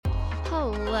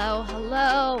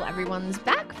Hello. Everyone's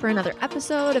back for another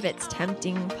episode of It's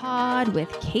Tempting Pod with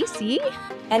Kaci.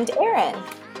 And Erin.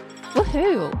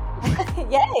 Woohoo.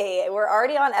 Yay. We're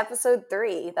already on episode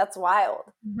 3. That's wild.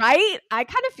 Right? I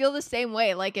kind of feel the same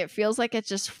way. Like it feels like it's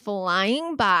just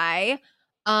flying by.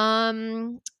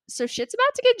 So shit's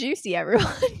about to get juicy,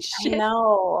 everyone. I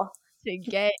know. To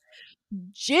get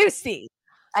juicy.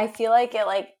 I feel like it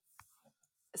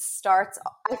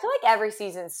I feel like every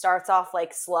season starts off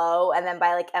like slow, and then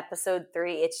by like episode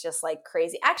 3 it's just like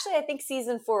crazy. Actually, I think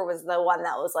season 4 was the one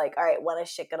that was like, all right, when is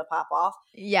shit gonna pop off?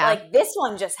 Yeah. Like this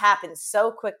one just happens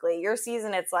so quickly. Your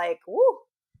season, it's like, woo.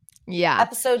 Yeah.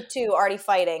 Episode 2 already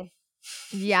fighting.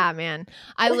 Yeah, man.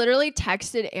 I literally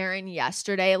texted Erin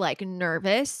yesterday, like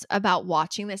nervous about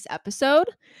watching this episode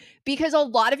because a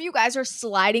lot of you guys are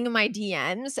sliding in my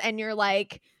DMs and you're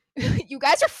like, you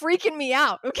guys are freaking me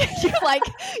out. Okay. You're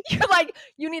like,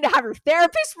 you need to have your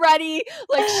therapist ready.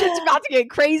 Like shit's about to get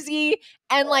crazy.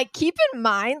 And like, keep in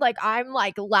mind, like I'm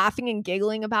like laughing and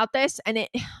giggling about this and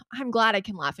I'm glad I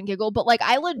can laugh and giggle, but like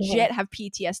I legit have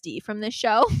PTSD from this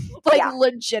show.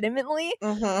 Legitimately.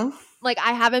 Mm-hmm. Like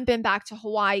I haven't been back to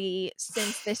Hawaii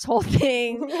since this whole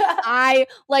thing.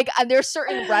 There's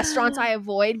certain restaurants I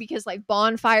avoid because like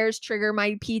bonfires trigger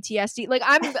my PTSD. Like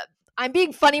I'm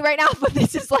being funny right now, but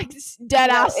this is like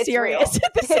dead ass serious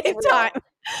at the same time.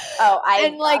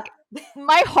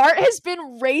 My heart has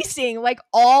been racing like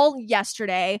all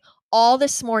yesterday, all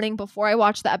this morning before I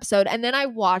watched the episode. And then I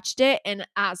watched it. And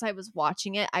as I was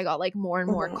watching it, I got like more and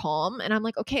more calm. And I'm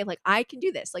like, okay, like I can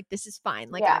do this. Like this is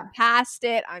fine. Like I'm past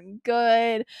it. I'm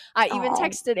good. I even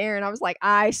texted Erin. I was like,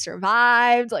 I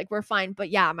survived. Like we're fine.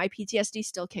 But yeah, my PTSD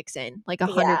still kicks in like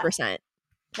 100%.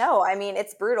 No, I mean,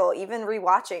 it's brutal. Even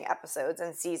rewatching episodes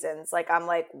and seasons, like I'm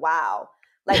like, wow.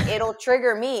 Like it'll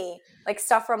trigger me, like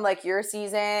stuff from like your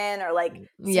season or like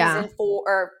season 4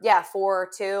 or 4 or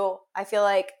 2. I feel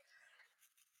like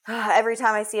every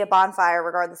time I see a bonfire,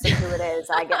 regardless of who it is,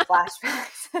 I get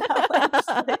flashbacks.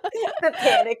 The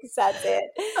panic sets in.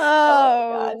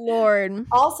 Oh Lord.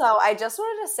 Also, I just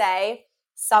wanted to say,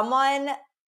 someone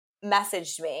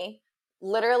messaged me.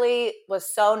 Literally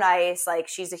was so nice. Like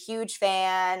she's a huge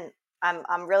fan.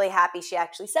 I'm really happy she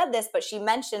actually said this, but she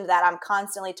mentioned that I'm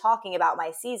constantly talking about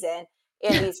my season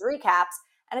in these recaps.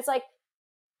 And it's like,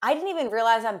 I didn't even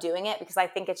realize I'm doing it because I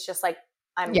think it's just like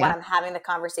when I'm having the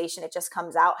conversation, it just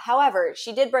comes out. However,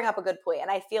 she did bring up a good point, and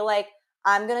I feel like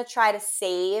I'm going to try to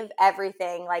save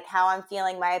everything, like how I'm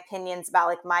feeling, my opinions about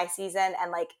like my season, and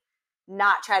like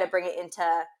not try to bring it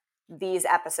into these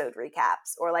episode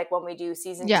recaps or like when we do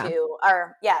season 2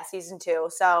 or season 2.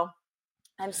 So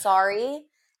I'm sorry.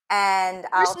 And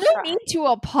there's no need to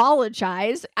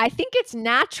apologize. I think it's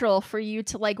natural for you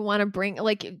to like want to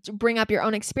bring up your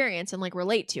own experience and like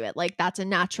relate to it. Like that's a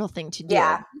natural thing to do.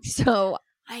 Yeah. So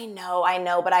I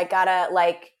know, but I gotta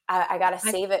like, I gotta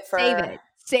save it for my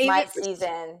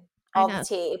season, all the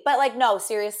tea. But like, no,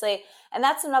 seriously. And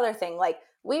that's another thing. Like,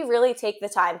 we really take the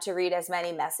time to read as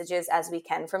many messages as we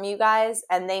can from you guys,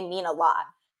 and they mean a lot.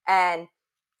 And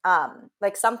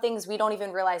like some things we don't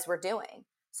even realize we're doing.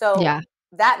 So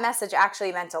that message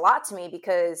actually meant a lot to me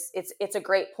because it's a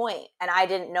great point, and I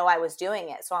didn't know I was doing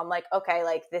it. So I'm like, okay,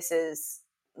 like this is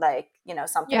like, you know,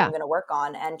 something I'm going to work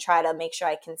on and try to make sure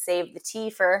I can save the tea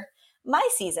for my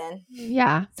season.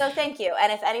 Yeah. So thank you.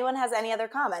 And if anyone has any other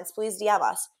comments, please DM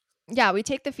us. Yeah, we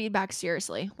take the feedback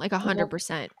seriously, like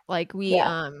 100%. Like we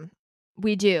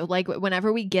do. Like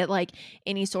whenever we get like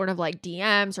any sort of like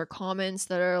DMs or comments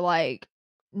that are like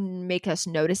make us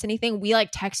notice anything, we like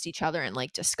text each other and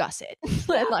like discuss it.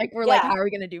 And like we're like, how are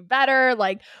we gonna do better?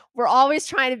 Like we're always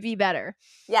trying to be better.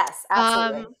 Yes,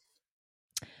 absolutely.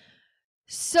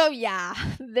 So yeah,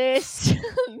 this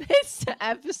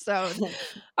episode,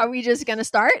 are we just gonna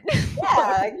start?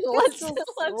 Yeah,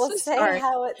 let's say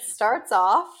how it starts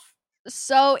off.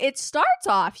 So it starts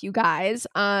off, you guys.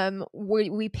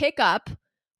 We pick up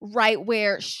right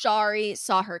where Shari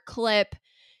saw her clip.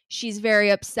 She's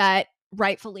very upset,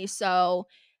 rightfully so.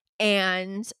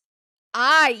 And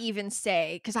I even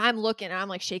say, because I'm looking and I'm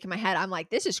like shaking my head, I'm like,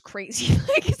 this is crazy.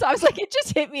 Because I was like, it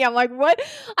just hit me. I'm like, what?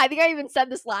 I think I even said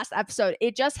this last episode.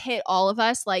 It just hit all of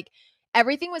us. Like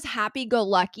everything was happy go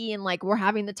lucky and like we're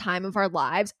having the time of our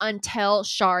lives until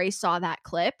Shari saw that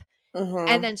clip.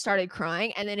 And then started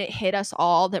crying, and then it hit us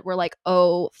all that we're like,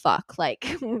 oh fuck, like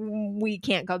we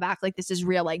can't go back, like this is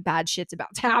real, like bad shit's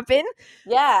about to happen.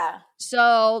 Yeah.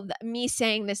 So me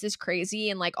saying this is crazy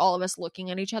and like all of us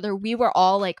looking at each other, we were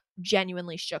all like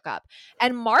genuinely shook up,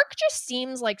 and Mark just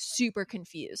seems like super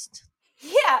confused.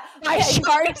 Yeah. by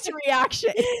Shari's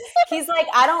reaction. He's like,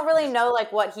 I don't really know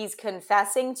like what he's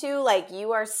confessing to. Like,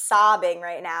 you are sobbing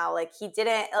right now. Like, he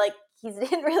didn't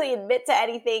really admit to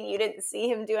anything. You didn't see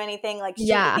him do anything. Like,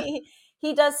 Yeah.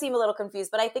 he does seem a little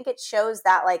confused, but I think it shows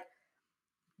that like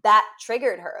that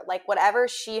triggered her. Like, whatever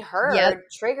she heard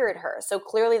triggered her. So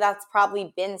clearly that's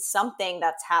probably been something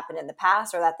that's happened in the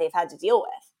past or that they've had to deal with.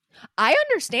 I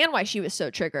understand why she was so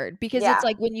triggered, because it's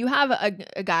like when you have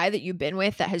a guy that you've been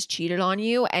with that has cheated on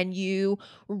you and you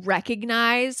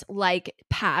recognize like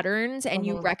patterns and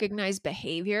you recognize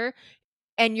behavior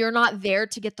and you're not there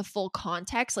to get the full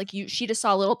context. Like she just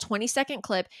saw a little 20-second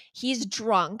clip. He's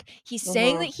drunk. He's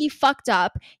saying that he fucked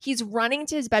up. He's running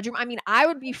to his bedroom. I mean, I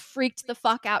would be freaked the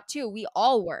fuck out too. We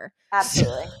all were.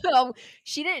 Absolutely. So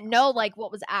she didn't know like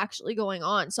what was actually going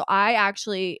on. So I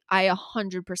 100%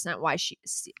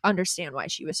 understand why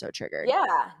she was so triggered. Yeah.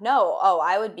 No. Oh,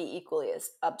 I would be equally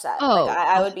as upset. Oh, like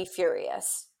I would be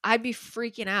furious. I'd be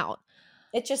freaking out.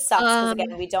 It just sucks because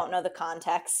again, we don't know the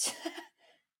context.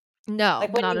 No,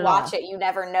 like when you watch it, you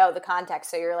never know the context.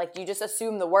 So you're like, you just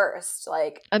assume the worst.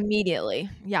 Like immediately.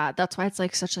 Yeah. That's why it's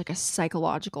like such like a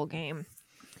psychological game.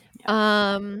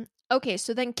 Yeah. Okay.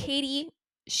 So then Katie,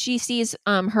 she sees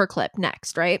her clip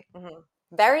next, right?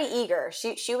 Very eager.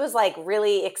 She was like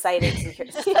really excited to hear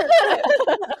her clip.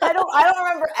 I don't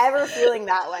remember ever feeling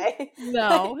that way.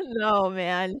 No,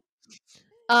 man.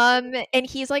 And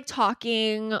he's like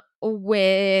talking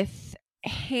with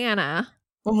Hannah.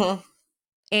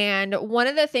 And one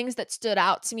of the things that stood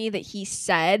out to me that he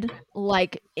said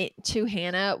like to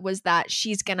Hannah was that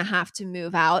she's gonna have to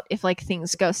move out if like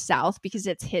things go south because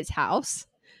it's his house.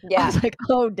 Yeah. I was like,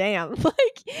 oh damn.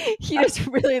 Like he just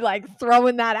really like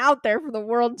throwing that out there for the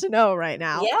world to know right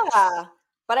now. Yeah.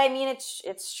 But I mean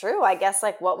it's true. I guess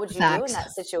like what would you do in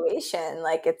that situation?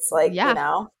 Like it's like, you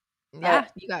know. Yeah,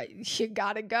 you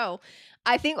gotta go.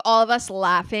 I think all of us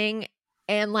laughing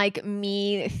and like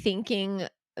me thinking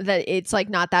that it's like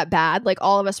not that bad. Like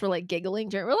all of us were like giggling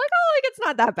during. We're like, oh, like it's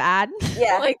not that bad.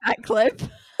 Yeah, like that clip.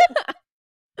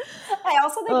 I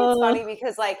also think it's funny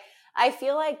because like I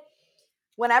feel like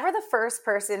whenever the first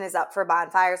person is up for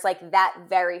bonfires, like that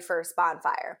very first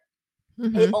bonfire,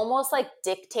 it almost like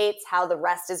dictates how the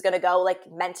rest is going to go. Like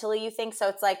mentally, you think so.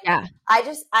 It's like I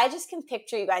just can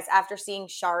picture you guys after seeing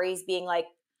Shari's being like,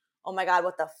 oh my God,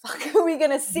 what the fuck are we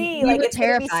going to see? Like, it's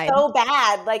going to be so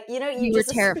bad. Like, you know, you were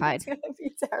terrified. It's going to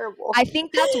be terrible. I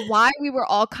think that's why we were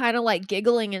all kind of like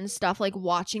giggling and stuff, like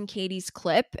watching Katie's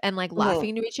clip and like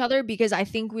laughing to each other, because I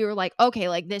think we were like, okay,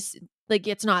 like this, like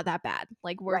it's not that bad.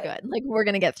 Like we're good. Like we're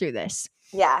going to get through this.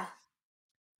 Yeah.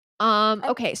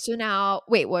 Okay. So now,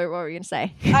 wait, what were you going to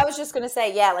say? I was just going to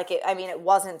say, yeah, like it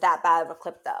wasn't that bad of a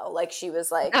clip though. Like she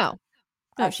was like, no,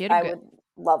 she had a good.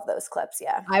 Love those clips.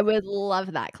 Yeah, I would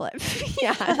love that clip.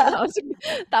 Yeah,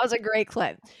 that was a great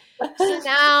clip. So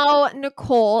now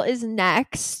Nicole is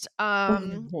next.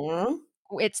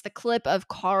 It's the clip of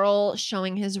Carl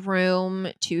showing his room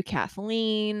to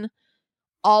Kathleen.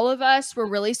 All of us were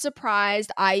really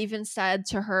surprised. I even said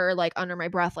to her, like under my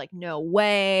breath, like no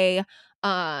way.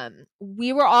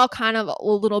 We were all kind of a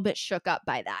little bit shook up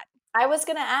by that. I was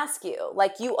gonna ask you,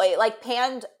 like you like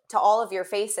panned to all of your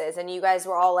faces and you guys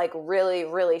were all like really,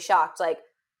 really shocked.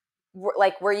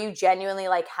 Like were you genuinely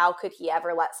like, how could he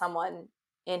ever let someone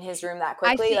in his room that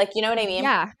quickly? Like, you know what I mean?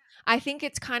 Yeah. I think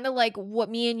it's kind of like what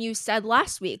me and you said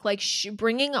last week, like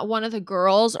bringing one of the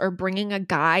girls or bringing a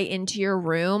guy into your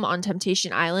room on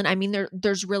Temptation Island. I mean,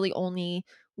 there's really only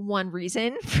one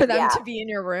reason for them to be in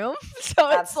your room. So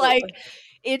it's like,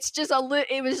 it's just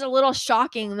it was a little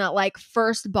shocking that like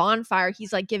first bonfire,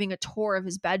 he's like giving a tour of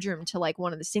his bedroom to like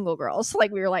one of the single girls.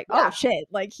 Like we were like, oh shit,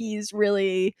 like he's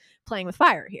really playing with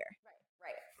fire here.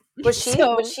 Right.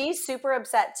 Was she super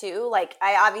upset too? Like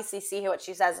I obviously see what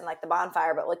she says in like the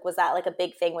bonfire, but like was that like a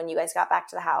big thing when you guys got back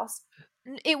to the house?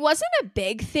 It wasn't a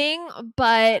big thing,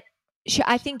 but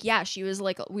I think she was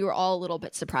like, we were all a little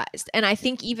bit surprised. And I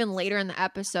think even later in the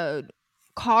episode,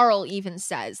 Carl even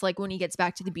says, like, when he gets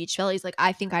back to the beach villa, he's like,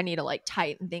 I think I need to like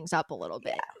tighten things up a little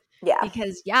bit. Yeah.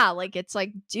 Because like it's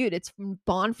like, dude, it's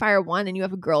bonfire 1 and you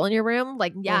have a girl in your room.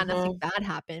 Like, nothing bad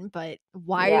happened, but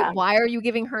why are you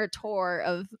giving her a tour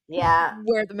of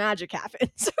where the magic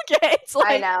happens? Okay. It's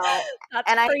like, I know.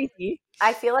 That's crazy.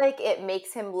 I feel like it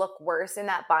makes him look worse in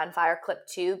that bonfire clip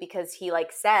too, because he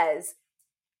like says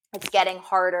it's getting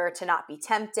harder to not be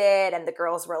tempted and the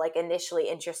girls were like initially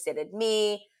interested in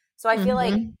me. So I feel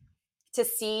like to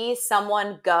see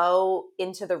someone go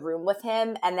into the room with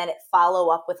him and then it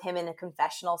follow up with him in a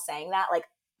confessional saying that, like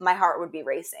my heart would be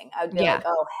racing. I would be like,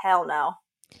 oh, hell no.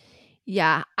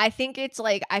 Yeah, I think it's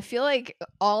like, I feel like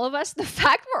all of us, the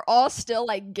fact we're all still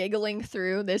like giggling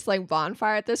through this like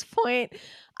bonfire at this point,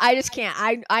 I just can't.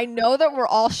 I know that we're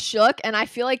all shook, and I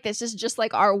feel like this is just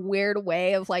like our weird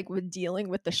way of like with dealing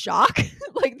with the shock.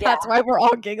 Like Yeah, that's why we're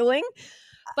all giggling.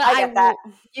 But I get that.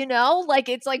 you know, like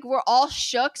it's like we're all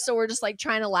shook, so we're just like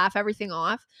trying to laugh everything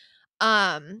off.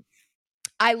 Um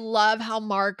I love how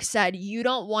Mark said, you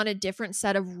don't want a different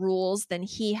set of rules than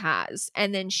he has.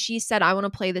 And then she said, I want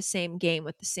to play the same game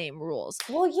with the same rules.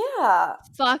 Well, yeah.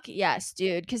 Fuck yes,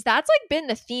 dude. Because that's like been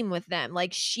the theme with them.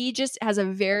 Like she just has a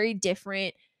very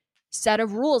different set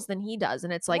of rules than he does.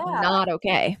 And it's like Yeah. not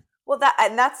okay. Well,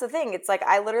 that's the thing. It's like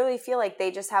I literally feel like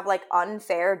they just have like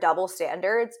unfair double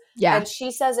standards. Yeah. And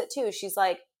she says it too. She's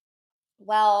like,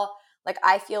 well, like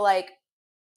I feel like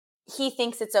he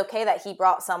thinks it's okay that he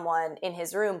brought someone in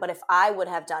his room, but if I would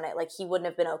have done it, like he wouldn't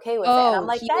have been okay with it. And I'm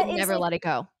like, he that would is never like, let it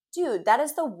go. dude, that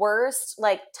is the worst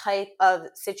like type of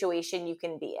situation you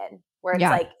can be in, where it's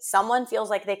Yeah. like someone feels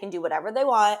like they can do whatever they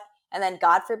want, and then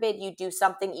God forbid you do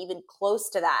something even close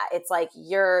to that. It's like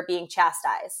you're being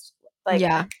chastised. Like,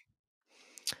 yeah.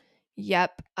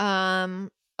 Yep.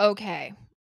 Okay.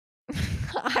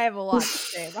 I have a lot to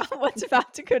say about what's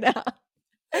about to go down.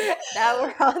 now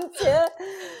we're on to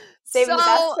saving the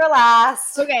best for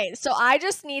last. Okay, so I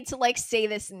just need to like say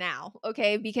this now,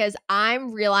 okay? Because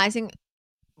I'm realizing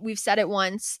we've said it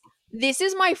once. This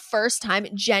is my first time,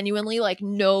 genuinely, like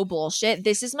no bullshit.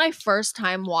 This is my first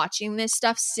time watching this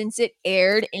stuff since it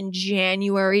aired in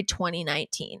January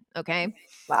 2019, okay?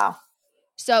 Wow.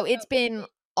 So it's been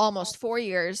almost 4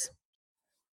 years.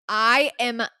 I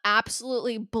am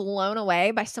absolutely blown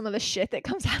away by some of the shit that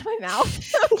comes out of my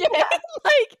mouth. Okay.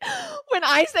 Like when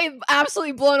I say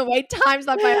absolutely blown away, times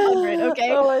that by 100. Okay.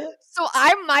 So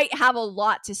I might have a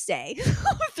lot to say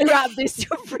throughout this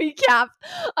recap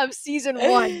of season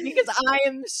 1 because I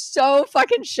am so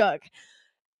fucking shook.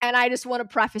 And I just want to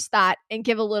preface that and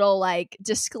give a little like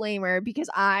disclaimer because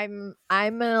I'm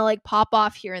gonna like pop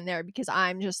off here and there because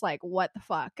I'm just like, what the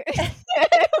fuck?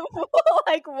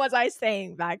 Like was I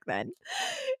saying back then?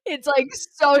 It's like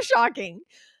so shocking.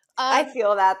 I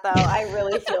feel that though. I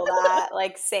really feel that.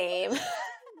 Like same.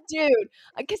 Dude,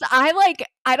 because I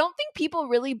don't think people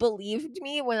really believed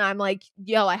me when I'm like,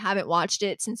 yo, I haven't watched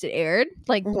it since it aired.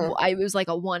 Like I was like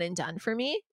a one and done for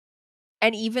me.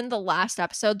 And even the last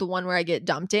episode, the one where I get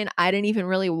dumped in, I didn't even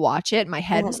really watch it. My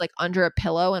head was like under a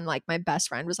pillow and like my best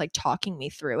friend was like talking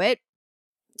me through it.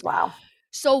 Wow.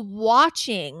 So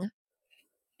watching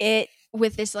it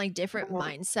with this like different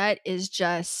mindset is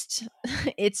just,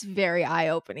 it's very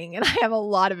eye-opening. And I have a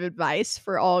lot of advice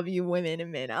for all of you women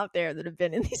and men out there that have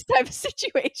been in these type of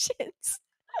situations.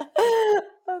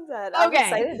 I'm dead. I'm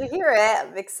excited to hear it.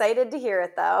 I'm excited to hear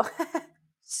it though.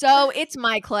 So it's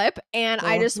my clip, and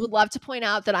I just would love to point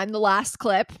out that I'm the last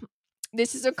clip.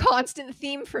 This is a constant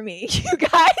theme for me, you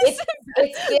guys.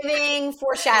 It's giving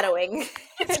foreshadowing.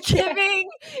 It's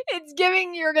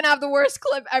giving you're going to have the worst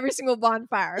clip every single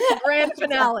bonfire. The grand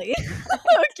finale.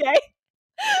 Okay.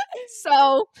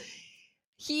 So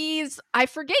I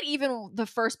forget even the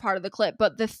first part of the clip,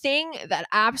 but the thing that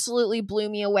absolutely blew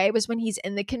me away was when he's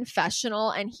in the confessional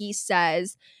and he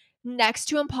says, next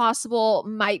to impossible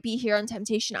might be here on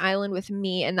Temptation Island with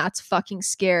me, and that's fucking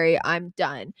scary. I'm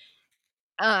done.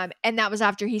 And that was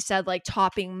after he said like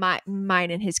topping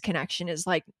mine and his connection is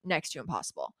like next to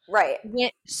impossible. Right.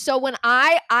 So when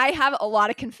I have a lot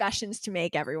of confessions to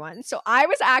make, everyone. So I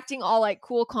was acting all like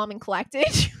cool, calm, and collected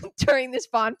during this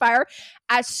bonfire.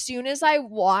 As soon as I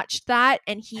watched that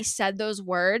and he said those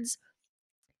words,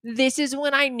 this is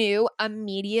when I knew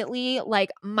immediately,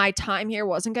 like my time here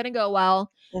wasn't going to go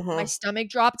well. My stomach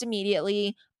dropped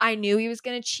immediately. I knew he was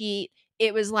going to cheat.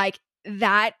 It was like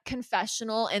that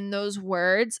confessional and those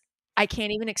words. I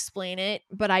can't even explain it,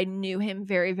 but I knew him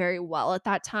very, very well at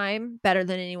that time, better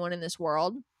than anyone in this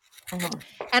world.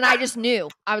 And I just knew.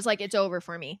 I was like, it's over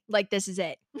for me. Like, this is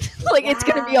it. Like, it's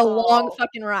going to be a long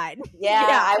fucking ride. Yeah,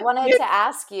 I wanted to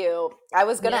ask you. I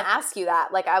was going to ask you that.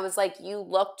 Like, I was like, you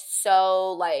looked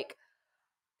so, like,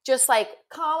 just, like,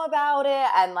 calm about it.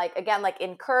 And, like, again, like,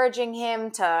 encouraging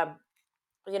him to,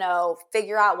 you know,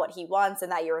 figure out what he wants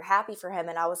and that you were happy for him.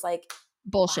 And I was like,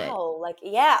 bullshit. Wow, like,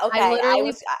 yeah, okay.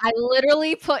 I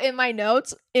literally put in my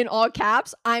notes in all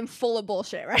caps, I'm full of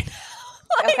bullshit right now.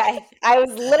 Like, okay. I was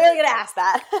literally going to ask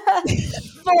that.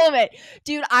 Full of it.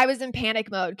 Dude, I was in panic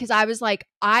mode because I was like,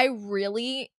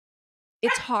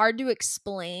 it's hard to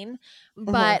explain,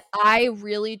 but I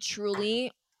really,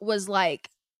 truly was like,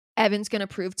 Evan's going to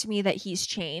prove to me that he's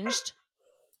changed.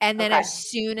 And then as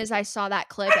soon as I saw that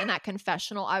clip and that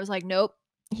confessional, I was like, nope,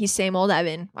 he's same old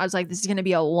Evan. I was like, this is going to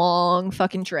be a long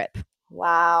fucking trip.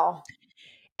 Wow.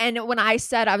 And when I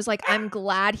said, I was like, I'm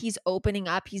glad he's opening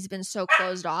up. He's been so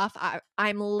closed off.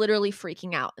 I'm literally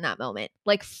freaking out in that moment,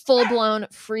 like full blown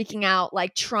freaking out,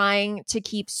 like trying to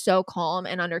keep so calm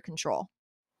and under control.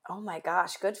 Oh my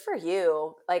gosh, good for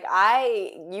you. Like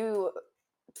you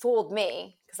fooled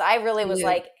me because I really was Dude,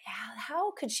 like,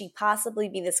 how could she possibly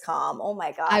be this calm? Oh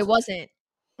my I gosh. wasn't.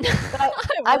 But I,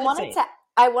 I I wanted wasn't. to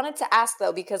I wanted to ask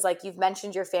though, because like you've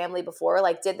mentioned your family before,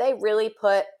 like did they really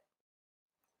put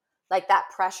like that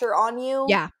pressure on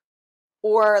you? Yeah.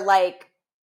 Or like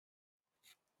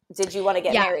did you want to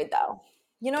get Yeah. married though?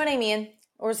 You know what I mean?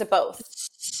 Or is it both?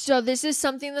 So this is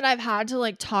something that I've had to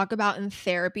like talk about in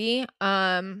therapy.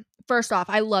 First off,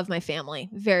 I love my family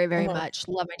very, very Hmm. much.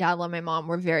 Love my dad, love my mom.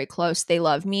 We're very close. They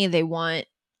love me. They want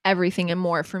everything and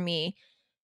more for me.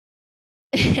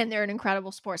 And they're an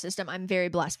incredible support system. I'm very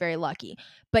blessed, very lucky.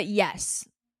 But yes,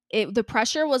 the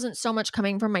pressure wasn't so much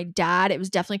coming from my dad. It was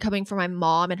definitely coming from my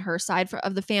mom and her side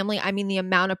of the family. I mean, the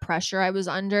amount of pressure I was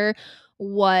under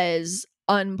was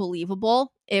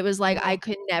unbelievable. It was like I Hmm.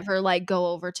 could never like go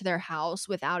over to their house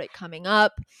without it coming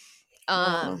up.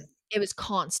 Mm. It was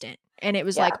constant. And it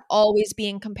was like Yeah. always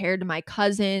being compared to my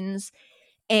cousins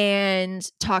and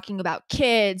talking about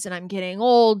kids, and I'm getting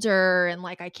older and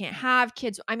like I can't have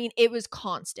kids. I mean, it was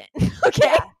constant. Okay.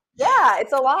 Yeah. Yeah.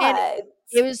 It's a And lot.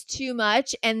 it was too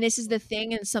much. And this is the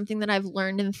thing, and something that I've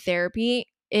learned in therapy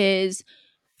is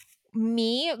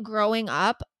me growing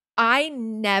up, I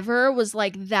never was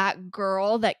like that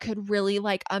girl that could really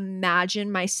like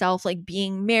imagine myself like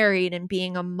being married and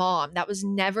being a mom. That was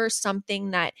never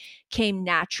something that came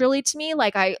naturally to me.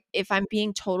 Like if I'm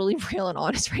being totally real and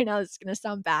honest right now, this is going to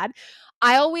sound bad.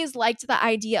 I always liked the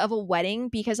idea of a wedding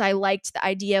because I liked the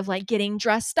idea of like getting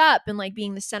dressed up and like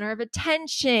being the center of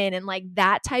attention and like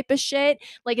that type of shit.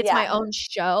 Like it's my Yeah. own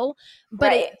show.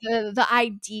 But Right. the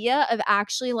idea of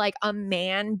actually like a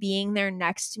man being there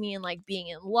next to me and like being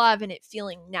in love and it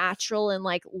feeling natural and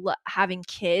like having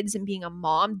kids and being a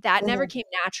mom, that never Hmm. came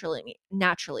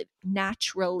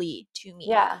naturally to me.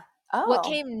 Yeah. What Oh.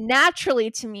 came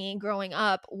naturally to me growing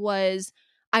up was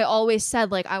I always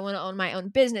said like I want to own my own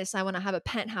business. I want to have a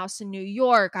penthouse in New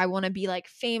York. I want to be like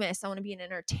famous. I want to be an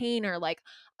entertainer. Like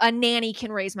a nanny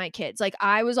can raise my kids. Like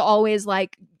I was always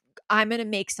like I'm going to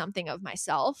make something of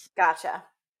myself. Gotcha.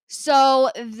 So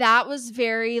that was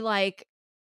very like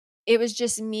it was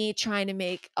just me trying to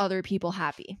make other people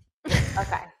happy.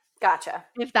 Okay. Gotcha.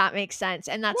 If that makes sense.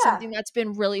 And that's Yeah. something that's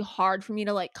been really hard for me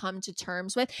to like come to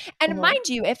terms with. And Hmm. mind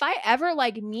you, if I ever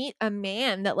like meet a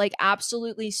man that like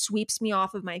absolutely sweeps me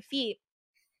off of my feet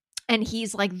and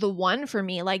he's like the one for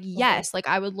me, like Hmm. yes, like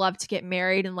I would love to get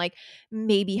married and like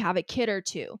maybe have a kid or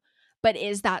two. But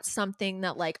is that something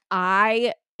that like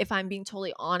if I'm being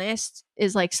totally honest,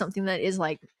 is like something that is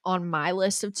like on my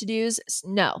list of to-dos?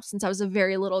 No, since I was a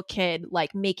very little kid,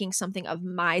 like making something of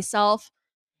myself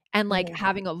and like Hmm.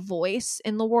 having a voice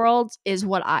in the world is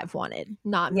what I've wanted,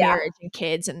 not Yeah. marriage and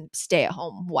kids and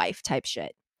stay-at-home wife type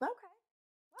shit. Okay.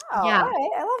 Wow. All Yeah.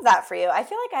 right. I love that for you. I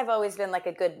feel like I've always been like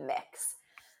a good mix.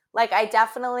 Like I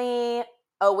definitely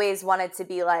always wanted to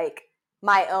be like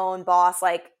my own boss,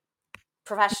 like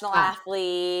professional Yeah.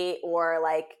 athlete or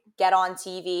like get on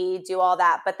TV, do all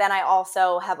that. But then I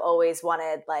also have always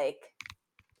wanted like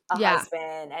a Yeah.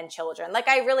 husband and children. Like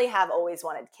I really have always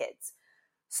wanted kids.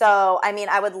 So, I mean,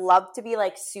 I would love to be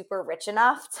like super rich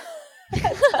enough to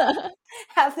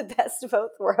have the best of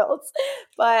both worlds.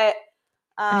 But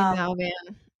I um know,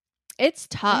 man. It's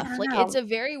I tough. don't Like it's know. a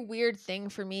very weird thing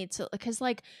for me to because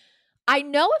like I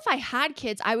know if I had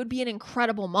kids, I would be an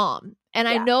incredible mom. And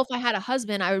I Yeah. know if I had a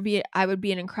husband, I would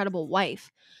be an incredible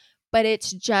wife. But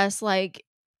it's just like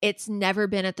it's never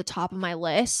been at the top of my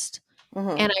list.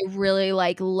 Hmm. And I really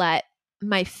like let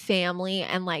my family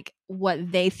and like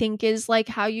what they think is like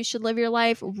how you should live your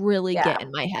life really Yeah. get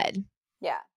in my head.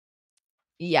 Yeah.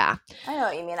 Yeah. I know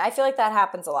what you mean. I feel like that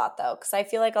happens a lot though, because I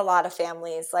feel like a lot of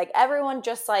families, like everyone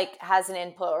just like has an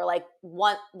input or like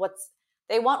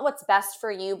they want what's best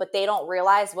for you, but they don't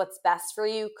realize what's best for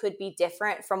you could be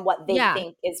different from what they Yeah,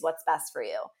 think is what's best for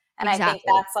you. And I think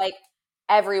exactly. that's like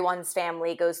everyone's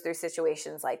family goes through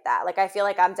situations like that. Like I feel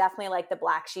like I'm definitely like the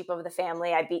black sheep of the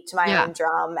family. I beat to my Yeah. own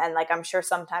drum, and like I'm sure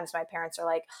sometimes my parents are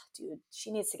like, "Oh, dude,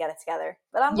 she needs to get it together."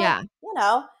 But I'm like,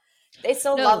 Yeah. they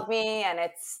still No. love me, and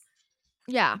it's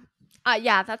Yeah.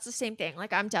 Yeah, that's the same thing.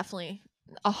 Like I'm definitely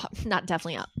not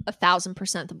definitely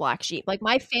 1,000% the black sheep. Like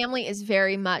my family is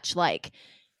very much like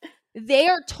they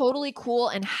are totally cool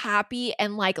and happy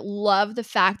and like love the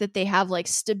fact that they have like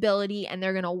stability and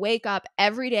they're going to wake up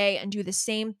every day and do the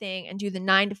same thing and do the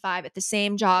 9 to 5 at the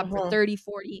same job for mhm. 30,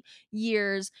 40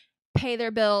 years, pay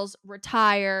their bills,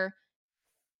 retire,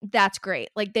 that's great.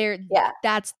 Like Yeah.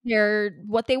 that's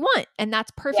what they want. And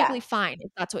that's Yeah. perfectly fine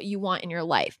if that's what you want in your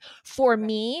life. For Right.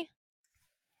 me,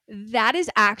 that is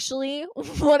actually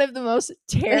one of the most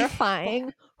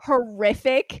terrifying,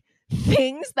 horrific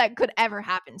things that could ever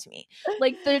happen to me.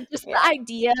 Like the Yeah.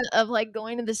 idea of like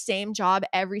going to the same job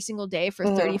every single day for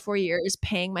Mhm. 34 years,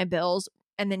 paying my bills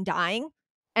and then dying,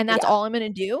 and that's Yeah. all I'm going to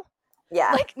do?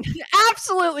 Yeah. Like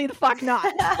absolutely the fuck not.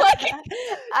 Like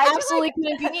I feel absolutely like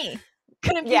couldn't be me.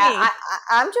 Couldn't be yeah, me.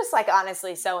 I'm just like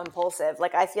honestly so impulsive.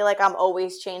 Like I feel like I'm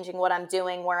always changing what I'm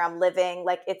doing, where I'm living.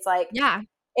 Like it's Yeah.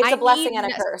 a I blessing need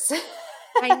and a curse.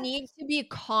 I need to be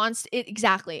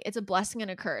exactly. It's a blessing and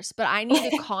a curse, but I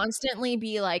need to constantly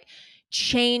be like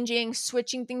changing,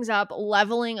 switching things up,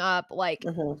 leveling up, like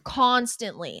Mhm.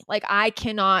 constantly. Like I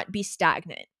cannot be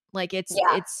stagnant. Like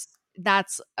Yeah.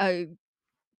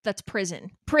 that's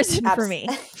prison. Prison for me.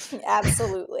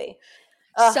 Absolutely.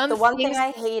 Some The one thing things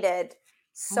I hated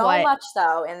so what? much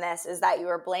though in this is that you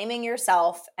were blaming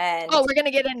yourself Oh, and we're going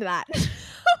to get into that. okay.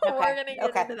 We're going to get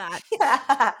Okay. into that.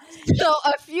 Yeah. So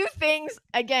a few things,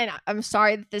 again, I'm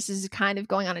sorry that this is kind of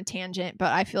going on a tangent,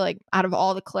 but I feel like out of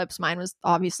all the clips, mine was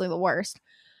obviously the worst.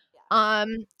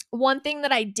 One thing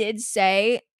that I did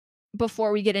say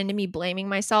before we get into me blaming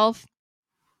myself,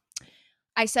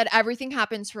 I said everything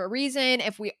happens for a reason.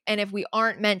 If we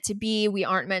aren't meant to be, we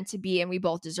aren't meant to be, and we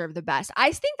both deserve the best.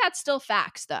 I think that's still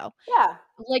facts though. Yeah.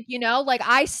 Like, like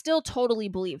I still totally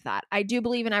believe that. I do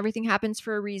believe in everything happens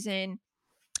for a reason.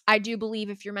 I do believe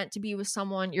if you're meant to be with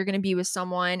someone, you're going to be with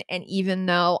someone. And even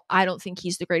though I don't think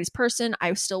he's the greatest person,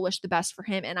 I still wish the best for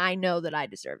him. And I know that I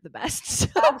deserve the best. So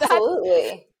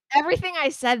Absolutely. everything I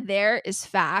said there is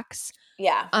facts.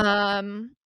 Yeah.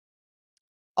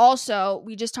 Also,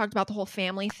 we just talked about the whole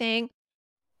family thing.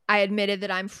 I admitted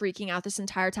that I'm freaking out this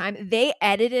entire time. They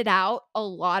edited out a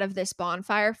lot of this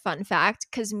bonfire, fun fact,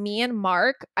 because me and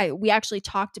Mark, we actually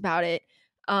talked about it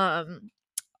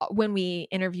when we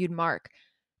interviewed Mark.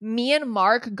 Me and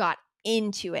Mark got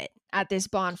into it at this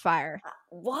bonfire.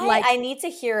 What? Like, I need to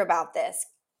hear about this.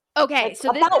 okay, Like,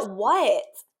 so this is about what?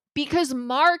 because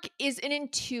Mark is an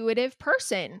intuitive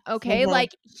person, okay? Mhm.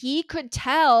 Like he could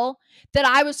tell that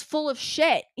I was full of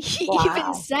shit. He Wow.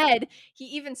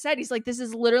 even said he's like, this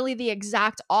is literally the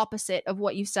exact opposite of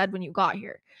what you said when you got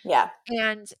here. Yeah.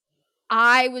 And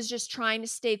I was just trying to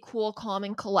stay cool, calm,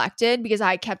 and collected because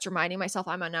I kept reminding myself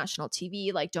I'm on national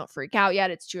TV. Like, don't freak out yet.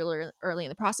 It's too early in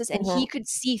the process. And he could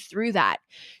see through that.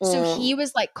 So he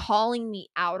was like calling me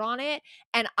out on it.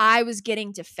 And I was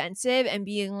getting defensive and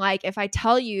being like, if I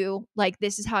tell you, like,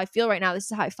 this is how I feel right now,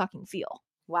 this is how I fucking feel.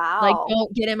 Like, Wow.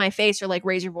 don't get in my face or like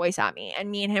raise your voice at me.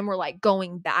 And me and him were like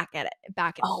going back at it,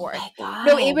 back and Oh forth. my God.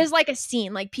 No, it was like a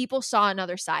scene. Like, people saw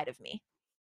another side of me.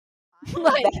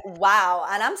 Like, wow.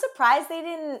 And I'm surprised they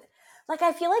didn't, like,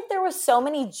 I feel like there was so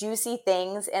many juicy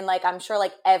things in, like, I'm sure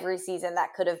like every season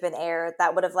that could have been aired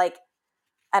that would have, like,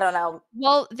 I don't know.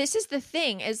 well, this is the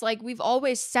thing is like we've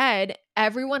always said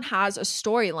everyone has a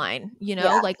storyline,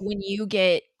 Yeah. like when you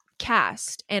get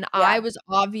cast. And Yeah. I was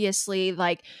obviously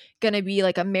like gonna be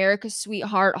like America's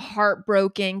sweetheart,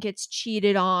 heartbroken, gets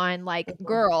cheated on, like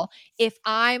girl. If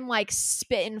I'm like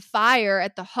spitting fire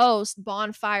at the host,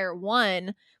 Bonfire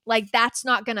 1, like that's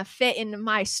not gonna fit into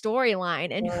my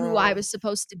storyline and who I was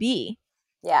supposed to be.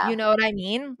 Yeah. You know what I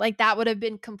mean? Like that would have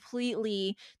been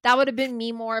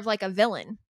me more of like a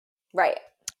villain. Right.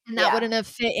 And that wouldn't have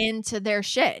fit into their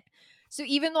shit. So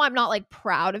even though I'm not like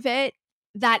proud of it,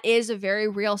 that is a very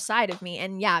real side of me.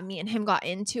 And yeah, me and him got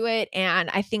into it. And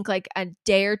I think like a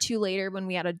day or two later when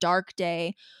we had a dark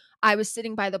day, I was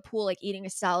sitting by the pool like eating a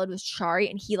salad with Shari,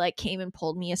 and he like came and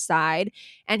pulled me aside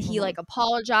and he like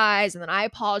apologized, and then I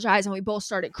apologized, and we both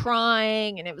started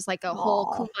crying, and it was like a whole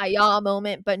kumbaya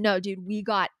moment. But no, dude, we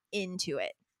got into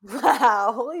it.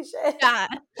 Wow. Holy shit. Yeah.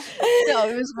 No,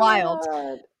 it was wild.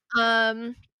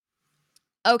 God.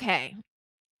 Okay.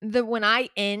 When I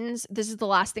end, this is the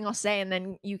last thing I'll say, and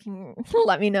then you can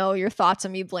let me know your thoughts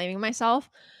on me blaming myself.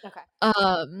 Okay.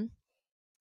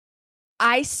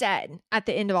 I said at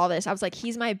the end of all this, I was like,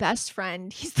 he's my best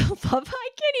friend. He's the love. I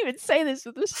can't even say this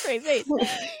with a straight face.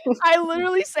 I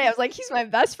literally say, I was like, he's my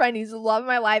best friend. He's the love of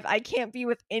my life. I can't be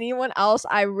with anyone else.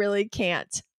 I really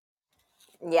can't.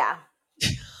 Yeah.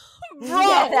 Bro.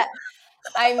 Yeah,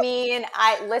 I mean,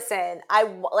 listen,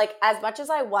 like, as much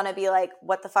as I want to be like,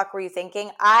 what the fuck were you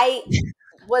thinking? I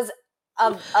was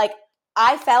like,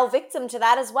 I fell victim to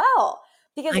that as well.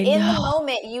 Because in the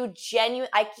moment,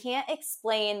 I can't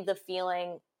explain the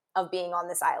feeling of being on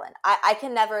this island. I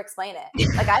can never explain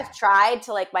it. Like, I've tried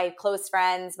to, like, my close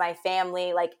friends, my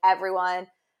family, like everyone.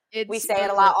 We say it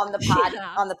a lot on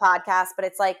the podcast, but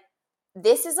it's like,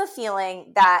 this is a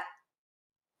feeling that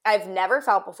I've never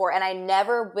felt before, and I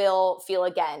never will feel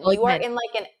again. You are in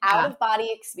like an out of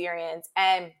body experience,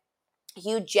 and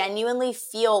you genuinely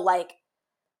feel like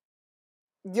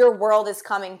your world is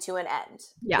coming to an end.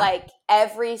 Yeah. Like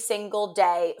every single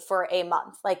day for a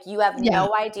month. Like you have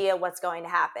no idea what's going to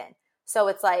happen. So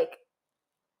it's like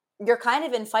you're kind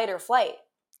of in fight or flight.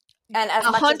 And as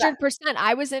 100%,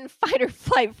 I was in fight or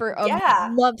flight for a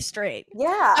month straight.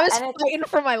 Yeah. I was fighting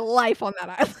for my life on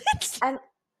that island. And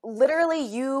literally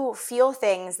you feel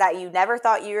things that you never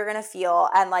thought you were going to feel.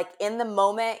 And like in the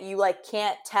moment, you like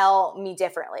can't tell me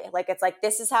differently. Like, it's like,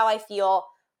 this is how I feel.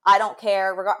 I don't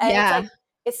care. And it's like,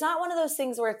 it's not one of those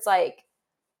things where it's like,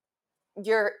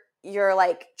 you're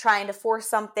like trying to force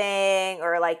something,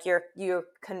 or like you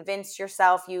convinced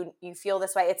yourself you feel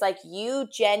this way. It's like you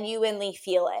genuinely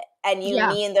feel it, and you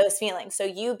mean those feelings. So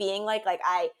you being like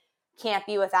I can't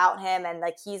be without him, and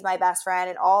like he's my best friend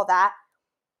and all that,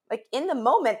 like in the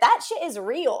moment, that shit is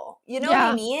real. You know what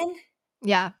I mean?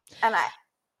 Yeah. And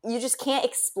you just can't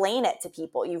explain it to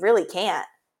people. You really can't.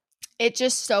 It's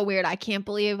just so weird. I can't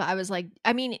believe I was like,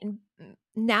 I mean,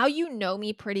 now you know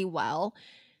me pretty well.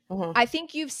 Mm-hmm. I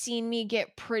think you've seen me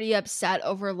get pretty upset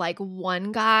over like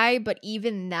one guy, but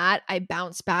even that I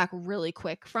bounce back really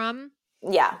quick from.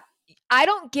 Yeah. I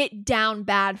don't get down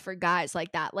bad for guys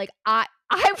like that. Like I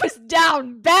was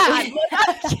down bad. Like,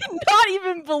 I cannot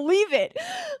even believe it.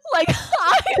 Like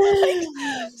I'm like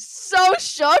so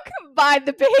shook by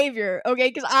the behavior, okay?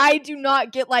 Because I do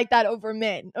not get like that over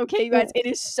men, okay, you guys?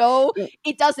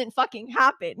 It doesn't fucking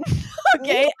happen,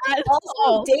 okay? We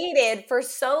also dated for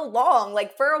so long.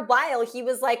 Like for a while, he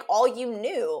was like all you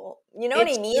knew. You know what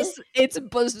I mean? It's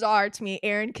bizarre to me,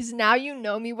 Erin, because now you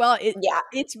know me well.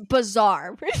 It's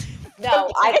bizarre.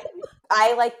 No, okay.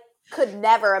 I like could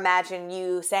never imagine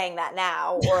you saying that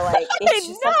now, or like it's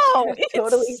just like,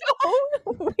 totally so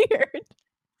weird.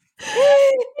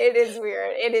 It is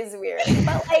weird. It is weird.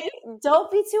 But like,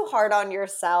 don't be too hard on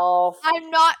yourself.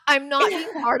 I'm not being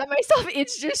hard on myself.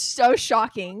 It's just so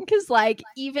shocking because like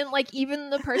even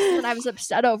the person that I was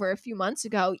upset over a few months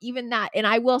ago, even that, and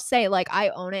I will say, like, I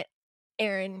own it.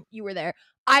 Erin, you were there.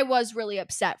 I was really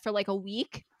upset for like a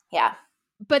week. Yeah.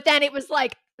 But then it was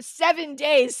like 7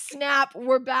 days, snap,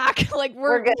 we're back. Like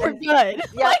we're good. Yeah.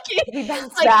 Like, we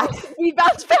bounced back. We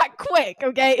bounced back quick,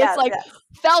 okay? It's like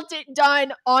felt it,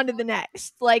 done, on to the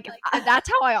next. Like that's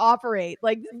how I operate.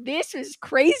 Like this is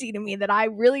crazy to me that I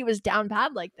really was down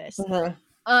bad like this.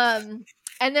 Mm-hmm.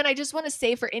 And then I just want to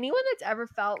say, for anyone that's ever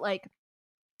felt like,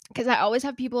 because I always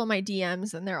have people in my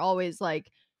DMs and they're always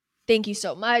like, thank you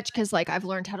so much, because like I've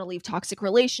learned how to leave toxic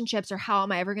relationships, or how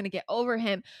am I ever going to get over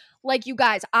him? Like, you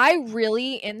guys, I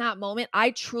really, in that moment,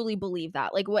 I truly believe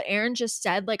that. Like what Erin just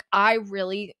said, like I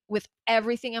really, with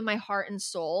everything in my heart and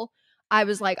soul, I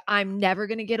was like, I'm never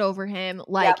going to get over him.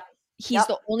 Like he's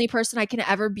the only person I can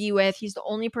ever be with. He's the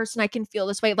only person I can feel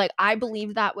this way. Like I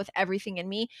believe that with everything in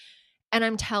me. And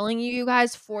I'm telling you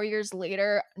guys, 4 years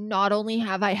later, not only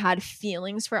have I had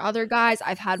feelings for other guys,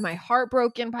 I've had my heart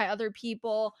broken by other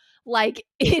people. Like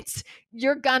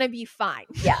you're gonna be fine.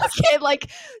 Yeah. Okay.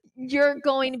 Like you're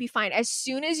going to be fine. As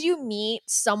soon as you meet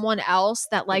someone else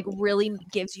that like really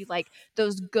gives you like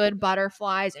those good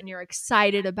butterflies and you're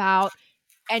excited about,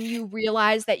 and you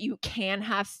realize that you can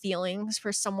have feelings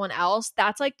for someone else,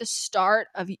 that's like the start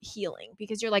of healing,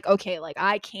 because you're like, okay, like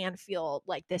I can feel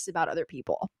like this about other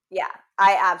people. Yeah,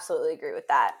 I absolutely agree with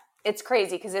that. It's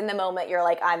crazy because in the moment you're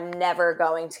like, I'm never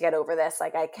going to get over this.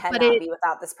 Like I cannot be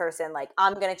without this person. Like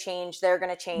I'm going to change. They're going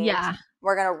to change. Yeah.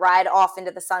 We're going to ride off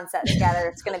into the sunset together.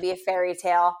 It's going to be a fairy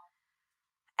tale.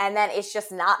 And then it's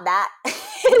just not that.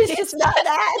 It's just not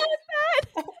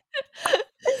that.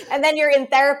 And then you're in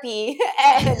therapy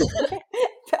and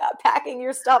packing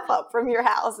your stuff up from your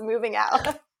house and moving out.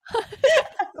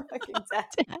 I'm fucking dead.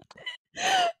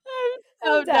 I'm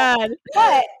so dead.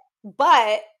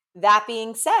 But that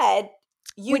being said,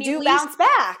 you do bounce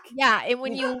back. Yeah. And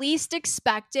when you least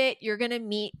expect it, you're going to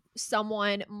meet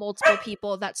multiple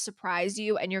people that surprise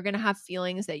you, and you're going to have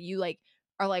feelings that you like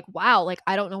are like, wow, like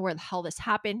I don't know where the hell this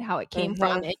happened, how it came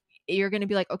from. And you're going to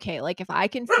be like, okay, like if I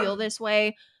can feel this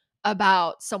way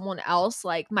about someone else,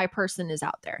 like my person is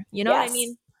out there. You know what I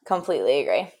mean? Completely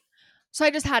agree. So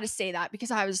I just had to say that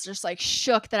because I was just like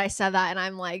shook that I said that, and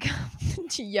I'm like,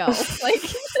 yo, like,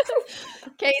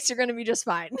 Case, you're gonna be just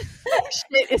fine.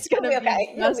 Shit, it's gonna be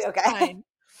okay. Just fine.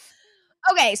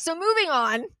 Okay, so moving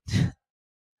on.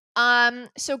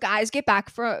 So guys get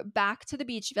back to the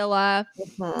beach villa.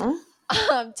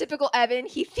 Typical Evan,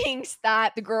 he thinks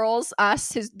that the girls,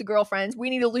 the girlfriends, we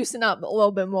need to loosen up a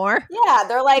little bit more. Yeah,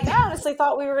 they're like, I honestly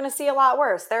thought we were gonna see a lot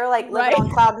worse. They're like living on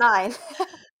cloud 9.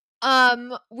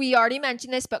 We already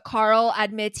mentioned this, but Carl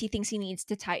admits he thinks he needs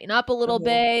to tighten up a little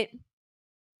bit.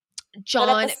 But at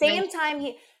John the same time,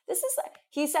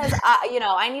 he says,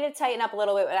 I need to tighten up a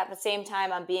little bit, but at the same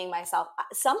time, I'm being myself.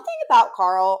 Something about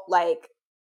Carl, like,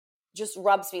 just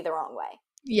rubs me the wrong way.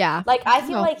 Yeah. Like, I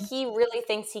feel like he really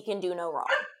thinks he can do no wrong.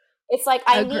 It's like,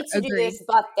 I need to do this,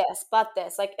 but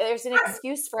this. Like, there's an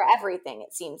excuse for everything,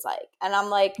 it seems like. And I'm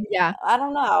like, yeah, I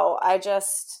don't know.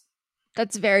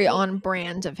 that's very on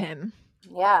brand of him.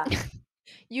 Yeah.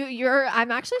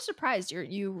 I'm actually surprised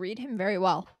you read him very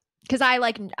well. Because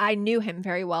I knew him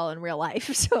very well in real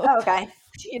life. So, okay.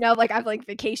 Like I've like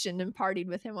vacationed and partied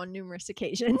with him on numerous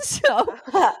occasions. So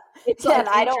it's and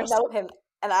I don't know him.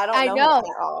 And I don't know him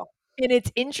at all. And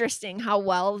it's interesting how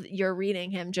well you're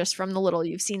reading him just from the little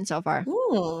you've seen so far.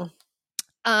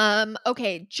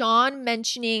 Okay, John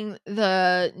mentioning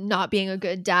the not being a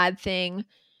good dad thing.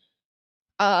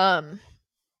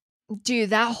 Dude,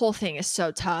 that whole thing is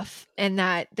so tough. And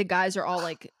that the guys are all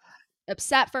like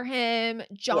upset for him.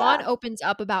 John opens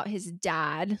up about his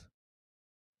dad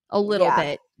a little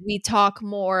bit. We talk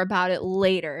more about it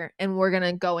later, and we're going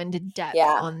to go into depth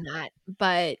on that.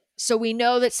 But so we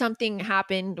know that something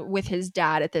happened with his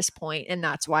dad at this point, and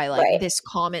that's why like this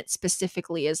comment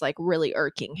specifically is like really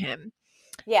irking him.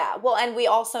 Yeah. Well, and we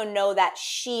also know that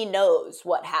she knows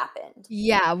what happened.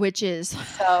 Yeah, which is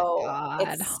so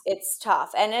it's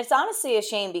tough. And it's honestly a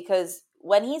shame because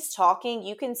when he's talking,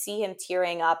 you can see him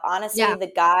tearing up. Honestly,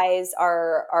 the guys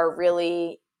are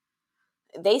really,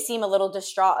 they seem a little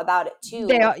distraught about it too.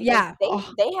 They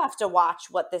have to watch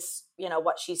what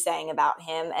she's saying about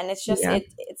him. And it's just,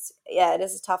 it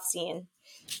is a tough scene.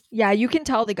 Yeah, you can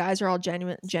tell the guys are all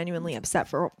genuinely upset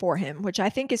for him, which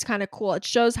I think is kind of cool. It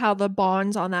shows how the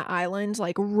bonds on that island,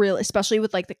 like really, especially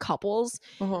with like the couples,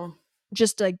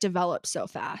 just like develop so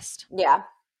fast. Yeah.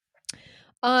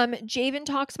 Javen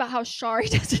talks about how Shari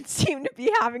doesn't seem to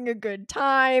be having a good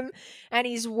time, and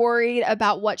he's worried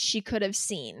about what she could have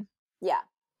seen. Yeah.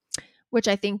 Which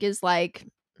I think is like,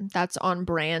 that's on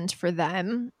brand for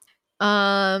them.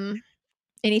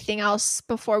 Anything else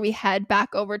before we head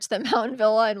back over to the mountain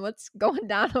villa and what's going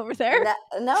down over there?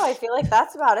 No, I feel like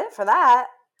that's about it for that.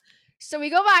 So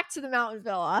we go back to the mountain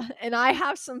villa, and I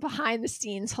have some behind the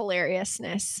scenes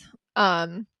hilariousness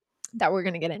that we're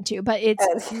going to get into, but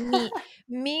it's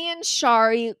me and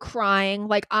Shari crying.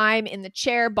 Like I'm in the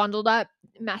chair bundled up,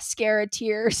 mascara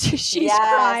tears. She's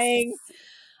crying.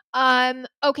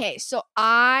 Okay, so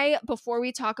before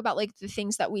we talk about like the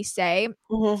things that we say,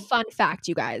 fun fact,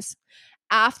 you guys,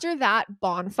 after that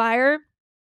bonfire,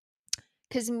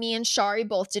 because me and Shari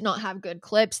both did not have good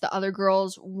clips, the other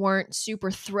girls weren't super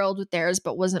thrilled with theirs,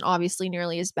 but wasn't obviously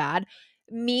nearly as bad.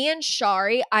 Me and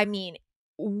Shari, I mean,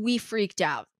 we freaked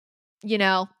out,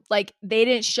 like they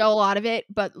didn't show a lot of it,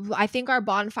 but I think our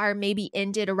bonfire maybe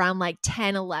ended around like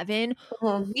 10, 11.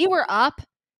 We were up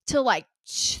till like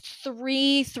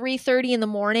 3:30 in the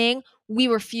morning. We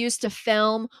refused to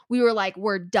film. We were like,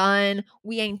 we're done.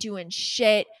 We ain't doing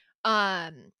shit.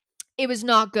 It was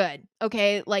not good.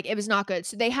 Okay. Like it was not good.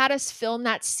 So they had us film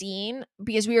that scene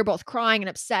because we were both crying and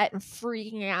upset and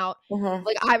freaking out.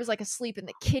 Like I was like asleep in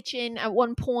the kitchen at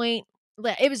one point.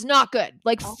 It was not good.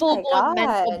 Like full blown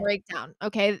mental breakdown.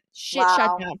 Okay. Shit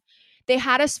shut down. They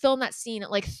had us film that scene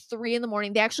at like 3 in the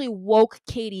morning. They actually woke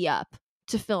Katie up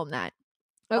to film that.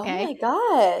 Okay. Oh my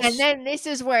gosh. And then this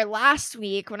is where last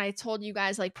week when I told you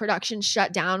guys like production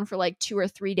shut down for like 2 or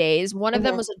 3 days, one of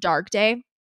them was a dark day.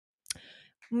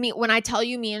 When I tell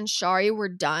you me and Shari were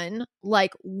done,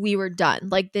 like we were done.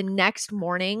 Like the next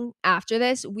morning after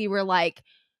this, we were like,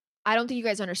 I don't think you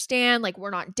guys understand. Like,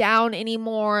 we're not down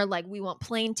anymore. Like, we want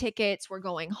plane tickets. We're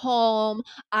going home.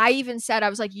 I even said, I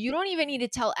was like, you don't even need to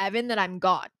tell Evan that I'm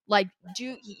gone. Like,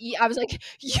 I was like,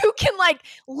 you can like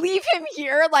leave him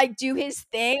here, like do his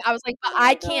thing. I was like, but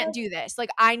I can't do this.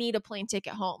 Like, I need a plane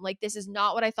ticket home. Like, this is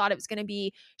not what I thought it was going to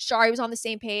be. Shari was on the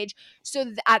same page. So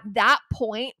at that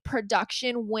point,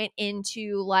 production went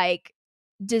into like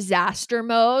disaster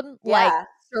mode. Like,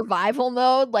 survival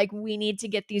mode, like we need to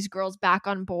get these girls back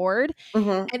on board.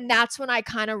 And that's when I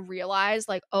kind of realized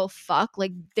like, oh fuck,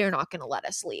 like they're not gonna let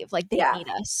us leave. Like they need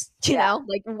us, you know,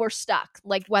 like we're stuck,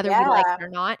 like whether we like it or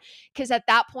not. Because at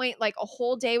that point, like a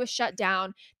whole day was shut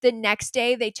down. The next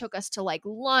day they took us to like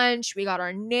lunch, we got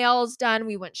our nails done,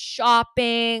 we went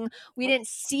shopping. We didn't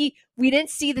see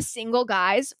the single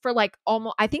guys for like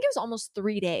I think it was almost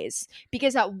 3 days,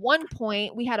 because at one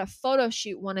point we had a photo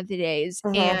shoot one of the days,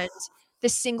 and the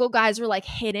single guys were like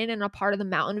hidden in a part of the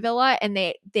mountain villa, and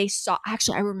they saw,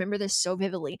 actually I remember this so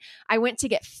vividly. I went to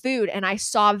get food and I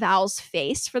saw Val's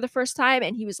face for the first time,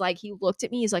 and he looked at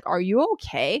me, he's like, are you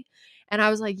okay? And I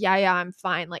was like, yeah, I'm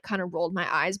fine. Like kind of rolled my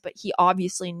eyes, but he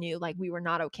obviously knew like we were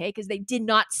not okay because they did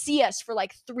not see us for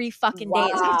like 3 fucking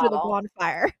days after the Wow.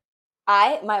 bonfire.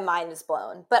 My mind is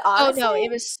blown. But Oh no, honestly,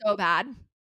 it was so bad.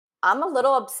 I'm a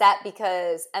little upset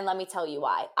because, and let me tell you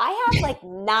why. I have like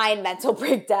 9 mental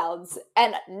breakdowns,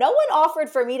 and no one offered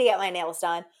for me to get my nails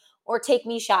done or take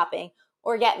me shopping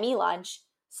or get me lunch.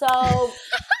 So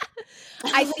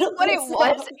I think what it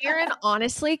was, upset. Erin,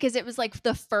 honestly, because it was like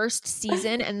the first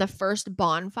season and the first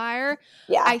bonfire,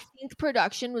 Yeah. I think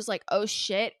production was like, oh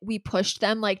shit, we pushed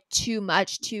them like too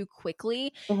much too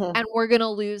quickly, Mhm. and we're gonna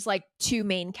lose like 2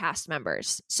 main cast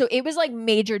members. So it was like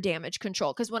major damage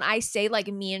control. Because when I say like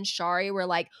me and Shari were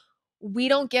like, we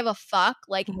don't give a fuck,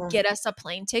 like Mhm. get us a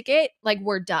plane ticket, like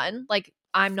we're done, like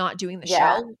I'm not doing the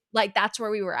Yeah. show. Like that's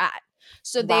where we were at.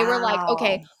 So they were like,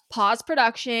 okay, Wow. pause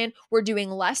production. We're doing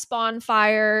less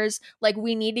bonfires. Like,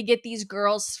 we need to get these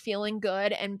girls feeling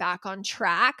good and back on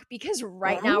track because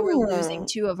right now we're losing Mm.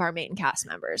 2 of our main cast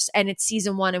members and it's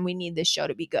season 1 and we need this show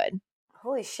to be good.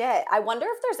 Holy shit. I wonder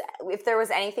if there was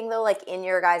anything though, like in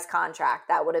your guys' contract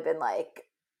that would have been like,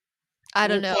 I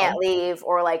don't you know. can't leave,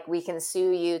 or like we can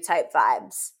sue you type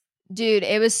vibes. Dude,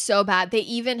 it was so bad. They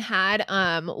even had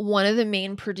one of the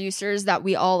main producers that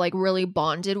we all like really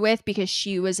bonded with because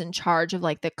she was in charge of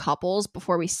like the couples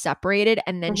before we separated,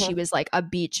 and then she Mhm. was like a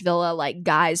beach villa like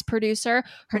guys producer.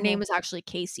 Her name Mhm. was actually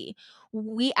Kaci.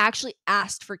 We actually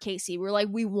asked for Kaci. We were like,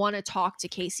 we want to talk to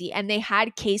Kaci, and they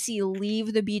had Kaci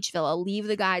leave the beach villa, leave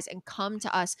the guys, and come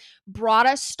to us. Brought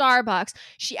us Starbucks.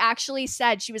 She actually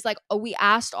said, she was like, oh, we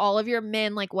asked all of your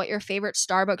men like what your favorite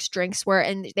Starbucks drinks were,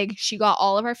 and she got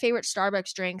all of our favorite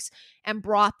Starbucks drinks and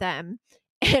brought them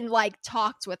and like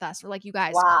talked with us. We're like, you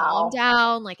guys calm Wow.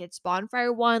 down, like it's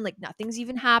bonfire 1, like nothing's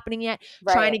even happening yet,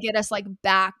 trying Right. to get us like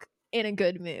back in a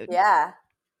good mood. Yeah.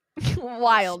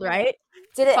 Wild, right?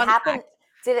 Did it Fun happen? fact.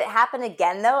 Did it happen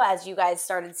again though, as you guys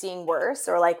started seeing worse,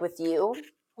 or like with you?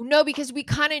 No, because we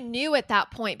kind of knew at that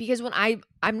point, because when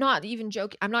I'm not even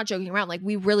joking, I'm not joking around, like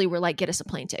we really were like, get us a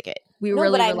plane ticket. We No, but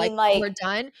really I were like, mean, like, we're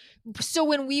done. So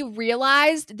when we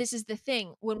realized, this is the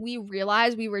thing, when we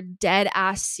realized we were dead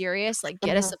ass serious, like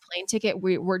get us mhm. a plane ticket,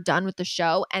 we're done with the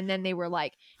show. And then they were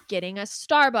like getting us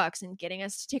Starbucks and getting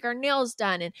us to take our nails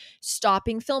done and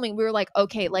stopping filming. We were like,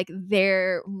 okay, like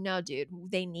no, dude,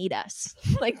 they need us.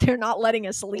 Like they're not letting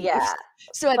us leave. Yeah,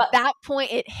 So at but that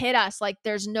point it hit us like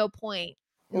there's no point,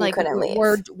 you like couldn't leave.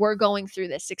 we're going through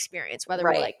this experience whether we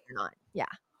Right. like it or not. Yeah.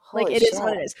 Like Holy it is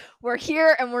what shit. it is. We're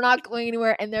here and we're not going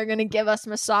anywhere, and they're gonna give us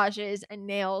massages and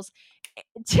nails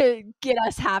to get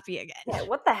us happy again. Yeah,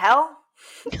 what the hell?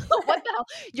 What the hell?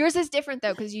 Yours is different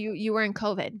though, because you were in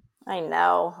COVID. I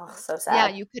know. Oh, so Yeah,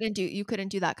 sad. you couldn't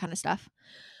do that kind of stuff.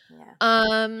 Yeah.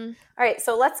 Um All right,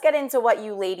 so let's get into what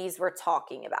you ladies were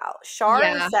talking about. Shari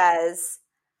yeah. says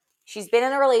she's been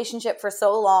in a relationship for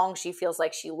so long, she feels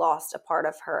like she lost a part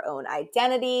of her own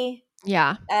identity.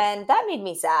 Yeah. And that made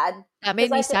me sad. That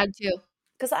made me sad too.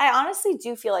 Because I honestly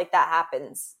do feel like that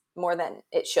happens more than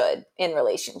it should in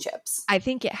relationships. I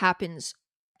think it happens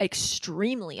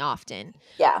extremely often.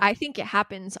 Yeah. I think it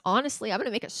happens, honestly, I'm going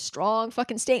to make a strong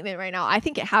fucking statement right now. I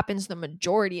think it happens the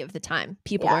majority of the time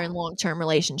people Yeah. are in long-term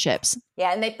relationships.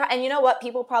 Yeah, and you know what?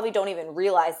 People probably don't even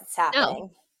realize it's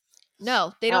happening.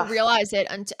 No, they don't Ugh. realize it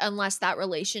unless that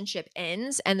relationship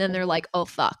ends, and then they're like, oh,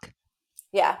 fuck.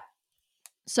 Yeah.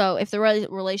 So if the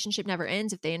relationship never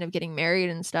ends, if they end up getting married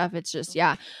and stuff, it's just,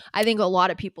 yeah, I think a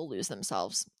lot of people lose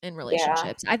themselves in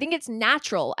relationships. I think it's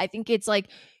natural. I think it's like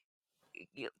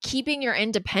keeping your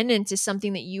independence is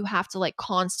something that you have to like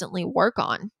constantly work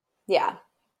on. Yeah.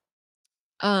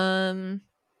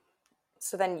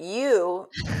 So then you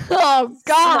oh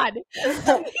God.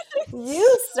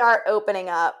 you start opening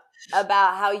up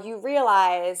about how you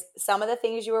realize some of the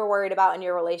things you were worried about in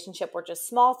your relationship were just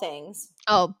small things.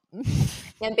 Oh.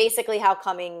 And basically how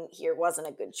coming here wasn't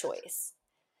a good choice.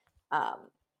 And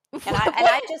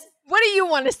I just, what do you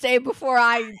want to say before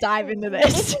I dive into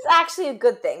this? This is actually a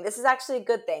good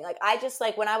thing. Like, I just,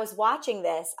 like, when I was watching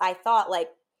this, I thought, like,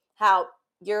 how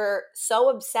you're so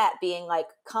upset being, like,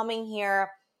 coming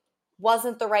here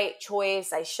wasn't the right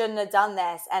choice. I shouldn't have done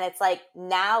this. And it's, like,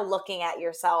 now looking at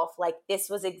yourself, like, this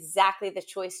was exactly the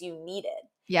choice you needed.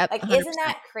 Yep. Like, 100%. isn't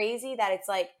that crazy that it's,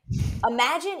 like,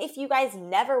 imagine if you guys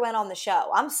never went on the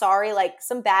show. I'm sorry. Like,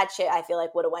 some bad shit I feel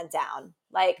like would have went down.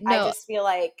 Like, no, I just feel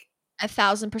like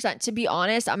 1,000%. To be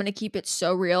honest, I'm going to keep it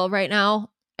so real right now.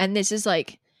 And this is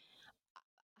like,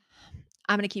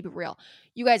 I'm going to keep it real.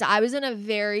 You guys, I was in a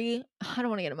very, I don't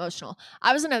want to get emotional.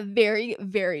 I was in a very,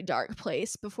 very dark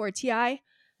place before TI.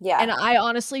 Yeah. And I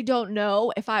honestly don't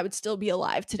know if I would still be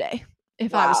alive today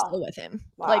if I was Wow. still with him.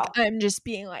 Wow. Like, I'm just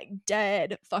being like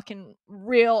dead fucking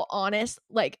real honest.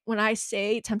 Like, when I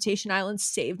say Temptation Island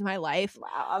saved my life,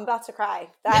 Wow. I'm about to cry.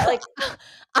 That like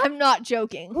I'm not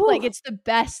joking. Whew. Like, it's the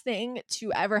best thing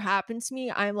to ever happen to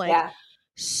me. I'm like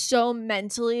so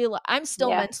mentally, I'm still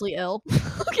mentally ill.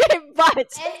 Okay, but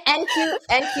and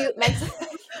cute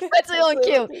mentally ill and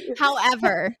cute.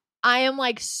 However, I am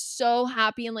like so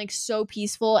happy and like so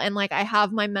peaceful, and like I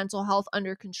have my mental health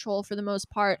under control for the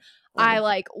most part. I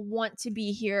like want to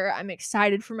be here. I'm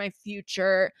excited for my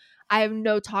future. I have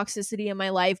no toxicity in my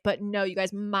life, but no, you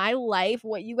guys, my life,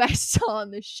 what you guys saw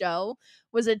on the show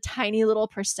was a tiny little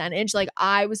percentage. Like,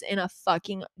 I was in a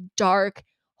fucking dark,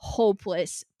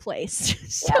 hopeless place.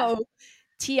 So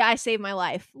T.I. saved my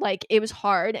life. Like, it was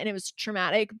hard and it was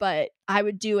traumatic, but I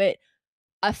would do it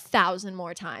 1,000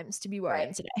 more times to be where I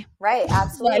am today. Right.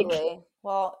 Absolutely.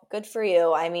 Well, good for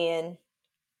you. I mean,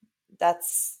 that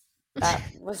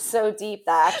was so deep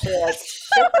that actually like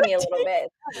shook me a little bit.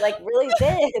 Like, really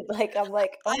did. Like, I'm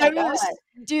like, oh my God.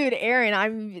 Dude, Erin,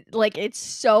 I'm like, it's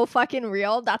so fucking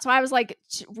real. That's why I was like,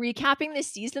 recapping this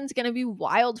season's gonna be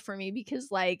wild for me, because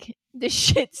like this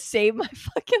shit saved my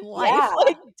fucking life.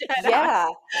 Like, dead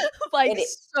like,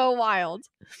 so wild.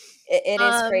 It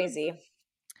is crazy.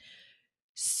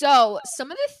 So, some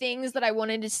of the things that I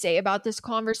wanted to say about this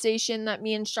conversation that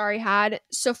me and Shari had.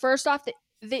 So, first off,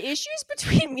 the issues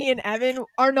between me and Evan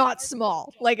are not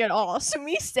small, like, at all. So,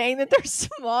 me saying that they're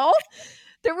small,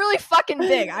 they're really fucking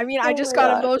big. I mean, I just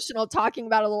got emotional talking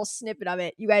about a little snippet of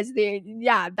it. You guys,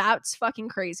 that's fucking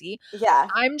crazy. Yeah.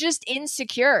 I'm just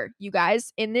insecure, you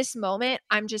guys. In this moment,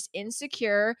 I'm just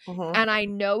insecure, and I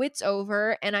know it's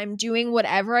over, and I'm doing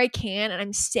whatever I can, and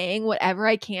I'm saying whatever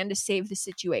I can to save the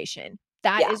situation.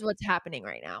 That is what's happening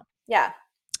right now. Yeah.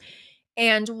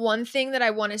 And one thing that I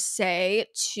want to say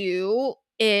too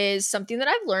is something that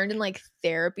I've learned in like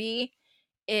therapy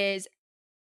is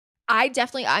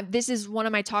this is one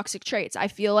of my toxic traits. I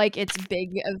feel like it's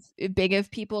big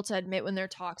of people to admit when they're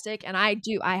toxic. And I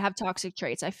have toxic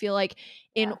traits. I feel like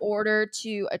in order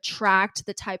to attract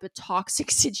the type of toxic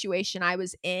situation I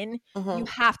was in, you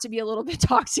have to be a little bit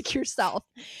toxic yourself.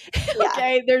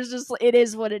 Okay. It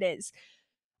is what it is.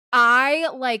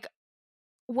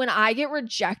 When I get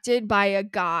rejected by a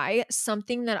guy,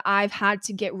 something that I've had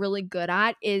to get really good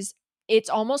at is it's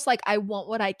almost like I want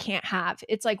what I can't have.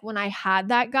 It's like when I had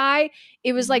that guy,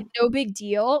 it was like no big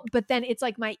deal, but then it's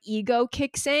like my ego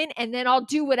kicks in, and then I'll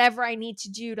do whatever I need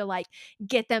to do to like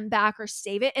get them back or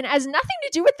save it. And it has nothing to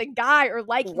do with the guy or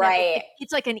liking them.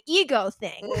 It's like an ego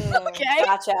thing. Okay.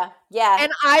 Gotcha. Yeah.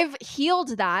 And I've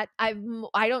healed that. I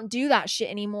don't do that shit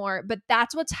anymore, but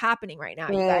that's what's happening right now,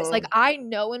 you guys. Like, I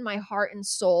know in my heart and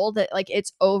soul that like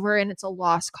it's over and it's a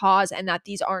lost cause, and that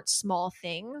these aren't small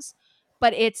things.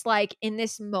 But it's like in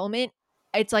this moment,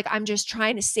 it's like I'm just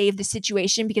trying to save the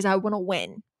situation because I want to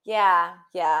win. Yeah.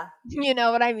 Yeah. You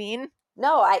know what I mean?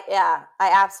 No, I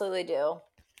absolutely do.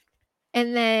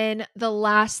 And then the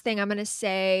last thing I'm going to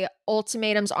say,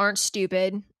 ultimatums aren't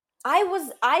stupid. I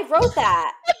wrote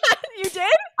that. You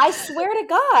did? I swear to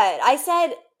God. I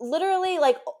said literally,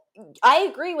 like, I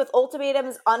agree with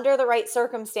ultimatums under the right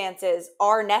circumstances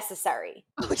are necessary.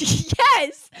 Oh,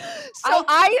 yes. So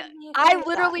I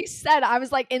literally said, I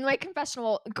was like, in my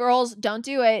confessional, girls, don't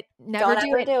do it. Never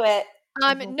do it.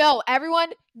 No, everyone,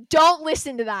 don't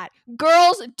listen to that.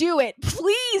 Girls, do it.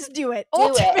 Please do it.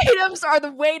 Ultimatums are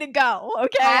the way to go.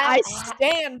 Okay. I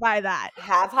stand by that.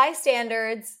 Have high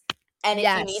standards. And if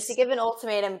you need to give an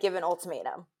ultimatum, give an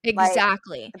ultimatum.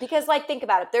 Exactly. Like, because, like, think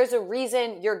about it. There's a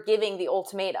reason you're giving the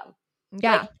ultimatum.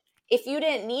 Yeah. Like, if you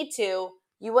didn't need to,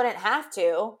 you wouldn't have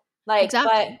to. Like,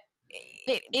 exactly.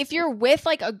 But if you're with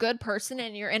like a good person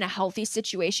and you're in a healthy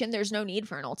situation, there's no need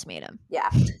for an ultimatum. Yeah.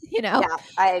 You know? Yeah,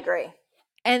 I agree.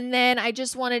 And then I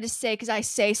just wanted to say, because I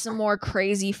say some more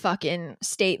crazy fucking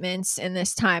statements in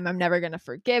this time, I'm never going to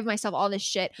forgive myself, all this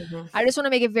shit. I just want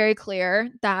to make it very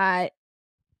clear that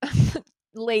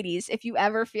ladies, if you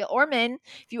ever feel, or men,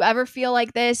 if you ever feel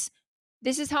like this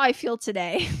is how I feel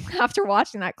today after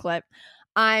watching that clip.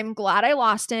 I'm glad I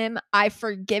lost him. I've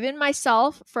forgiven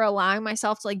myself for allowing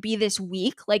myself to like be this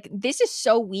weak. Like, this is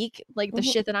so weak, like the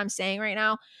shit that I'm saying right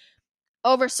now,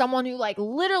 over someone who like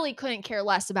literally couldn't care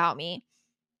less about me,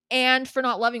 and for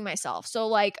not loving myself. So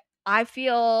like, I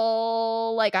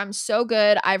feel like I'm so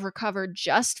good. I've recovered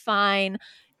just fine.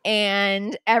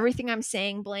 And everything I'm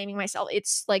saying, blaming myself,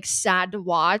 it's like sad to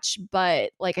watch,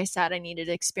 but like I said, I needed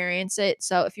to experience it.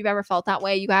 So if you've ever felt that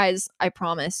way, you guys, I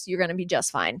promise you're going to be just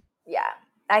fine. Yeah.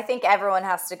 I think everyone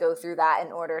has to go through that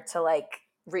in order to like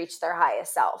reach their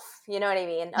highest self. You know what I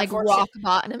mean? Like rock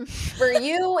bottom. For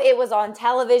you, it was on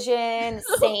television,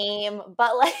 same,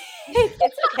 but like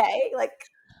it's okay. Like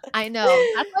I know.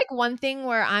 That's like one thing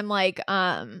where I'm like,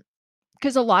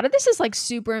 because a lot of this is like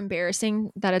super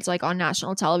embarrassing that it's like on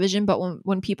national television, but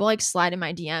when people like slide in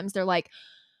my DMs, they're like,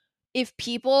 if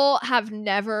people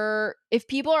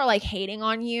are like hating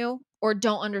on you or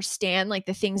don't understand like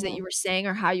the things that you were saying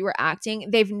or how you were acting,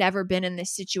 they've never been in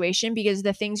this situation, because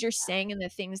the things you're saying and the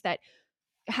things that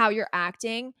how you're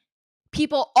acting,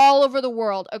 people all over the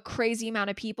world, a crazy amount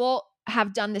of people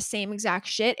have done the same exact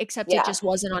shit, except it just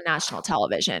wasn't on national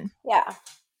television. Yeah.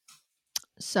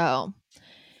 So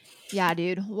yeah,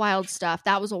 dude, wild stuff.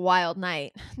 That was a wild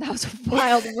night. That was a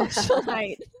wild emotional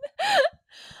night.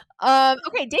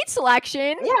 Okay, date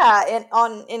selection. Yeah,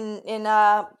 and in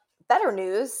better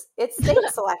news, it's date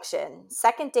selection.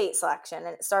 Second date selection,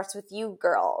 and it starts with you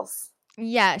girls.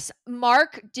 Yes.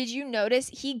 Mark, did you notice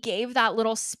he gave that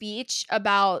little speech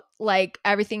about like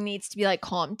everything needs to be like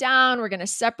calmed down, we're going to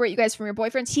separate you guys from your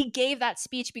boyfriends? He gave that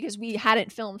speech because we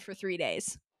hadn't filmed for 3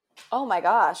 days. Oh my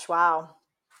gosh, wow.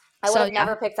 I would have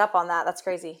never picked up on that. That's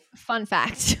crazy. Fun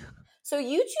fact. So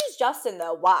you choose Justin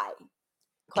though. Why?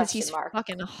 Because he's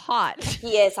fucking hot.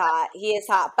 He is hot. He is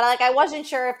hot. But like I wasn't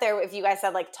sure if you guys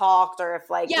had like talked or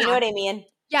if like you know what I mean?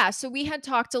 Yeah, so we had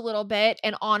talked a little bit,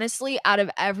 and honestly, out of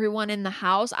everyone in the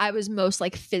house, I was most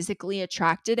like physically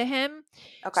attracted to him.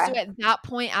 Okay. So at that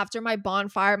point, after my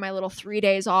bonfire, my little 3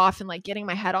 days off and like getting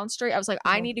my head on straight, I was like,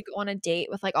 I need to go on a date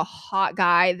with like a hot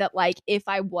guy that like if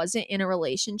I wasn't in a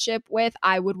relationship with,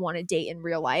 I would want to date in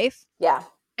real life. Yeah.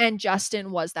 And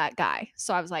Justin was that guy.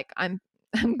 So I was like, I'm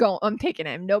picking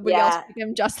him. Nobody else pick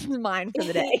him. Justin's mine for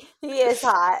the day. He is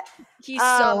hot. He's so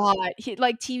hot. He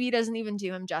like TV doesn't even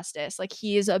do him justice. Like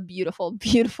he is a beautiful,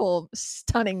 beautiful,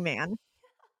 stunning man.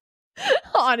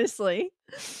 Honestly.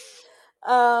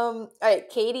 All right.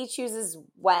 Katie chooses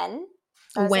when.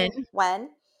 When.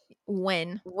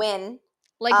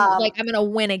 Like I'm gonna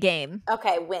win a game.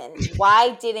 Okay, win.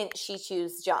 Why didn't she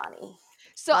choose Johnny?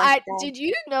 So did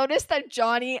you notice that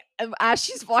Johnny, as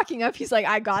she's walking up, he's like,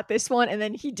 I got this one, and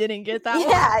then he didn't get that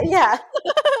one? Yeah.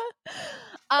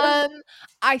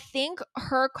 I think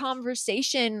her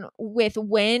conversation with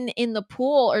Wynn in the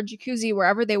pool or jacuzzi,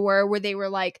 wherever they were, where they were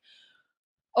like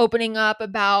opening up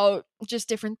about just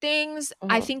different things,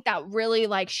 I think that really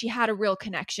like she had a real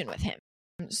connection with him.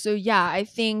 So yeah, I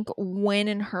think Wynn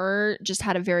and her just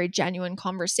had a very genuine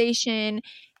conversation.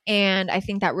 And I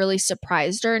think that really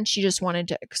surprised her, and she just wanted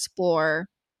to explore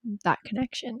that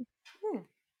connection. Okay.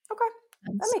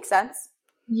 That makes sense.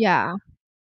 Yeah.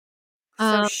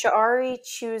 So Shari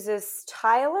chooses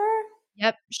Tyler?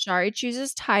 Yep. Shari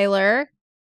chooses Tyler.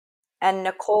 And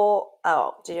Nicole,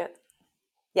 did you?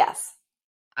 Yes.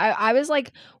 I was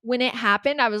like, when it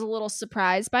happened, I was a little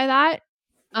surprised by that.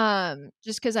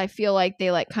 Just because I feel like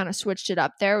they like kind of switched it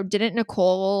up there. Didn't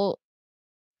Nicole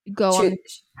go on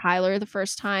Tyler the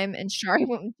first time and Shari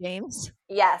went with James?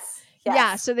 Yes.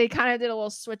 Yeah, so they kind of did a little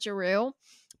switcheroo.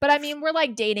 But I mean, we're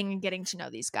like dating and getting to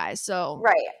know these guys, so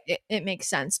it makes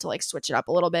sense to like switch it up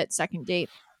a little bit. Second date.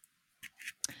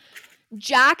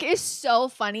 Jack is so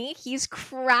funny. He's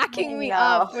cracking me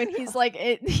up when he's like,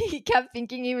 he kept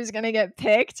thinking he was gonna get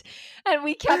picked, and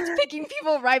we kept picking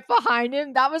people right behind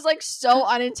him. That was like so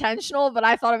unintentional, but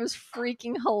I thought it was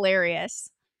freaking hilarious.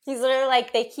 He's literally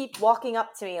like, they keep walking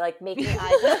up to me, like making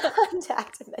eye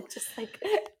contact, and then just like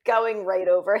going right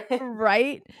over him.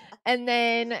 Right? And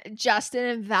then Justin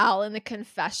and Val in the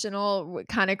confessional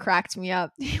kind of cracked me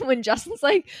up when Justin's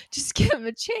like, just give him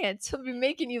a chance. He'll be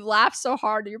making you laugh so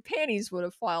hard your panties would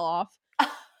have fall off.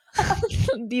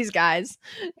 These guys,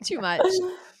 too much.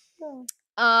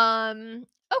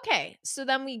 Okay, so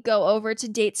then we go over to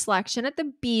date selection at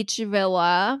the beach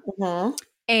villa.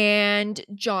 And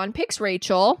John picks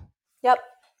Rachel. Yep.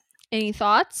 Any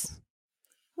thoughts?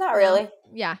 Not really.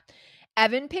 Yeah.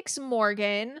 Evan picks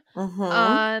Morgan.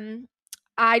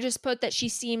 I just put that she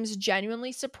seems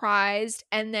genuinely surprised.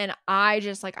 And then I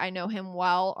just like, I know him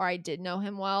well, or I did know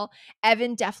him well.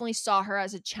 Evan definitely saw her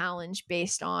as a challenge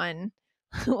based on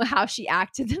how she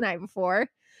acted the night before.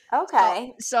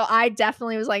 Okay. So I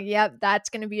definitely was like, yep, that's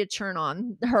going to be a turn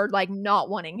on. Her like not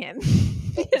wanting him.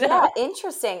 Yeah,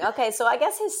 interesting. Okay, so I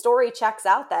guess his story checks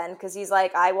out then, because he's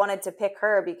like, I wanted to pick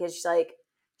her because she said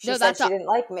she didn't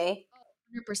like me.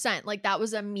 100%. Like that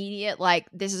was immediate. Like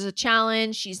this is a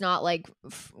challenge. She's not like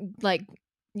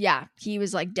yeah. He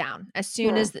was like down as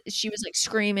soon as she was like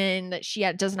screaming that she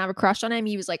doesn't have a crush on him.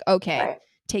 He was like, okay,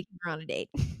 taking her on a date.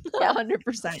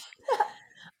 100%.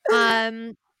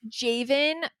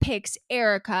 Javen picks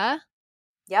Erica.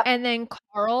 Yep. And then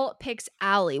Carl picks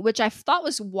Allie, which I thought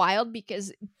was wild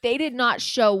because they did not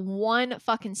show one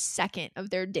fucking second of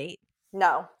their date.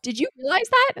 No. Did you realize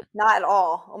that? Not at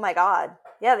all. Oh my God.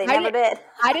 Yeah, they never did.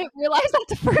 I didn't realize that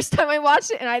the first time I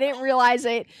watched it, and I didn't realize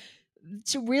it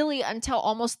until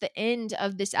almost the end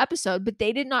of this episode, but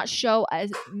they did not show a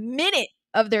minute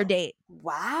of their date.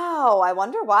 Wow. I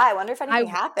wonder why. I wonder if anything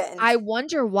happened. I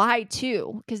wonder why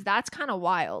too, because that's kind of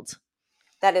wild.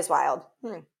 That is wild.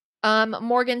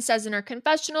 Morgan says in her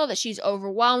confessional that she's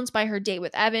overwhelmed by her date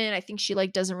with Evan. I think she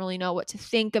doesn't really know what to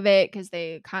think of it because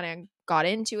they kind of got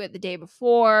into it the day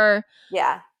before.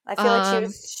 Yeah. I feel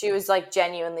like she was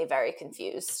genuinely very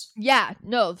confused. Yeah,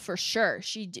 no, for sure.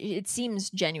 It seems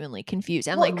genuinely confused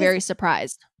and very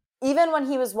surprised. Even when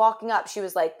he was walking up, she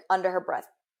was under her breath,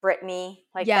 Brittany.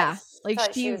 Yeah,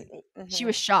 she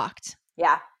was shocked.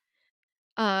 Yeah.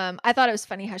 I thought it was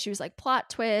funny how she was plot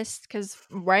twist because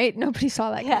right, nobody saw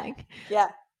that coming. Yeah.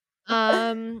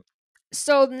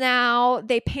 So now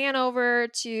they pan over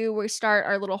we start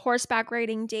our little horseback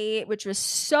riding date, which was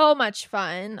so much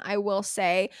fun. I will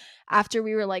say, after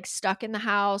we were stuck in the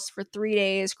house for 3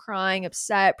 days, crying,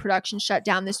 upset, production shut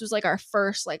down. This was our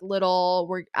first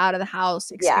we're out of the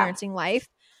house, experiencing life.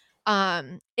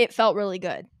 It felt really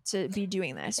good to be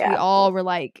doing this. Yeah. We all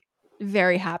were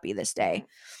very happy this day.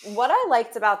 What I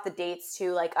liked about the dates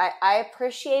too, I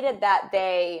appreciated that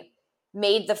they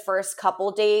made the first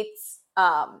couple dates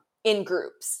in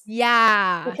groups.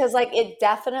 Yeah. Because it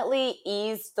definitely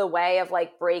eased the way of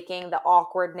breaking the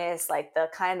awkwardness, the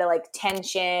kind of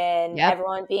tension,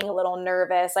 everyone being a little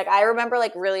nervous. I remember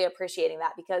really appreciating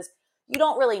that because you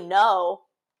don't really know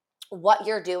what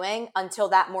you're doing until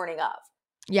that morning of.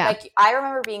 Yeah. I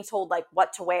remember being told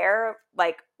what to wear,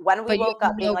 when we woke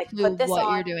up being put this what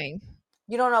on. You're doing.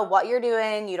 You don't know what you're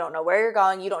doing. You don't know where you're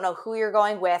going. You don't know who you're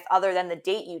going with other than the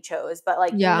date you chose.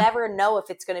 But you never know if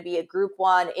it's going to be a group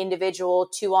one,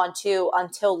 individual, 2-on-2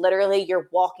 until literally you're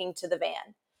walking to the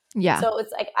van. Yeah. So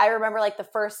it's I remember the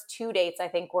first 2 dates I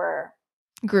think were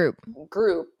group.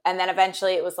 And then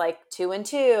eventually it was 2 and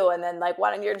 2. And then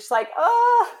one and you're just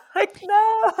oh,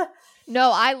 no.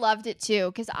 No, I loved it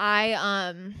too. Cause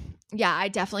I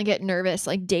definitely get nervous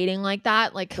dating like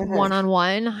that,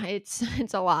 one-on-one.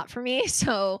 It's a lot for me.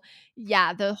 So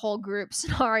yeah, the whole group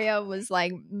scenario was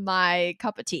my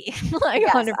cup of tea.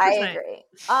 Yes, 100%. I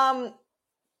agree.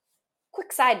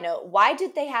 Quick side note, why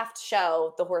did they have to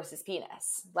show the horse's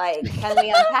penis? Can we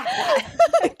unpack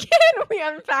that? Can we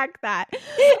unpack that?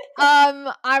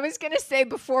 I was going to say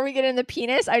before we get in the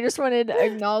penis, I just wanted to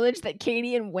acknowledge that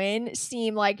Katie and Wynn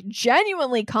seem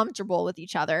genuinely comfortable with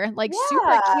each other,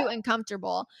 super cute and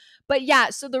comfortable. But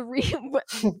yeah, so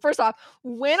first off,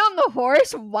 Wynn on the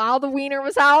horse while the wiener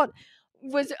was out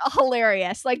was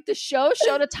hilarious. The show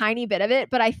showed a tiny bit of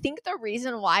it, but I think the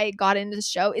reason why it got into the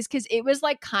show is because it was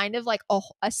kind of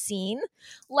a scene.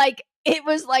 It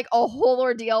was a whole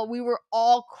ordeal. We were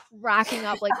all cracking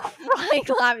up, crying,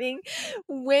 laughing.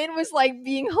 Wynn was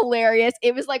being hilarious.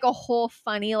 It was a whole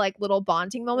funny little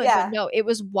bonding moment. Yeah. But no, it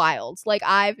was wild.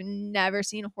 I've never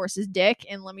seen a horse's dick,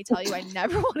 and let me tell you, I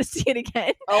never want to see it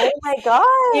again. Oh my God.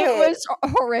 It was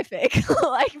horrific.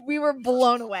 We were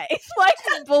blown away.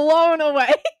 Blown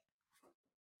away.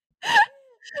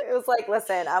 It was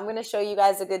listen, I'm going to show you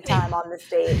guys a good time on this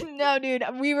date. No, dude.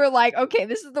 We were okay,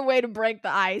 this is the way to break the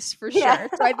ice for sure. Yeah.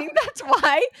 So I think that's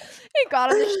why it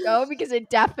got on the show, because it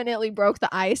definitely broke the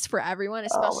ice for everyone,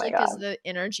 especially because the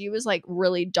energy was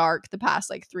really dark the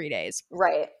past 3 days.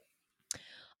 Right.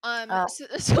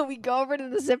 So we go over to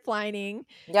the zip lining.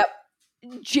 Yep.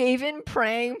 Javen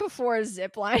praying before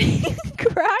zip lining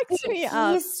cracks me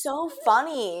up. He's so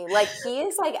funny. He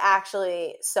is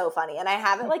actually so funny. And I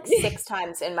have it 6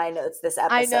 times in my notes this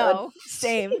episode. I know.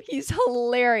 Same. He's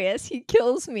hilarious. He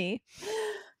kills me.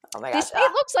 Oh my gosh. This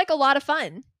date looks like a lot of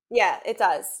fun. Yeah, it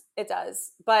does. It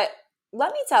does. But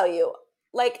let me tell you,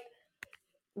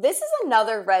 this is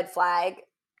another red flag,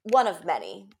 one of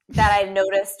many, that I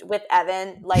noticed with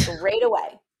Evan, right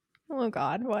away. Oh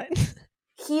God, what?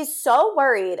 He's so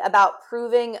worried about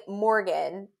proving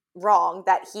Morgan wrong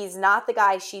that he's not the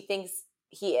guy she thinks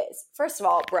he is. First of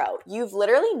all, bro, you've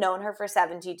literally known her for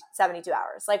 72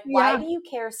 hours. Why do you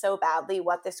care so badly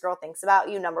what this girl thinks about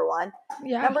you, number one?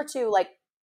 Yeah. Number two,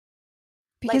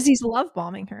 because he's love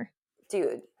bombing her.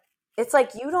 Dude, it's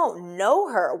you don't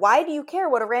know her. Why do you care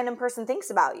what a random person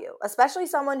thinks about you? Especially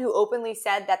someone who openly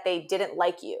said that they didn't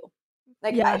like you.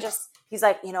 He's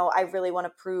I really want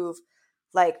to prove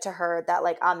to her that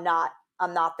I'm not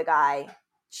the guy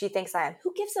she thinks I am.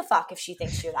 Who gives a fuck if she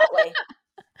thinks you're that way?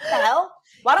 What the hell?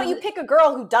 Why don't you pick a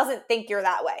girl who doesn't think you're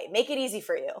that way? Make it easy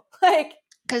for you.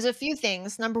 Because a few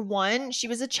things. Number one, she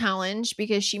was a challenge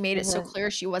because she made it so clear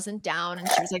she wasn't down, and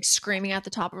she was like screaming at the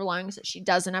top of her lungs that she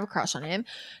doesn't have a crush on him.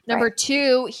 Number Right.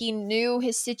 two, he knew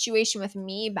his situation with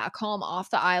me back home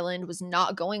off the island was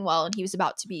not going well, and he was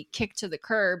about to be kicked to the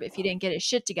curb if he didn't get his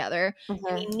shit together.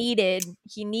 And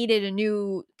he needed a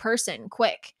new person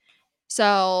quick.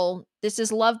 So this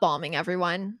is love bombing,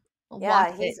 everyone.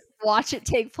 Yeah, he's Watch it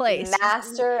take place.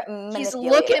 master He's looking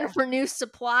manipulator. for new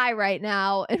supply right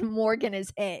now, and Morgan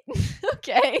is it.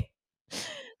 Okay.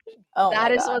 Oh That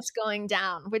my is gosh. what's going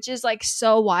down, which is like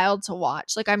so wild to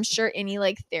watch. Like, I'm sure any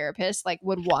like therapist like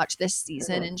would watch this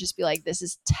season and just be like, this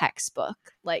is textbook.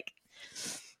 Like,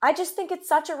 I just think it's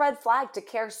such a red flag to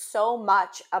care so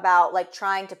much about like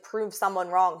trying to prove someone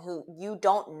wrong who you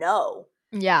don't know.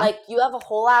 yeah. Like you have a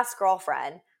whole ass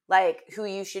girlfriend like who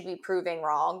you should be proving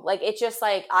wrong. Like it's just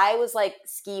like I was like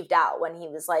skeeved out when he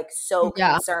was like so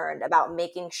Yeah. concerned about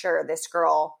making sure this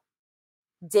girl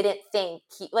didn't think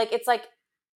he like it's like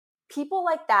people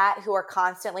like that who are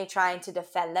constantly trying to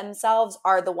defend themselves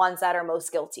are the ones that are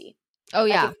most guilty. Oh,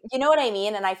 Like yeah. if, you know what I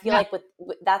mean? And I feel Yeah. like with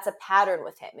that's a pattern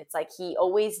with him. It's like he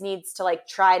always needs to like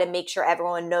try to make sure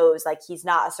everyone knows like he's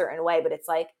not a certain way, but it's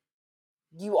like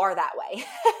you are that way.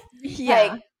 Yeah.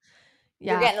 Like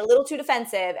you're Yeah. getting a little too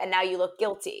defensive and now you look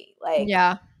guilty. Like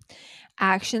Yeah.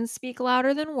 Actions speak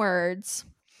louder than words.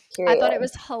 I thought it period.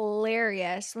 was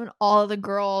hilarious when all the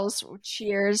girls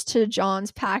cheers to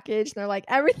John's package. And they're like,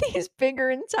 everything is bigger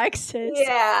in Texas.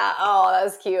 Yeah. Oh, that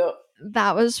was cute.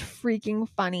 That was freaking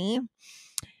funny.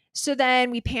 So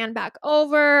then we pan back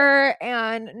over,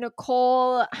 and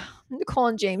Nicole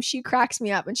and James, she cracks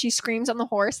me up and she screams on the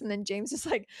horse. And then James is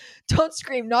like, don't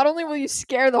scream. Not only will you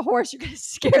scare the horse, you're going to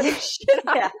scare the shit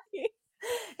out of me.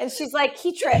 And she's like,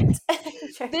 he tripped.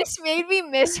 This made me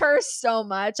miss her so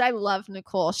much. I love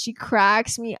Nicole. She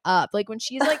cracks me up. Like when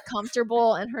she's like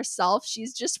comfortable in herself,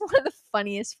 she's just one of the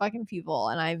funniest fucking people.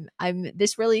 And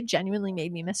this really genuinely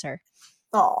made me miss her.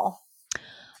 Oh.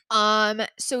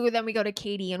 So then we go to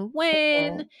Katie and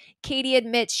Wynn. Katie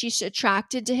admits she's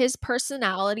attracted to his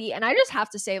personality. And I just have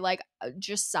to say, like,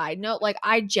 just side note, like,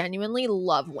 I genuinely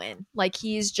love Wynn. Like,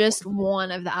 he's just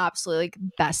one of the absolute like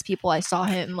best people. I saw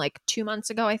him like 2 months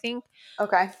ago, I think.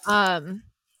 Okay.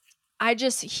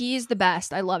 He's the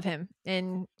best. I love him.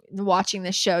 And watching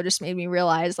this show just made me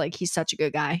realize like he's such a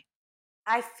good guy.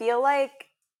 I feel like,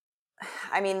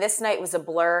 I mean, this night was a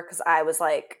blur because I was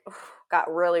like, got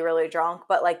really, really drunk.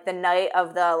 But like the night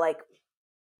of the like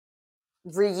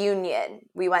reunion,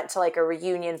 we went to like a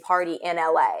reunion party in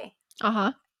LA.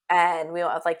 Uh-huh. And we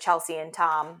went with like Chelsea and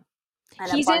Tom.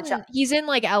 And he's in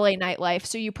like LA nightlife,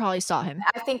 so you probably saw him.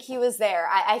 I think he was there.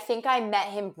 I think I met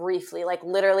him briefly, like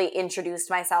literally introduced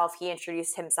myself. He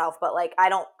introduced himself, but like I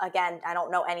don't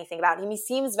know anything about him. He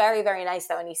seems very, very nice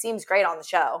though, and he seems great on the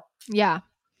show. Yeah.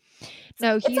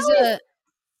 No,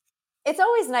 it's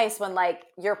always nice when like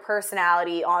your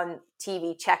personality on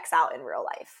TV checks out in real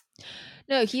life.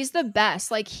 No, he's the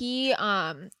best. Like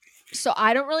so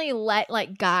I don't really let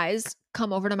like guys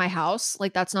come over to my house.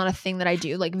 Like that's not a thing that I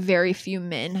do. Like very few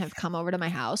men have come over to my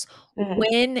house.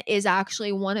 Wynn is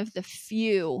actually one of the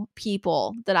few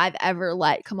people that I've ever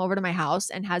let come over to my house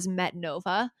and has met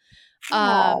Nova.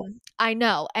 I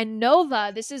know. And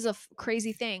Nova, this is a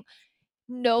crazy thing.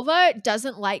 Nova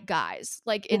doesn't like guys.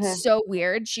 Like it's so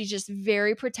weird. She's just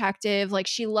very protective. Like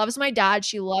she loves my dad,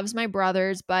 she loves my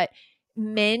brothers, but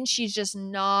men she's just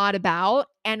not about.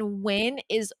 And Wynn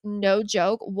is, no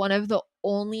joke, one of the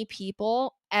only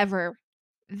people ever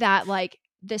that like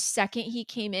the second he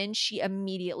came in, she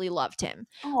immediately loved him.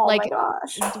 Oh like my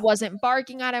gosh. wasn't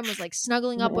barking at him, was like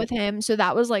snuggling up with him. So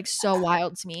that was like so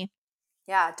wild to me.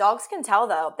 Yeah, dogs can tell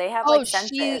though. They have like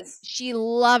senses. She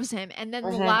loves him. And then the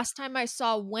last time I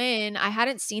saw Wynn, I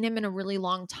hadn't seen him in a really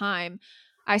long time.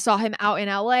 I saw him out in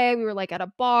LA. We were like at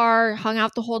a bar, hung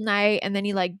out the whole night, and then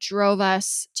he like drove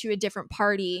us to a different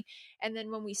party. And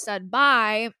then when we said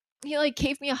bye, he like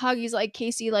gave me a hug. He's like,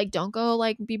 Casey, like don't go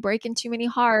like be breaking too many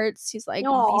hearts. He's like,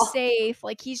 be safe.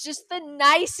 Like he's just the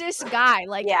nicest guy.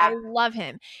 Like I love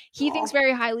him. He thinks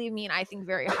very highly of me, and I think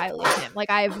very highly of him.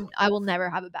 Like I will never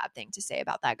have a bad thing to say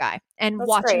about that guy. And That's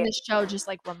watching great. this show just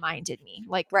like reminded me,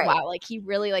 like wow, like he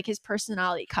really like his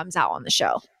personality comes out on the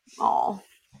show. Oh.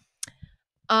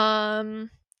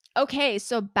 Okay,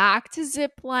 so back to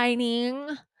zip lining.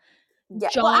 Yeah.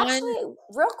 Well, actually,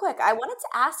 real quick, I wanted to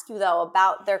ask you though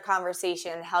about their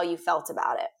conversation and how you felt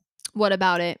about it. What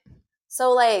about it?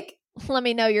 So like, let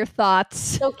me know your thoughts.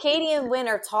 So Katie and Wynn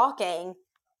are talking,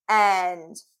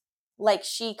 and like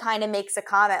she kind of makes a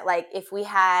comment like, if we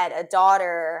had a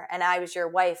daughter and I was your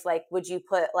wife, like would you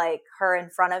put like her in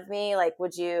front of me? Like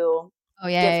would you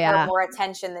give her more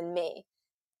attention than me?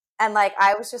 And like,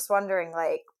 I was just wondering,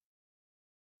 like,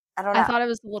 I don't I know. thought it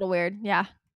was a little weird. Yeah.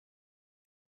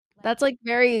 That's like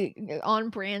very on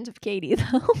brand of Katie though.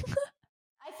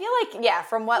 I feel like, yeah,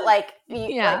 from what like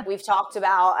Yeah. we've talked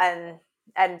about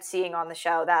and seeing on the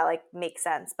show, that like makes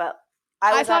sense. But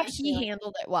I I was thought actually he like,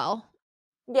 handled it well.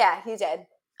 yeah, he did.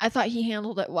 I thought he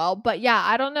handled it well. But yeah,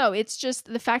 I don't know. It's just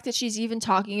the fact that she's even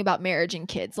talking about marriage and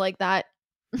kids like that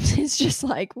is just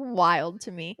like wild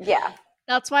to me. Yeah.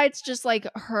 That's why it's just like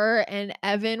her and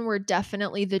Evan were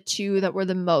definitely the two that were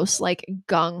the most like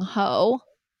gung ho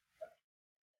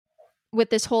with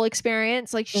this whole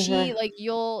experience. Like she, Mm-hmm. like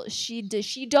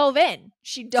she dove in.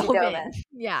 She She dove dove in. in.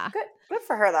 Yeah. Good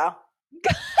for her though.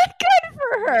 Good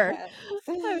for her.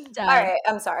 I'm All dead. right,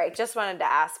 I'm sorry. Just wanted to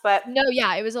ask, but No,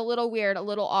 yeah, it was a little weird, a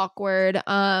little awkward.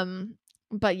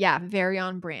 But yeah, very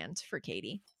on brand for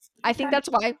Katie. I think okay. that's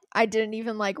why I didn't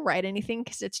even like write anything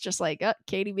because it's just like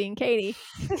Katie being Katie,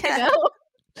 you know.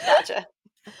 Gotcha.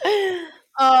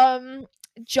 Um,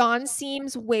 John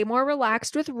seems way more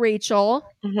relaxed with Rachel,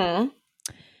 Mm-hmm.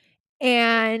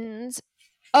 and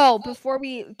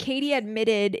Katie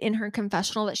admitted in her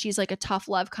confessional that she's like a tough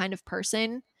love kind of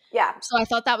person. Yeah. So I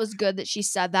thought that was good that she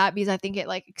said that because I think it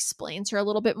like explains her a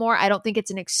little bit more. I don't think it's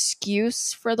an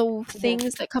excuse for the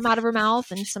things that come out of her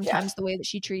mouth and Yeah. sometimes the way that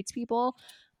she treats people,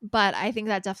 but I think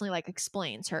that definitely like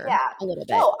explains her Yeah. a little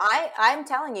bit. No, I'm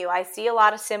telling you, I see a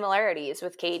lot of similarities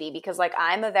with Katie because like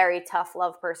I'm a very tough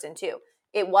love person too.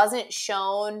 It wasn't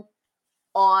shown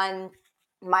on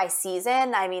my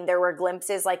season. I mean, there were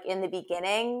glimpses like in the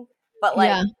beginning, but like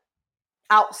Yeah.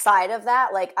 outside of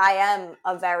that, like I am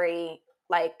a very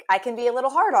like I can be a little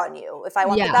hard on you if I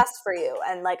want the Yeah. best for you.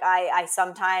 And like I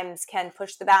sometimes can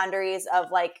push the boundaries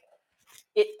of like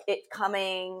it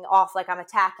coming off like I'm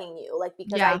attacking you, like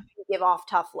because I Yeah. do give off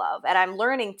tough love, and I'm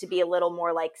learning to be a little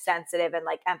more like sensitive and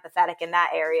like empathetic in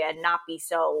that area, and not be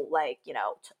so like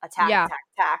attack, Yeah. attack,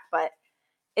 attack. But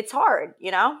it's hard,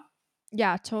 you know.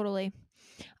 Yeah, totally.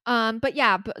 But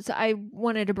yeah, so I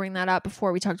wanted to bring that up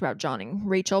before we talked about John and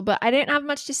Rachel, but I didn't have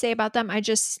much to say about them. I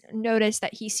just noticed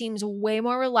that he seems way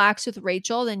more relaxed with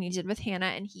Rachel than he did with Hannah,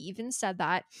 and he even said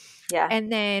that. Yeah,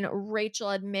 And then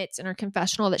Rachel admits in her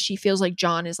confessional that she feels like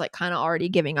John is like kind of already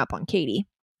giving up on Katie.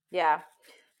 yeah.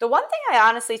 The one thing I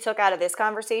honestly took out of this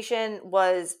conversation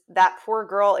was that poor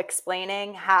girl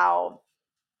explaining how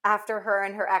after her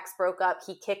and her ex broke up,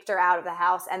 he kicked her out of the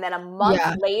house, and then a month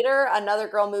Yeah. later, another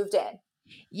girl moved in.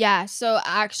 Yeah, so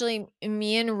actually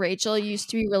me and Rachel used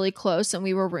to be really close and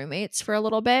we were roommates for a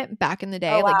little bit back in the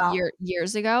day, Oh like wow.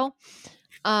 years ago.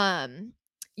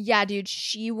 Yeah, dude,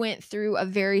 she went through a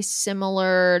very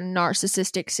similar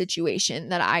narcissistic situation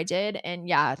that I did, and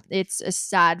yeah, it's a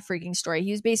sad freaking story.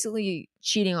 He was basically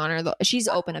cheating on her. She's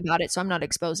open about it, so I'm not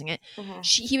exposing it. Mm-hmm.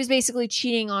 He was basically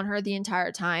cheating on her the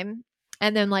entire time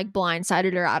and then like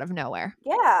blindsided her out of nowhere.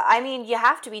 Yeah, I mean, you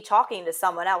have to be talking to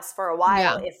someone else for a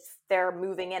while Yeah. if they're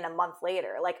moving in a month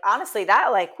later. Like, honestly, that,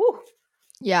 like, whew, I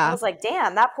Yeah. was like,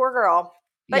 damn, that poor girl.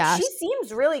 But Yeah. she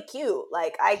seems really cute.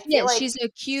 Like, I feel Yeah, like she's a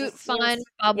she cute, seems, fun, yeah.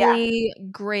 bubbly,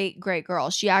 great girl.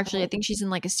 She actually, I Mhm. think she's in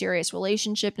like a serious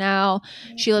relationship now.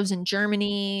 She lives in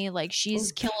Germany. Like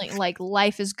she's killing, like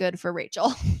life is good for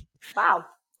Rachel. Wow,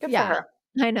 good for Yeah, her.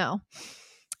 I know.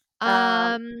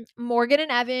 Um, Morgan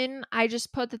and Evan, I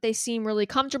just put that they seem really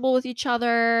comfortable with each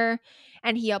other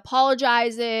and he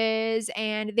apologizes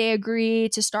and they agree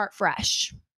to start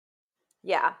fresh.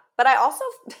 yeah. But I also,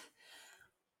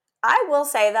 I will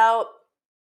say though,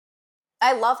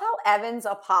 I love how Evan's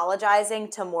apologizing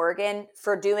to Morgan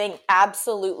for doing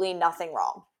absolutely nothing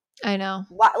wrong. I know.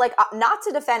 Why, like, not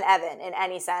to defend Evan in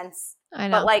any sense, I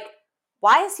but know. like,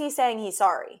 why is he saying he's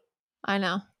sorry? I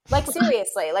know. Like,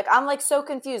 seriously, like, I'm like so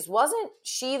confused. Wasn't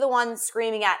she the one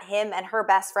screaming at him and her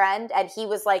best friend, and he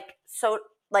was like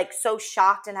so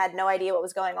shocked and had no idea what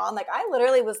was going on? Like, I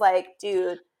literally was like,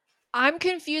 dude. I'm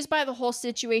confused by the whole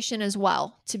situation as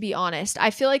well, to be honest. I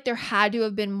feel like there had to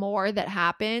have been more that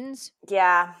happened.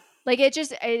 Yeah. Like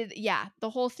yeah, the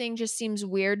whole thing just seems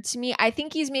weird to me. I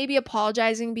think he's maybe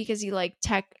apologizing because he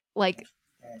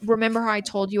remember how I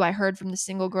told you I heard from the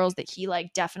single girls that he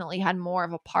like definitely had more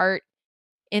of a part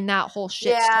in that whole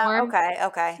Yeah. shitstorm.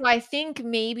 Okay. So I think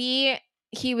maybe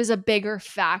he was a bigger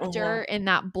factor Mm-hmm. in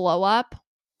that blow up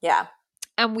Yeah.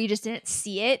 and we just didn't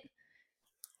see it.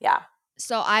 Yeah.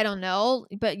 So I don't know,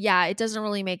 but yeah, it doesn't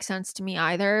really make sense to me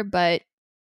either, but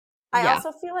I yeah.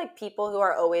 also feel like people who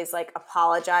are always like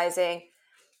apologizing,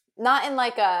 not in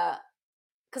like a,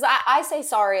 because I say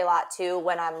sorry a lot too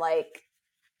when I'm like,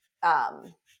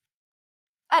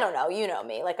 I don't know, you know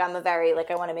me. Like, I'm a very, like,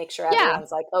 I want to make sure Yeah.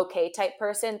 everyone's like okay type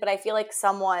person. But I feel like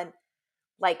someone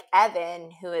like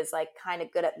Evan, who is like kind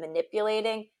of good at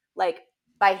manipulating, like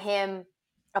by him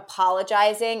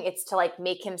apologizing, it's to like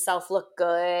make himself look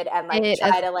good and like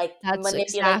try to like That's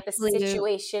manipulate the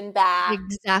situation back.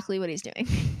 exactly what he's doing.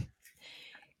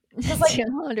 Because That's like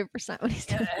 100% what he's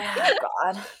doing. oh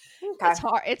God. Okay.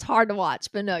 It's hard to watch,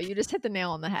 but no, you just hit the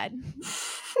nail on the head.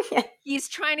 Yeah. He's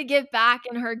trying to get back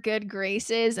in her good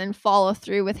graces and follow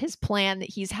through with his plan that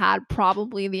he's had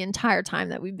probably the entire time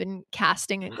that we've been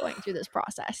casting and going through this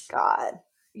process. God.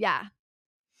 Yeah.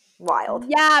 Wild.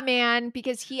 Yeah, man,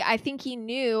 because I think he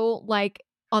knew, like,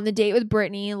 on the date with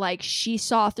Brittany, like, she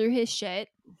saw through his shit.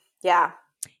 Yeah.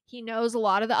 He knows a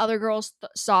lot of the other girls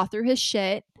saw through his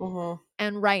shit. Mm-hmm.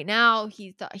 And right now,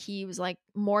 he was like,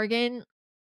 Morgan,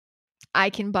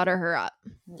 I can butter her up.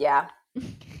 Yeah.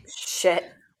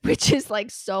 Shit. Which is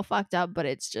like so fucked up, but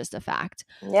it's just a fact.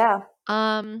 Yeah.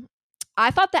 I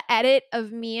thought the edit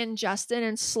of me and Justin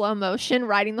in slow motion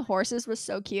riding the horses was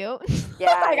so cute.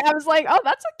 Yeah. Like, I was like, oh,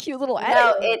 that's a cute little edit.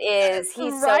 No, it is.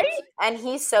 He's right? and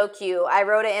he's so cute. I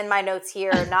wrote it in my notes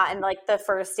here, not in like the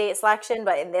first date selection,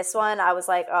 but in this one, I was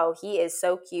like, oh, he is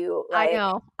so cute. Like, I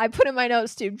know. I put in my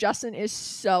notes too. Justin is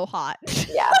so hot.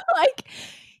 Yeah. Like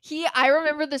I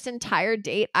remember this entire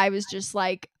date. I was just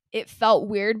like, it felt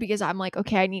weird because I'm like,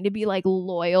 okay, I need to be like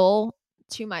loyal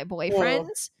to my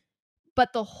boyfriends.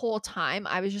 But the whole time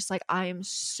I was just like, I am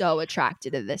so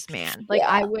attracted to this man. Like,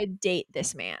 I would date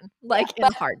this man, like, in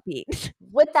a heartbeat.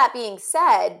 With that being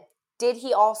said, did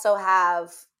he also have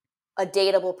a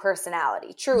dateable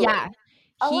personality? Truly. Yeah.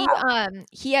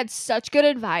 He had such good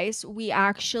advice.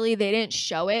 They didn't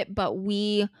show it, but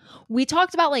we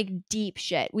talked about like deep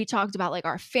shit. We talked about like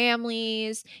our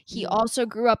families. He also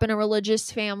grew up in a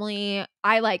religious family.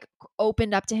 I like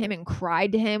opened up to him and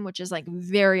cried to him, which is like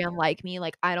very unlike me.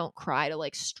 Like, I don't cry to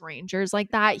like strangers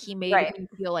like that. He made me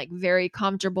feel like very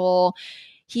comfortable.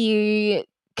 He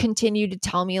continued to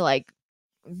tell me like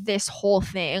this whole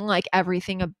thing, like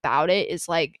everything about it is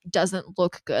like doesn't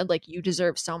look good. Like, you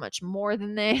deserve so much more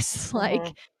than this. Like,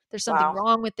 there's something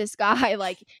wrong with this guy.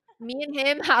 Like, me and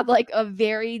him had like a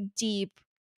very deep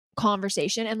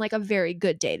conversation and like a very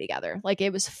good day together. Like,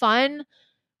 it was fun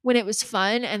when it was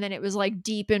fun, and then it was like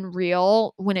deep and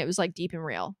real when it was like deep and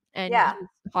real. And he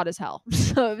was hot as hell.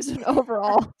 So it was an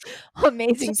overall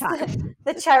amazing time.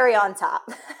 The cherry on top.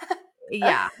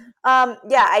 Yeah.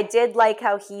 Yeah, I did like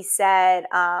how he said,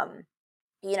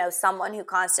 you know, someone who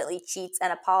constantly cheats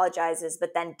and apologizes,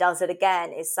 but then does it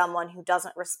again is someone who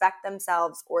doesn't respect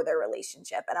themselves or their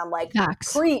relationship. And I'm like,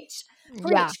 preach.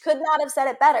 Yeah. Could not have said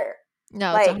it better.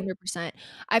 No, it's 100%.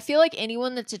 I feel like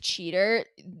anyone that's a cheater,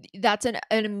 that's an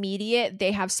immediate,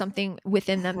 they have something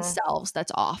within themselves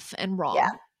that's off and wrong.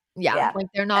 Yeah. Like,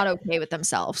 they're not okay with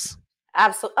themselves.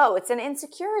 Absolutely. Oh, it's an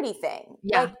insecurity thing.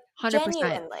 Yeah. Like, 100%.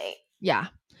 genuinely. Yeah.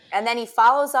 And then he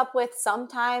follows up with,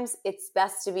 sometimes it's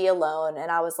best to be alone.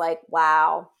 And I was like,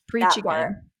 wow. Preach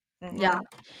again. Yeah.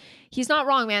 He's not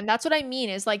wrong, man. That's what I mean,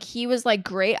 is like, he was like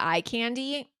great eye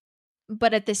candy,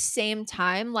 but at the same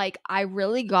time, like, I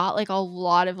really got like a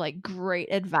lot of like great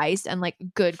advice and like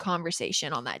good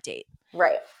conversation on that date.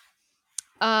 Right.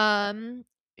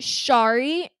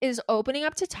 Shari is opening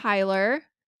up to Tyler.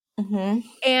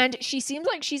 And she seems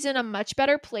like she's in a much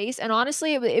better place. And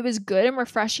honestly, it was good and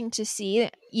refreshing to see.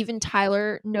 Even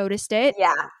Tyler noticed it.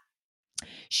 Yeah.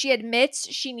 She admits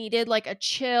she needed like a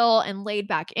chill and laid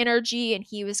back energy, and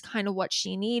he was kind of what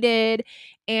she needed.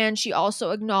 And she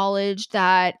also acknowledged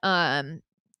that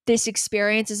this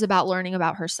experience is about learning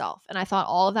about herself. And I thought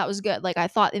all of that was good. Like, I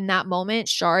thought in that moment,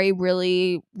 Shari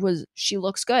really she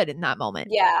looks good in that moment.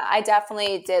 Yeah, I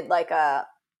definitely did like a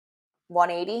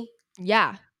 180.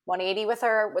 Yeah. 180 with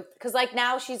her, because like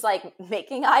now she's like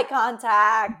making eye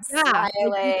contact,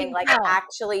 smiling, like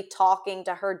actually talking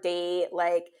to her date,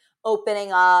 like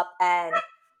opening up. And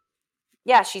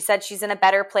yeah, she said she's in a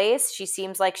better place. She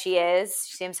seems like she is.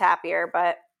 She seems happier,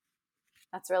 but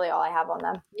that's really all I have on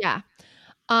them. Yeah.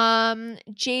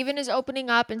 Javen is opening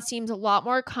up and seems a lot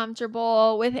more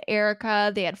comfortable with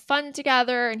Erica. They had fun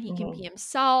together, and he can be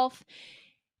himself.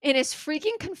 In his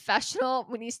freaking confessional,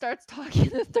 when he starts talking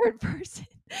in the third person,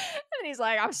 and he's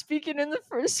like, I'm speaking in the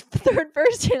third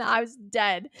person, I was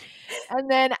dead.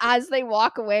 And then as they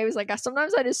walk away, he was like,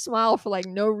 sometimes I just smile for like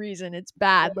no reason. It's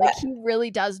bad. Like, he really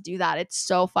does do that. It's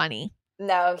so funny.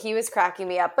 No, he was cracking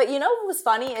me up. But you know what was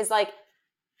funny is like,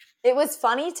 it was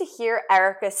funny to hear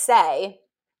Erica say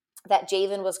that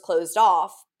Javen was closed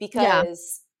off,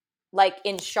 because like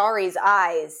in Shari's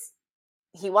eyes,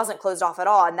 he wasn't closed off at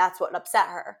all, and that's what upset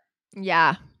her.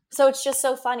 Yeah. So it's just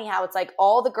so funny how it's like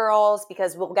all the girls,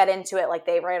 because we'll get into it, like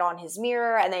they write on his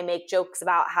mirror and they make jokes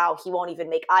about how he won't even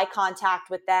make eye contact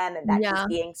with them, and that he's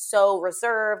being so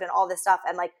reserved and all this stuff.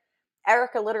 And like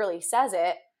Erica literally says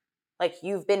it, like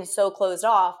you've been so closed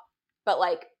off. But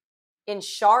like in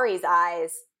Shari's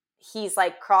eyes, he's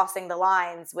like crossing the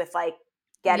lines with like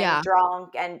getting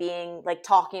drunk and being like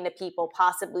talking to people,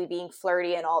 possibly being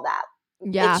flirty and all that.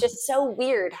 Yeah. It's just so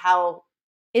weird how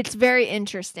it's very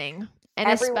interesting. And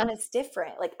everyone is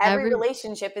different. Like every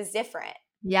relationship is different.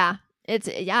 Yeah.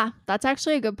 That's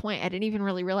actually a good point. I didn't even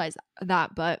really realize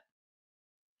that, but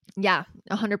yeah,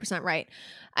 100% right.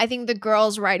 I think the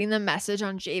girls writing the message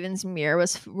on Javen's mirror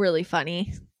was really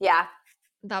funny. Yeah.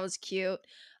 That was cute.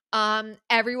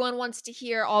 Everyone wants to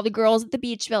hear, all the girls at the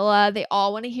beach villa, they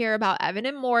all want to hear about Evan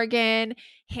and Morgan.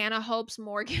 Hannah hopes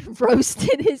Morgan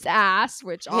roasted his ass,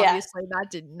 which obviously that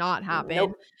did not happen.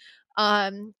 Nope.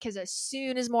 Because as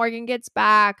soon as Morgan gets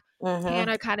back,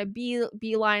 Hannah kind of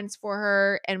beelines for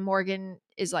her, and Morgan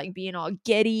is like being all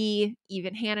giddy.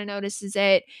 Even Hannah notices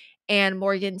it. And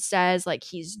Morgan says like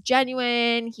he's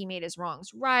genuine. He made his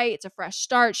wrongs right. It's a fresh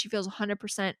start. She feels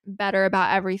 100% better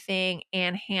about everything.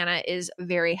 And Hannah is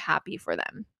very happy for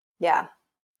them. Yeah.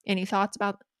 Any thoughts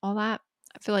about all that?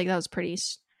 I feel like that was pretty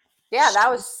that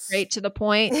was straight to the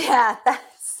point. Yeah,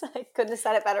 I couldn't have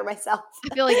said it better myself.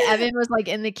 I feel like Evan was like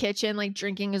in the kitchen, like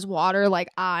drinking his water, like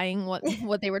eyeing what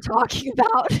they were talking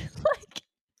about. Like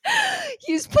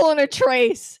he was pulling a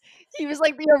Trace. He was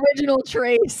like the original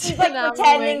Trace. He's like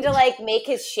pretending to like make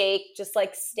his shake, just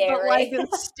like staring. But like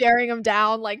staring them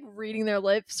down, like reading their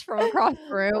lips from across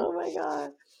the room. Oh my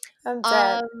God. I'm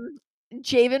dead.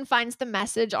 Javen finds the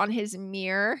message on his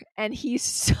mirror, and he's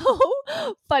so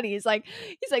funny. He's like,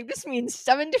 this means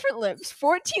 7 different lips,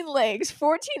 14 legs,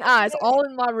 14 eyes, all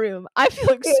in my room. I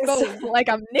feel exposed, like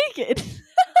I'm naked.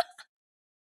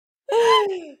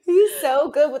 He's so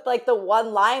good with like the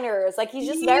one-liners. Like he's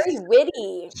just very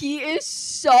witty. He is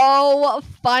so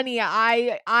funny.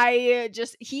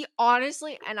 He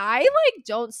honestly, and I like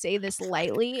don't say this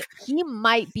lightly, he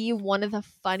might be one of the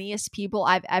funniest people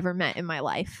I've ever met in my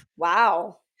life.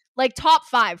 Wow. Like top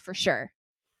 5 for sure.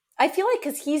 I feel like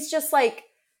because he's just like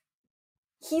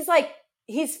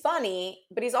he's funny,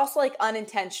 but he's also like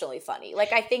unintentionally funny.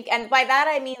 Like I think, and by that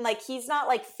I mean like he's not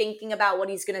like thinking about what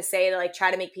he's gonna say to like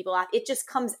try to make people laugh. It just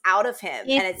comes out of him,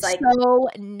 and it's like so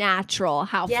natural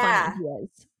how funny he is.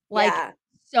 Like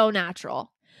so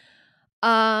natural.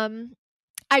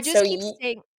 I just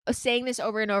keep saying this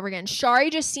over and over again.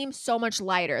 Shari just seems so much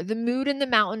lighter. The mood in the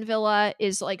mountain villa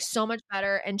is like so much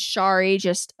better, and Shari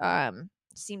just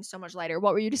seems so much lighter.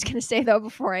 What were you just gonna say though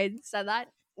before I said that?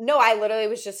 No, I literally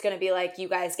was just going to be like, you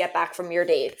guys get back from your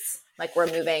dates. Like, we're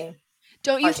moving.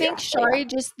 Don't you think Shari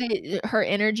just, her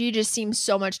energy just seems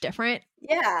so much different?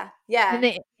 Yeah, yeah.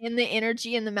 And the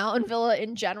energy in the mountain villa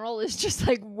in general is just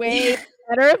like way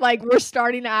better. Like, we're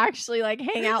starting to actually like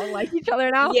hang out and like each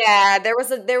other now. Yeah, there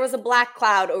was a black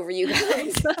cloud over you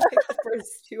guys like the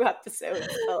first 2 episodes.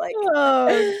 But like,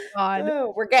 oh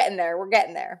God, we're getting there. We're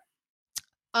getting there.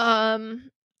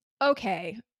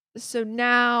 Okay, so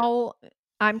now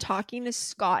I'm talking to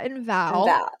Scott and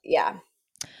Val. Yeah.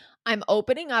 I'm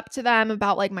opening up to them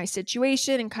about like my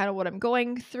situation and kind of what I'm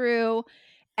going through.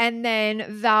 And then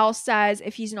Val says,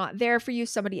 if he's not there for you,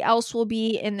 somebody else will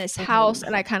be in this house.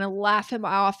 And I kind of laugh him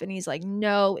off. And he's like,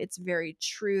 no, it's very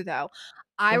true though.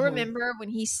 I remember when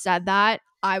he said that,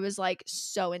 I was like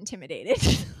so intimidated.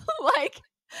 Like,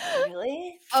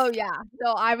 really? Oh yeah.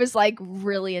 So I was like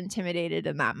really intimidated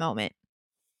in that moment.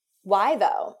 Why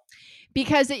though?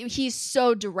 Because he's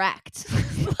so direct.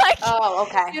 Like, oh,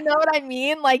 okay. You know what I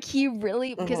mean? Like he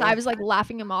really, because I was like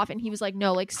laughing him off, and he was like,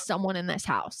 no, like someone in this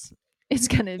house is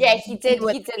gonna. Yeah, he did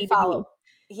follow.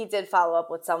 He did follow up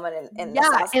with someone in this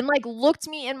house. And like looked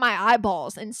me in my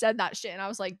eyeballs and said that shit, and I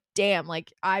was like, damn,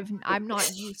 like I'm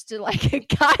not used to like a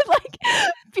guy like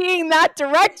being that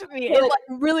direct with me. It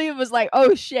like really was like,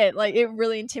 oh shit, like it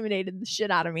really intimidated the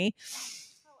shit out of me.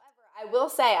 I will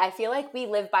say, I feel like we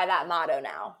live by that motto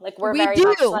now. Like we very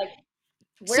much like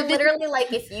we're literally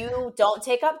like, if you don't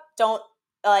take up, don't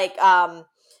like what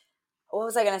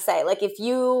was I gonna say? Like if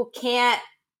you can't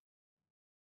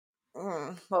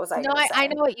what was I gonna say? I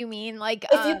know what you mean. Like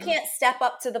if you can't step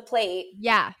up to the plate,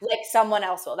 yeah, like someone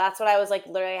else will. That's what I was like,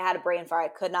 literally I had a brain fart. I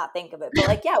could not think of it. But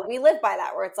like, yeah, we live by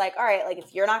that, where it's like, all right, like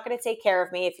if you're not gonna take care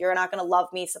of me, if you're not gonna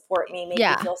love me, support me, make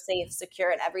me feel safe, secure,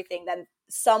 and everything, then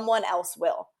someone else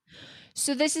will.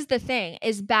 So this is the thing,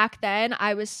 is back then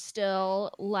I was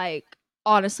still like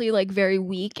honestly like very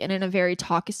weak and in a very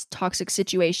toxic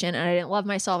situation, and I didn't love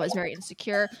myself. I was very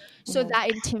insecure. So that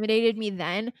intimidated me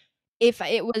then. If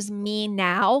it was me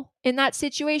now in that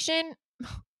situation,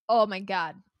 oh my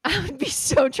God, I would be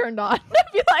so turned on.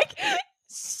 I'd be like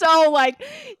so like,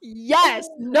 yes,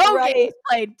 no Right. games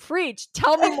played. Preach.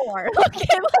 Tell me more. Okay,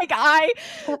 like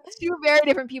two very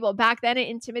different people. Back then it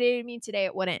intimidated me. Today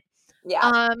it wouldn't.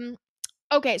 Yeah.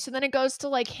 Okay, so then it goes to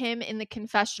like him in the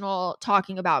confessional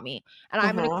talking about me. And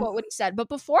I'm going to Mhm. quote what he said. But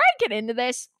before I get into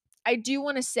this, I do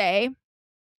want to say,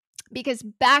 because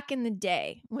back in the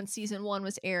day when season 1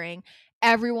 was airing,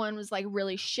 everyone was like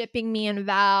really shipping me and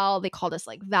Val. They called us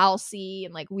like Valsy,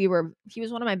 and like he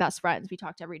was one of my best friends. We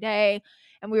talked every day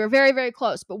and we were very, very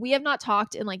close, but we have not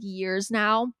talked in like years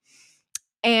now.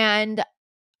 And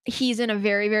he's in a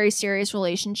very, very serious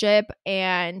relationship,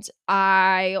 and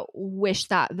I wish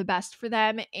that the best for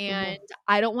them. And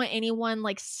I don't want anyone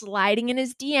like sliding in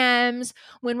his DMs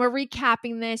when we're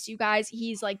recapping this. You guys,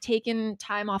 he's like taking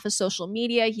time off of social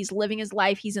media. He's living his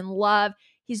life. He's in love.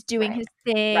 He's doing his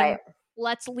thing. Right.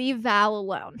 Let's leave Val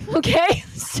alone. Okay.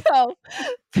 So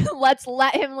let's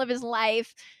let him live his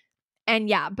life. And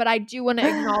yeah, but I do want to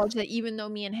acknowledge that even though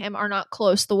me and him are not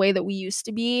close the way that we used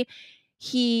to be,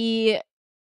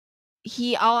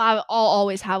 I'll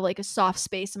always have like a soft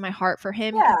space in my heart for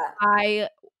him. Yeah.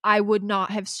 I would not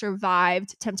have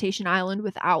survived Temptation Island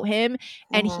without him,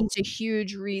 and he's a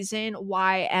huge reason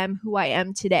why I am who I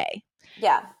am today.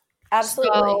 Yeah,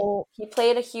 absolutely. So, he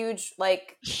played a huge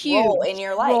role in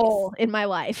your life. Role in my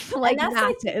life, like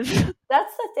massive.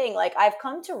 That's the thing. Like, I've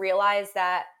come to realize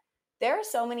that there are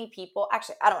so many people.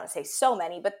 Actually, I don't want to say so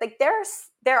many, but like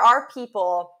there are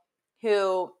people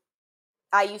who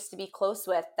I used to be close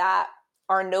with that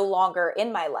are no longer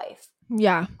in my life.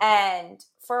 Yeah. And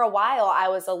for a while I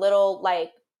was a little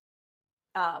like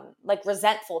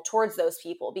resentful towards those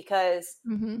people because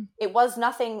it was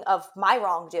nothing of my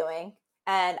wrongdoing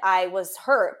and I was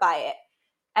hurt by it.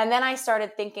 And then I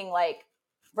started thinking, like,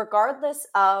 regardless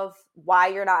of why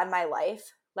you're not in my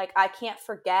life, like, I can't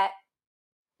forget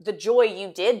the joy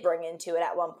you did bring into it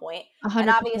at one point. 100%. And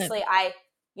obviously I,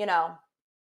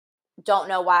 don't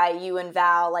know why you and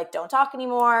Val like don't talk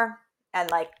anymore. And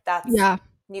like, that's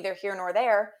neither here nor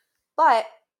there. But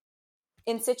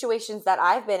in situations that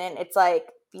I've been in, it's like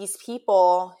these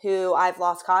people who I've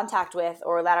lost contact with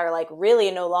or that are like really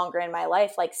no longer in my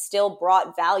life, like still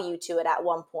brought value to it at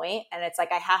one point. And it's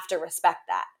like, I have to respect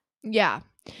that. Yeah.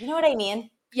 You know what I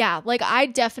mean? Yeah, like I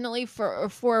definitely for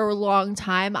a long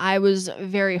time I was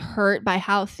very hurt by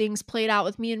how things played out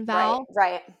with me and Val.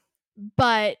 Right.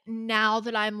 But now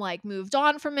that I'm like moved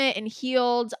on from it and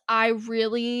healed, I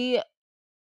really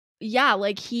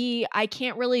I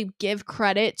can't really give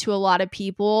credit to a lot of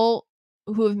people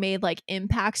who have made like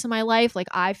impacts in my life. Like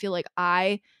I feel like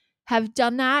I have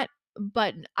done that,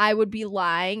 but I would be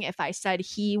lying if I said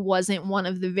he wasn't one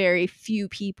of the very few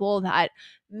people that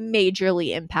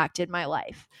majorly impacted my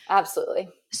life. Absolutely.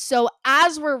 So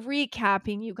as we're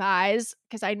recapping, you guys,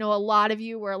 because I know a lot of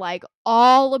you were like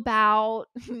all about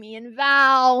me and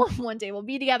Val, one day we'll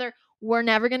be together. We're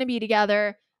never going to be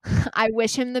together. I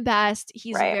wish him the best.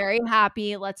 He's very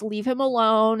happy. Let's leave him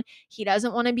alone. He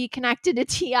doesn't want to be connected to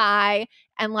TI,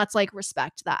 and let's like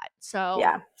respect that. So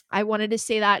I wanted to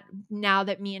say that now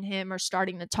that me and him are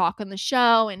starting to talk on the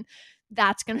show and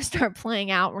that's going to start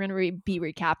playing out. We're going to be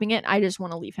recapping it. I just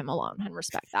want to leave him alone and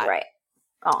respect that. Right.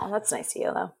 Oh, that's nice of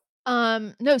you though.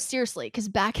 No, seriously, because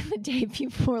back in the day,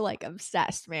 people were like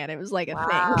obsessed, man. It was like a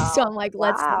thing. So I'm like,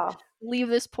 let's leave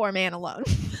this poor man alone.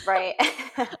 Right.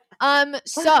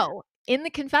 So in the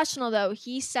confessional though,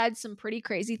 he said some pretty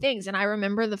crazy things. And I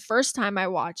remember the first time I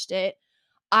watched it,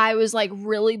 I was like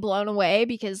really blown away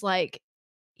because like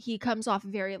he comes off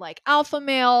very like alpha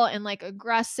male and like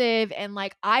aggressive. And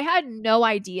like, I had no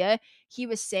idea he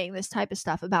was saying this type of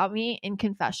stuff about me in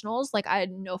confessionals. Like I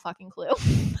had no fucking clue.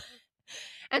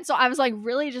 And so I was like,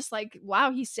 really just like,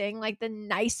 wow, he's saying like the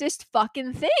nicest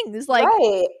fucking things. Like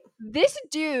this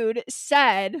dude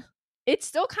said, it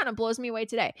still kind of blows me away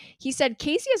today. He said,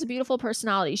 Kaci has a beautiful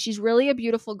personality. She's really a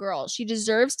beautiful girl. She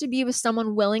deserves to be with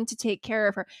someone willing to take care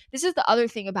of her. This is the other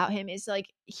thing about him is like,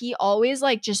 he always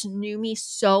like just knew me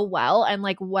so well and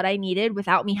like what I needed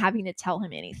without me having to tell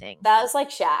him anything. That was like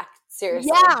Shaq.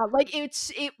 Seriously. Yeah. Like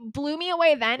it blew me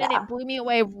away then and it blew me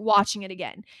away watching it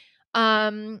again.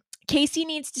 Kaci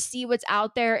needs to see what's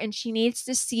out there and she needs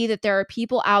to see that there are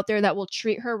people out there that will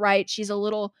treat her right. She's a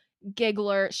little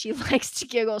giggler. She likes to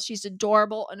giggle. She's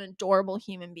adorable, an adorable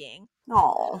human being.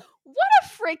 Oh, what a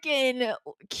freaking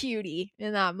cutie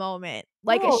in that moment.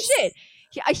 Like a shit.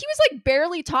 He was like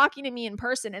barely talking to me in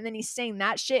person and then he's saying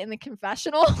that shit in the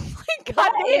confessional. Like,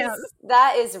 goddamn.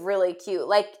 That is really cute.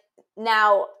 Like,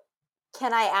 now,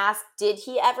 can I ask, did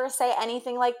he ever say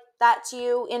anything like that to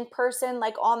you in person,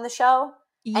 like on the show?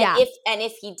 Yeah. And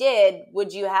if he did,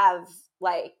 would you have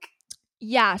like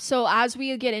Yeah, so as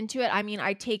we get into it, I mean,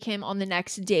 I take him on the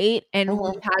next date and we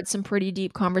Mhm. had some pretty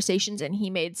deep conversations and he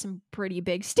made some pretty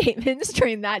big statements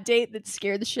during that date that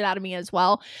scared the shit out of me as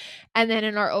well. And then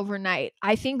in our overnight,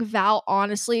 I think Val,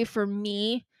 honestly, for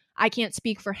me, I can't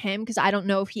speak for him because I don't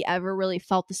know if he ever really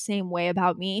felt the same way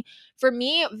about me. For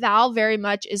me, Val very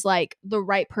much is like the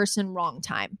right person, wrong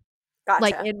time.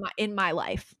 Like Gotcha. in my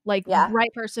life. Like Yeah.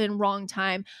 right person, wrong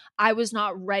time. I was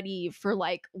not ready for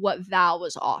like what Val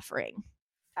was offering.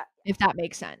 Uh, If that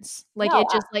makes sense. Like, No, it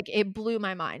just, like, it blew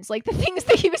my mind. Like, the things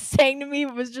that he was saying to me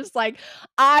was just, like,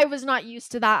 I was not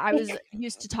used to that. I was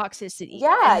used to toxicity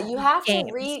yeah, and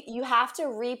games. you have to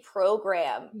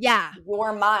reprogram Yeah.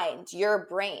 your mind, your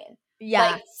brain. Like,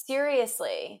 Yeah.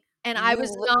 seriously, And I you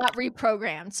was not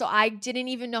reprogrammed, so I didn't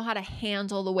even know how to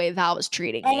handle the way Val was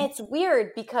treating and me. it's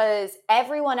weird because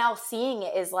everyone else seeing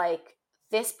it is like,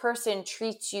 this person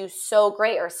treats you so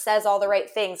great or says all the right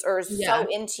things or is Yeah. so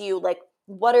into you. Like,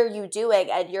 what are you doing?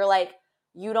 And you're like,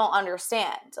 you don't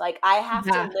understand. Like, I have to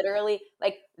Yeah. literally,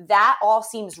 like, that all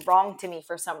seems wrong to me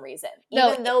for some reason.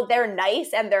 No, Even though they're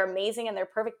nice and they're amazing and they're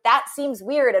perfect, that seems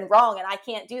weird and wrong and I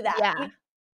can't do that. yeah.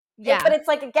 Yeah. But it's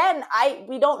like, again,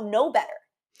 we don't know better.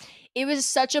 It was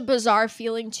such a bizarre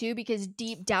feeling too because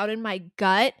deep down in my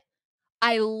gut,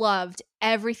 I loved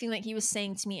everything that he was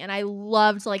saying to me and I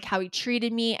loved like how he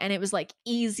treated me and it was like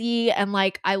easy and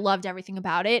like I loved everything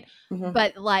about it. Mhm.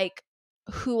 But like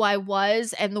who I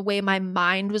was and the way my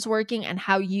mind was working and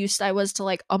how used I was to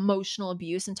like emotional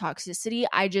abuse and toxicity,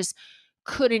 I just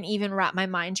couldn't even wrap my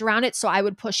mind around it. So I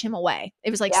would push him away. It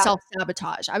was like Yeah.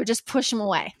 self-sabotage. I would just push him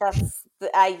away.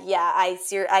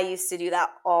 I used to do that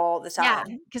all the Yeah,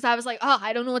 time. because I was like, "Oh,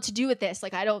 I don't know what to do with this.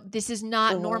 Like, this is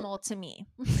not Mhm. normal to me."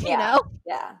 You Yeah, know?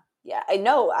 yeah, yeah. I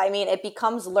know. I mean, it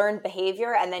becomes learned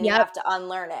behavior, and then you Yep. have to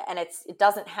unlearn it, and it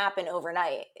doesn't happen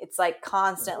overnight. It's like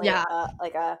constantly Yeah.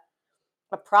 like a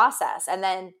process, and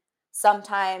then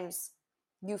sometimes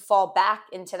you fall back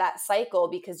into that cycle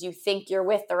because you think you're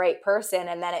with the right person,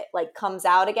 and then it like comes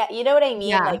out again. You know what I mean?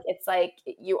 Yeah. Like it's like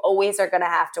you always are going to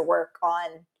have to work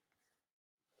on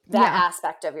that Yeah.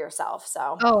 aspect of yourself.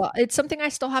 So Oh, it's something I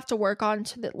still have to work on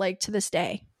to this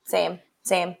day. same,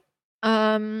 same.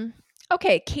 Um,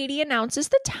 okay, Katie announces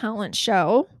the talent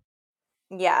show.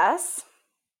 Yes.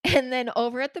 And then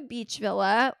over at the beach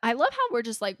villa, I love how we're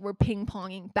just like we're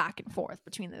ping-ponging back and forth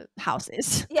between the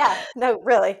houses. Yeah. No,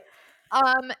 really.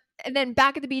 Um, and then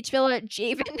back at the beach villa,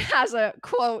 Javen has a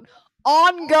quote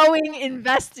ongoing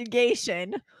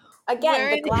investigation Again,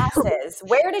 the where glasses.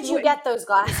 Where did you where- get those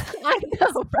glasses? I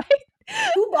know, right?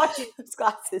 Who bought you those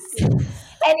glasses?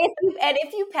 And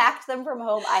if you packed them from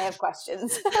home, I have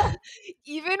questions.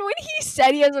 Even when he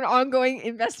said he has an ongoing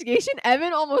investigation,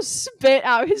 Evan almost spit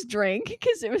out his drink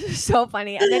because it was so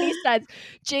funny. And then he says,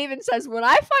 Javen says, when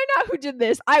I find out who did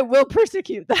this, I will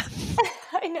persecute them.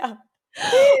 I know.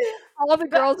 All the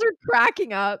girls are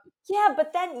cracking up. Yeah,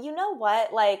 but then you know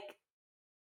what? Like,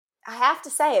 I have to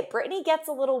say it. Brittany gets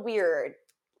a little weird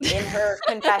in her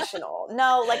confessional.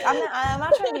 No, like I'm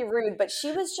not trying to be rude, but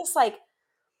she was just like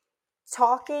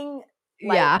talking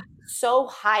like Yeah. so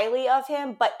highly of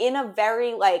him, but in a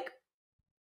very like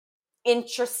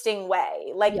interesting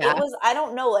way. Like it Yeah. was, I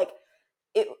don't know, like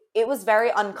it was very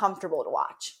uncomfortable to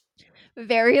watch.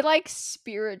 Very like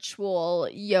spiritual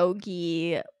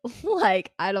yogi,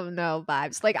 like I don't know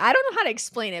vibes. Like I don't know how to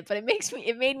explain it, but it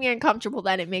made me uncomfortable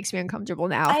then. It makes me uncomfortable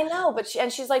now. I know, but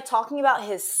she's like talking about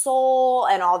his soul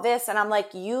and all this, and I'm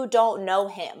like, you don't know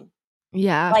him.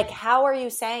 Yeah. Like, how are you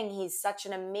saying he's such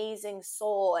an amazing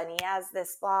soul and he has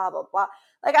this blah blah blah?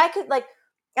 Like,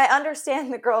 I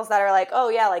understand the girls that are like, oh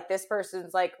yeah, like this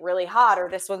person's like really hot, or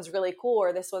this one's really cool,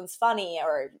 or this one's funny,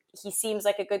 or he seems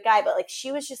like a good guy. But like,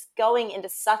 she was just going into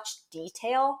such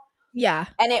detail, Yeah.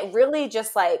 and it really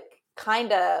just like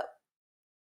kind of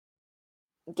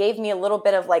gave me a little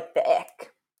bit of like the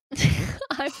ick.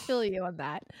 I feel you on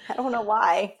that. I don't know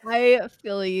why. I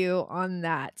feel you on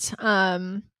that.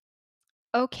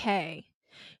 Okay.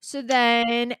 So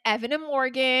then Evan and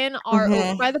Morgan are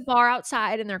over by the bar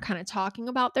outside and they're kind of talking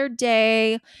about their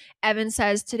day. Evan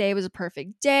says today was a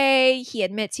perfect day. He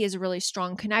admits he has a really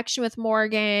strong connection with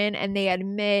Morgan and they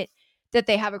admit that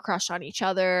they have a crush on each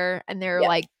other and they're Yep.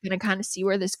 like going to kind of see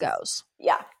where this goes.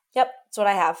 Yeah. Yep. That's what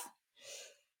I have.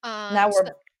 Now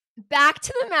we're back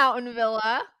to the mountain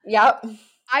villa. Yep.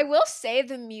 I will say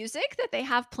the music that they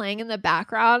have playing in the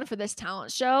background for this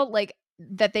talent show, like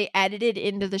that they edited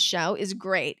into the show, is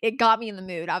great. It got me in the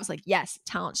mood. I was like, yes,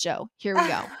 talent show. Here we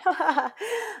go.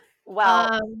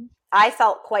 Well, I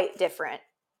felt quite different.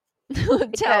 Tell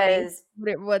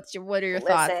me, what are your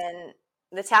thoughts? Listen,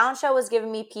 the talent show was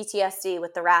giving me PTSD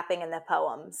with the rapping and the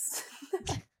poems.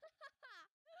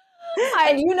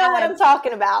 And you know what I'm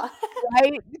talking about.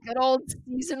 Right? Good old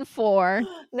season 4.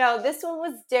 No, this one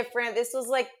was different. This was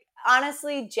like,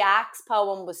 honestly, Jack's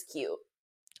poem was cute.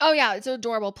 Oh, yeah, it's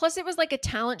adorable. Plus, it was like a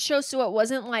talent show, so it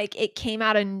wasn't like it came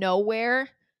out of nowhere.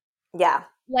 Yeah.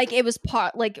 Like, it was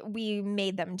like we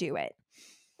made them do it.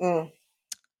 Mm.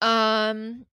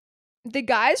 The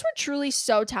guys were truly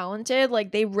so talented.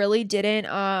 Like, they really didn't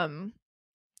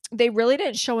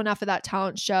show enough of that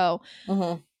talent show.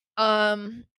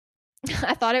 Mm-hmm.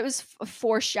 I thought it was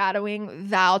foreshadowing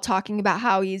Val talking about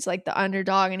how he's like the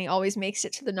underdog and he always makes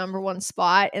it to the number 1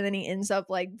 spot and then he ends up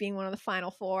like being one of the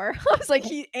final 4. I was like,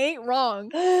 he ain't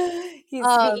wrong. He's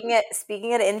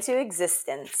speaking it into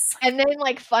existence. And then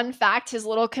like fun fact, his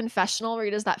little confessional where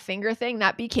he does that finger thing,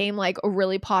 that became like a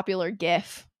really popular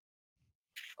GIF.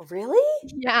 Really?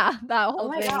 Yeah, that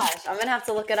whole thing. Oh my thing. gosh, I'm gonna have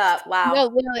to look it up. Wow. No,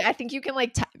 literally, I think you can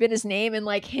like type in his name and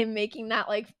like him making that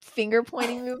like finger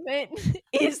pointing movement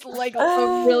is like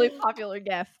a really popular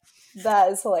GIF.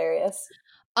 That is hilarious.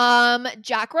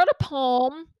 Jack wrote a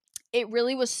poem. It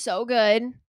really was so good.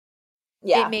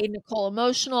 Yeah. It made Nicole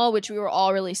emotional, which we were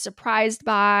all really surprised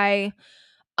by.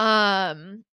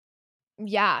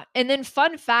 Yeah. And then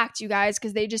fun fact, you guys,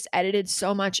 because they just edited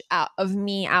so much out of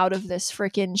this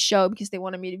freaking show because they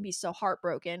wanted me to be so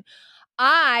heartbroken.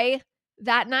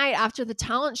 That night after the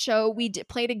talent show, we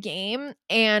played a game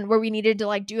and where we needed to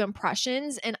like do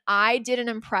impressions. And I did an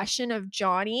impression of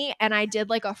Johnny and I did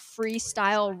like a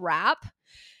freestyle rap.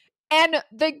 And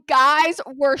the guys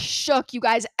were shook, you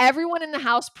guys. Everyone in the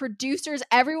house, producers,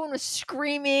 everyone was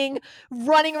screaming,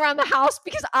 running around the house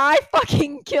because I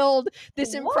fucking killed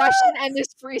this impression and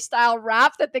this freestyle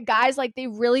rap that the guys, like, they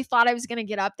really thought I was going to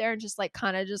get up there and just, like,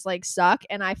 kind of just, like, suck.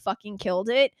 And I fucking killed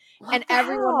it. And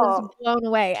everyone was blown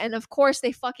away. And, of course,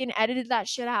 they fucking edited that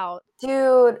shit out.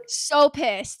 Dude. So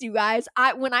pissed, you guys.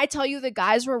 When I tell you the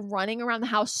guys were running around the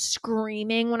house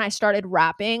screaming when I started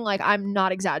rapping, like, I'm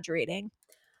not exaggerating.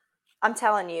 I'm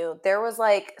telling you, there was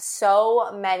like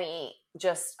so many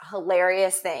just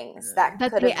hilarious things that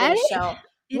could have been shown.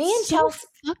 Me and Chelsea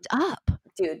fucked up.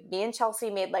 Dude, me and Chelsea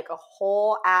made like a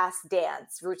whole ass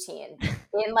dance routine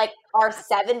in like our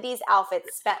 70s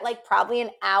outfits. Spent like probably an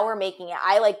hour making it.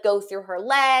 I like go through her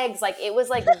legs. Like it was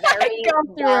like very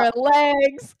go through her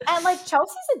legs. And like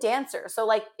Chelsea's a dancer. So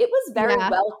like it was very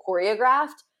well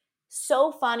choreographed.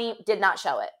 So funny. Did not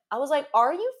show it. I was like,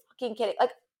 are you fucking kidding?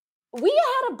 Like we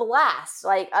had a blast,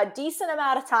 like a decent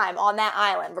amount of time on that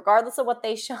island, regardless of what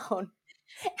they shown.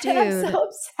 Dude, and I'm so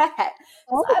upset.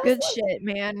 All the good shit,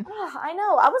 man. I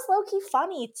know. I was low-key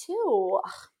funny too.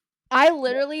 I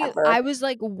was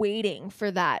like waiting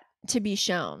for that to be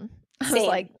shown. I was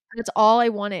like, that's all I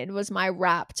wanted was my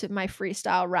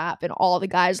freestyle rap and all the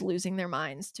guys losing their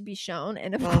minds to be shown.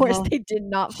 And of course they did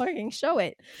not fucking show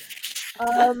it.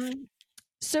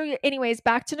 So anyways,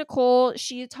 back to Nicole.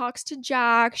 She talks to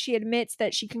Jack. She admits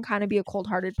that she can kind of be a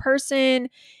cold-hearted person.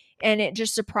 And it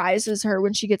just surprises her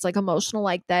when she gets like emotional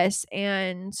like this.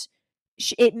 And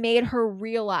it made her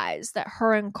realize that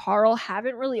her and Carl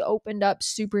haven't really opened up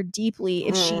super deeply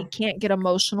if she can't get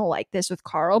emotional like this with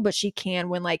Carl, but she can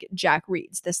when like Jack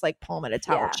reads this like poem at a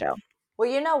talent show.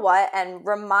 Well, you know what? And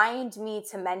remind me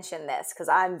to mention this because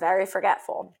I'm very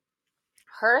forgetful.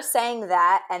 Her saying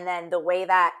that and then the way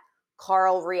that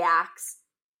Carl reacts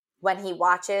when he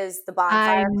watches the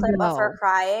bonfire clip of her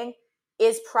crying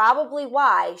is probably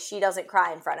why she doesn't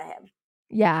cry in front of him.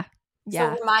 Yeah.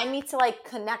 So remind me to like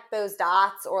connect those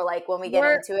dots or like when we get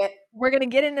into it. We're going to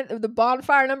get into the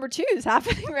bonfire number 2 is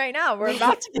happening right now. We're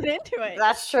about to get into it.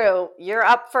 That's true. You're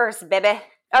up first, baby.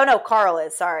 Oh no, Carl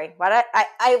is. Sorry. What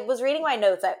I was reading my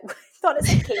notes. I thought it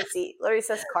said Kaci. Literally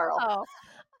says Carl.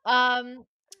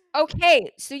 Okay,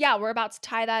 so yeah, we're about to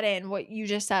tie that in. What you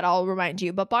just said, I'll remind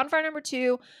you. But bonfire number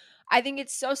 2, I think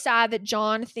it's so sad that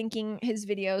John thinking his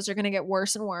videos are going to get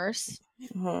worse and worse.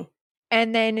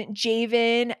 And then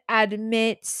Javen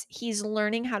admits he's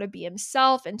learning how to be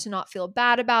himself and to not feel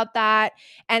bad about that.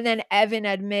 And then Evan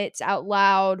admits out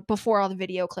loud before all the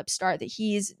video clips start that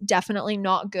he's definitely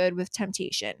not good with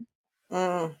temptation.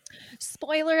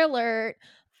 Spoiler alert.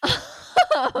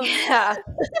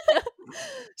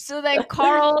 So then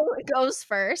Carl goes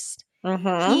first.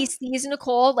 He sees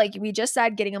Nicole, like we just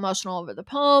said, getting emotional over the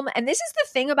poem. And this is the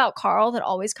thing about Carl that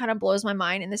always kind of blows my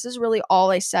mind. And this is really all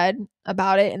I said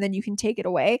about it. And then you can take it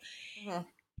away.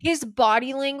 His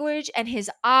body language and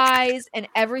his eyes and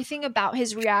everything about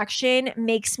his reaction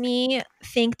makes me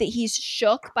think that he's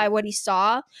shook by what he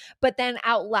saw. But then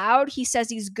out loud, he says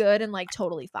he's good and like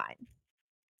totally fine.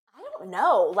 I don't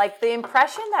know. Like the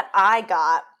impression that I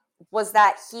got was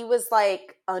that he was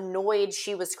like annoyed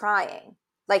she was crying.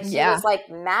 Like he Yeah. was like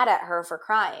mad at her for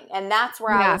crying. And that's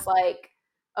where I Yeah. was like,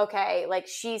 okay, like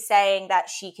she's saying that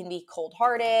she can be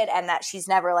cold-hearted and that she's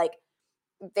never like,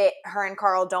 that her and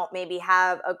Carl don't maybe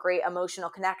have a great emotional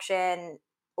connection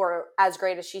or as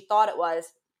great as she thought it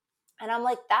was. And I'm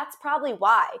like, that's probably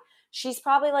why. She's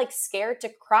probably like scared to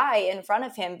cry in front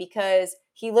of him because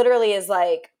he literally is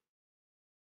like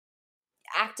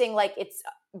acting like it's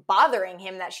bothering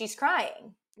him that she's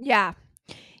crying. Yeah.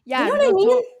 You Yeah. know what I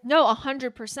mean? No,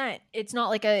 100%. It's not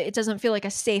like it doesn't feel like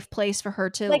a safe place for her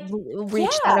to Like, reach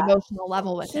that yeah, emotional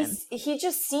level with him. he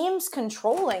just seems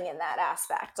controlling in that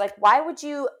aspect. Like, why would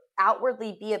you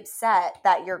outwardly be upset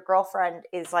that your girlfriend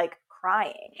is like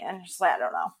crying? And just like, I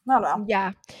don't know.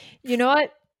 Yeah. You know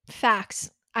what?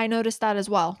 Facts. I noticed that as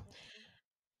well.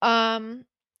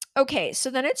 Okay, so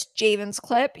then it's Javen's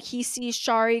clip. He sees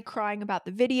Shari crying about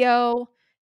the video,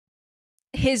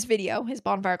 his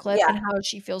bonfire clip, Yeah. and how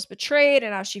she feels betrayed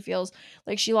and how she feels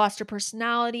like she lost her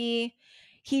personality.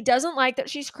 He doesn't like that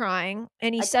she's crying,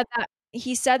 and he said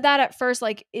that at first,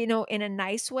 like, in a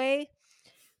nice way.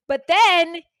 But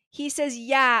then he says,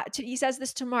 he says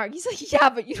this to Mark. He's like, yeah,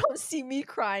 but you don't see me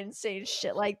crying, saying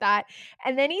shit like that.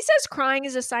 And then he says crying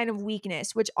is a sign of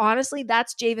weakness, which honestly,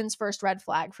 that's Javen's first red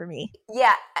flag for me.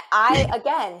 Yeah,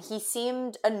 he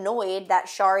seemed annoyed that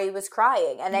Shari was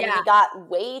crying, and then Yeah. he got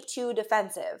way too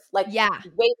defensive. Like, Yeah.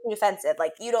 way too defensive.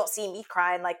 Like, you don't see me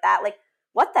crying like that. Like,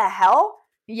 what the hell?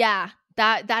 Yeah.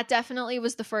 That definitely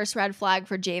was the first red flag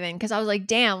for Javen, because I was like,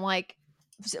 damn, like,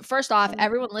 first off,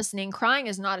 everyone listening, crying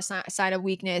is not a sign of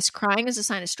weakness. Crying is a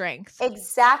sign of strength.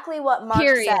 Exactly what Mark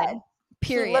said.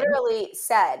 Period. He literally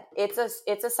said it's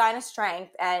a sign of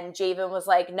strength, and Javen was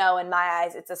like, no, in my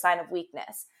eyes, it's a sign of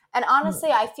weakness. And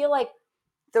honestly, I feel like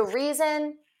the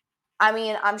reason, I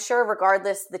mean, I'm sure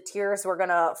regardless, the tears were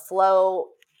gonna flow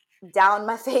down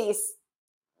my face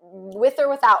with or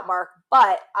without Mark,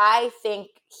 but I think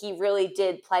he really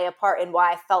did play a part in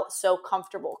why I felt so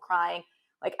comfortable crying,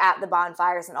 like at the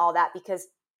bonfires and all that, because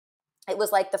it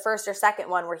was like the first or second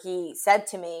one where he said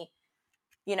to me,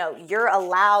 you know, you're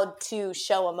allowed to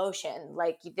show emotion.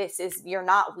 Like, you're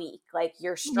not weak. Like,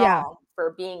 you're strong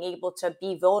for being able to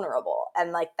be vulnerable.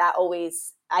 And like that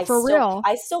always, I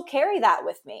still carry that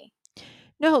with me.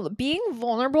 No, being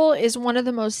vulnerable is one of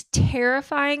the most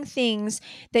terrifying things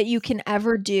that you can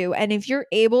ever do. And if you're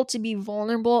able to be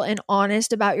vulnerable and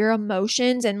honest about your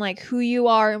emotions and like who you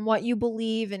are and what you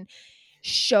believe and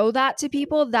show that to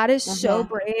people, that is so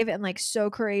brave and like so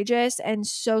courageous and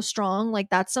so strong. Like,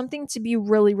 that's something to be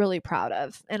really, really proud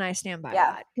of. And I stand by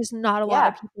that, because not a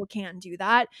lot of people can do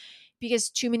that, because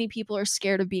too many people are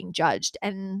scared of being judged,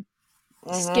 and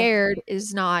scared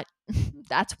is not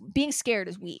that's being scared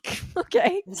is weak.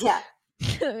 Okay. Yeah.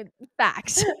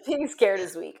 Facts. Being scared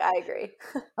is weak. I agree.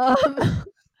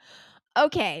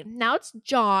 Okay, now it's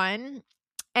John,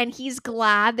 and he's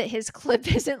glad that his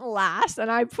clip isn't last. And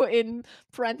I put in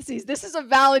parentheses, this is a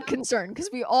valid concern, because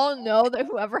we all know that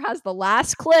whoever has the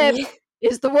last clip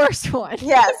is the worst one.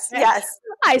 Yes, yes.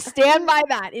 I stand by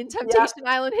that. In Temptation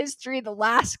Island history, the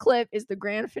last clip is the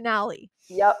grand finale.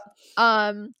 Yep.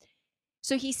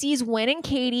 So he sees Wynn and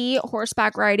Katie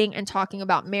horseback riding and talking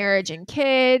about marriage and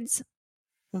kids.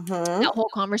 That whole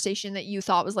conversation that you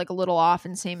thought was like a little off,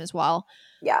 and same as well.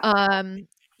 Yeah.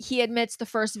 He admits the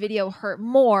first video hurt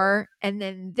more, and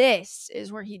then this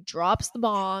is where he drops the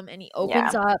bomb and he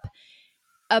opens up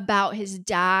about his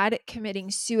dad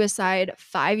committing suicide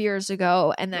 5 years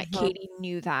ago, and that Katie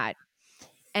knew that.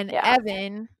 And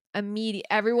Evan,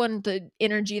 everyone, the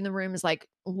energy in the room is like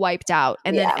wiped out.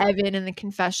 And then Evan in the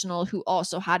confessional, who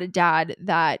also had a dad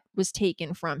that was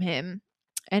taken from him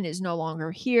and is no longer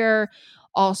here,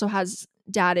 also has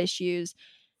dad issues.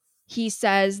 He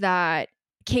says that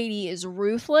Katie is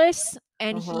ruthless,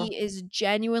 and he is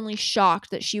genuinely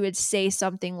shocked that she would say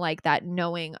something like that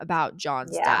knowing about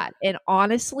John's dad. And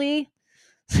honestly,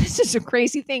 this is some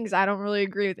crazy things. I don't really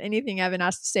agree with anything Evan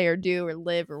has to say or do or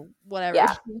live or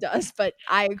whatever he does, but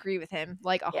I agree with him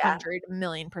like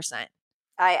 100,000,000%.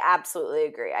 I absolutely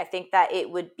agree. I think that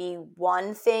it would be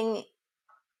one thing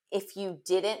if you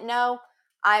didn't know.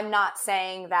 I'm not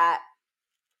saying that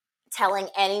telling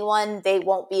anyone they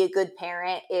won't be a good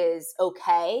parent is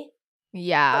okay.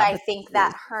 Yeah. But I think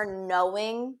that her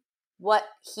knowing what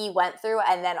he went through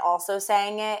and then also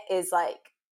saying it is like,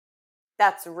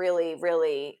 that's really,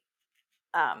 really,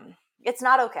 it's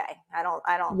not okay. I don't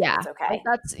think it's okay.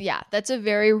 That's a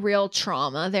very real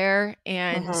trauma there.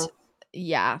 And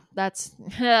that's,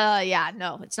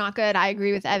 no, it's not good. I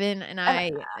agree with Evan, and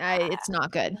it's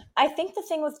not good. I think the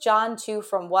thing with John too,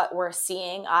 from what we're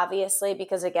seeing, obviously,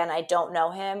 because again, I don't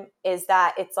know him, is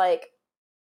that it's like,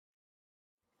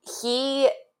 he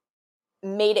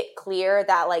made it clear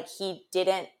that like he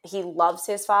loves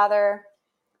his father,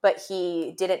 but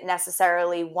he didn't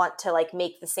necessarily want to like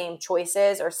make the same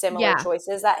choices or similar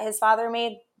choices that his father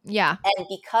made. Yeah. And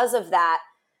because of that,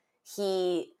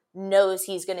 he knows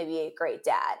he's going to be a great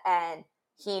dad, and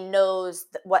he knows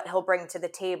what he'll bring to the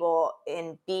table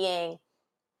in being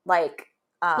like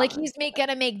he's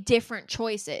gonna make different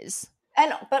choices.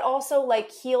 But also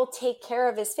like he'll take care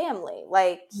of his family.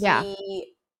 Like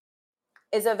he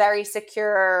is a very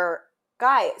secure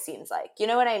guy, it seems like. You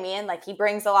know what I mean? Like he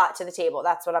brings a lot to the table.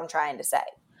 That's what I'm trying to say.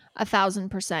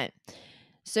 1,000%.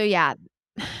 So yeah,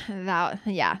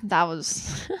 that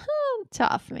was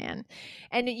tough, man.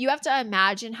 And you have to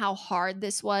imagine how hard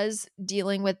this was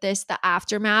dealing with this, the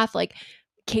aftermath, like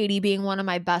Katie being one of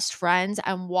my best friends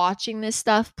and watching this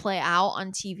stuff play out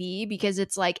on TV, because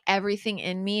it's like everything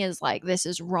in me is like, this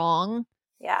is wrong.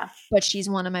 Yeah. But she's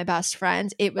one of my best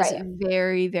friends. It was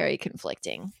very, very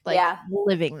conflicting. Like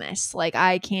living this. Like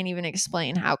I can't even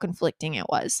explain how conflicting it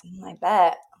was. I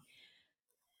bet.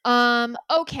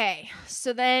 Okay.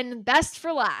 So then best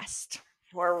for last.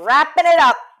 We're wrapping it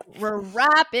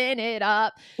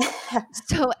up.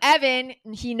 So Evan,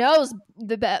 he knows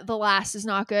the last is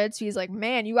not good. So he's like,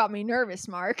 man, you got me nervous,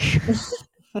 Mark.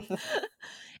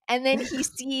 And then he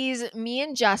sees me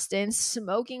and Justin,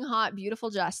 smoking hot,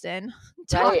 beautiful Justin,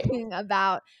 talking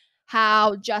about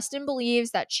how Justin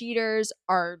believes that cheaters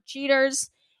are cheaters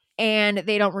and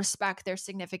they don't respect their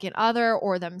significant other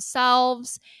or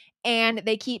themselves. And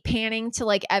they keep panning to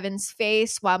like Evan's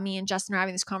face while me and Justin are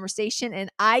having this conversation. And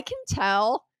I can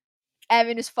tell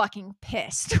Evan is fucking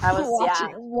pissed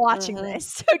watching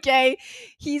this. Okay.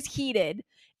 He's heated.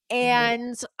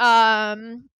 And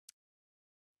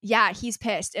yeah, he's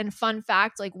pissed. And fun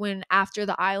fact, like when after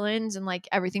the islands and like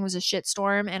everything was a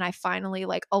shitstorm and I finally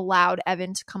like allowed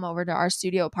Evan to come over to our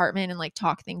studio apartment and like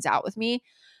talk things out with me,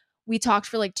 we talked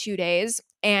for like 2 days.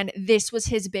 And this was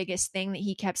his biggest thing that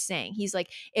he kept saying. He's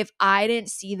like, if I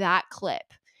didn't see that clip,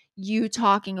 you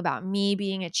talking about me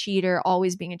being a cheater,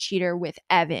 always being a cheater with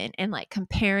Evan and like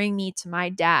comparing me to my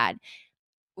dad,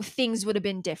 things would have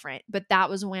been different. But that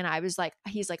was when I was like,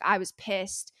 he's like, I was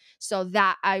pissed. So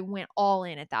that I went all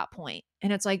in at that point.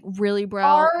 And it's like, really, bro?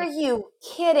 Are you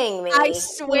kidding me? I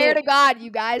swear to God, you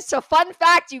guys. So fun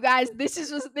fact, you guys, this is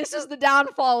the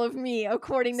downfall of me,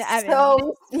 according to Evan.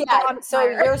 So yeah,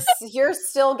 so you're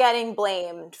still getting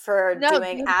blamed for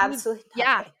doing absolutely nothing.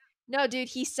 Yeah. No, dude,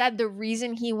 he said the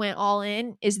reason he went all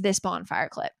in is this bonfire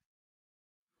clip.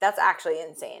 That's actually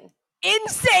insane.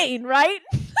 Insane, right?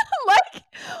 Like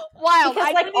wild. Because,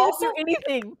 I like, didn't also do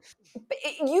anything.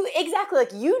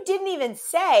 You didn't even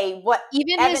say what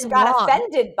even Evan his got mom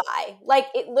offended by. Like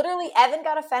it literally, Evan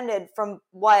got offended from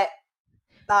what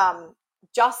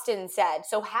Justin said.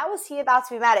 So how is he about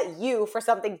to be mad at you for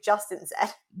something Justin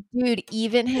said? Dude,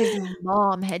 even his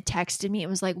mom had texted me. It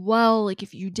was like, well, like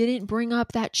if you didn't bring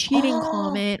up that cheating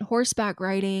comment, horseback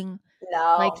riding,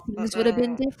 like things would have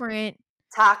been different.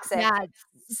 Toxic. Yeah,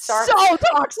 so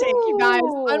toxic, you guys.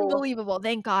 Unbelievable.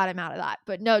 Thank God I'm out of that.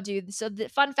 But no, dude. So the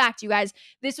fun fact, you guys,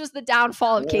 this was the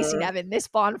downfall of Kaci and Evan. This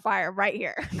bonfire right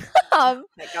here. Oh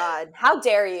my God. How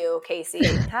dare you,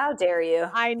 Kaci? How dare you?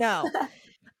 I know.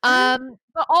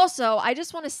 But also, I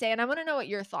just want to say, and I want to know what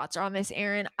your thoughts are on this,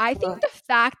 Erin. I think the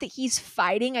fact that he's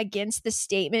fighting against the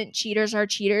statement, cheaters are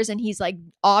cheaters, and he's like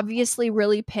obviously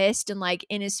really pissed and like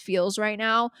in his feels right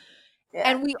now. Yeah.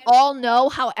 And we all know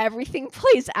how everything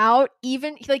plays out.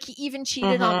 Even like he even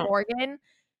cheated on Morgan.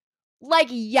 Like,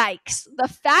 yikes. The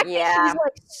fact that he's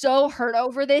like so hurt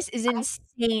over this is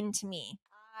insane to me.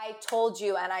 I told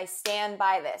you, and I stand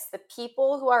by this. The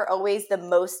people who are always the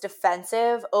most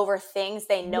defensive over things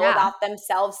they know about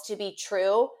themselves to be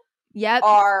true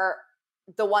are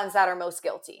the ones that are most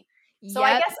guilty. So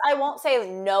I guess I won't say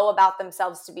know about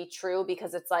themselves to be true,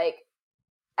 because it's like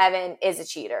Evan is a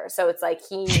cheater. So it's like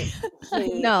he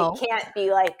can't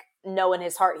be like know in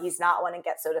his heart he's not one and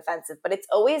get so defensive. But it's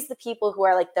always the people who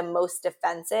are like the most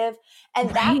defensive. And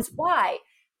that is why,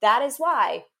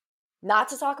 not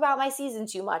to talk about my season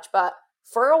too much, but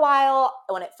for a while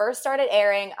when it first started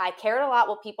airing, I cared a lot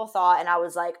what people thought. And I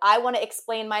was like, I want to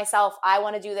explain myself. I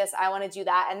want to do this. I want to do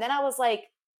that. And then I was like,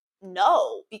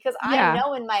 no, because I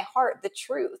know in my heart the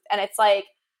truth. And it's like,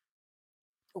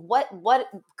 what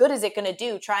good is it going to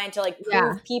do trying to like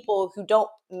prove people who don't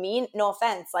mean no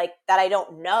offense, like that I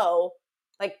don't know,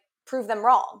 like prove them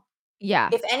wrong. Yeah.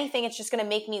 If anything, it's just going to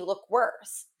make me look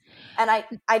worse. And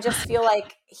I just feel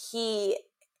like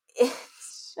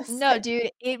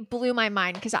dude, it blew my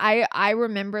mind because I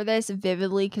remember this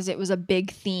vividly because it was a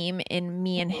big theme in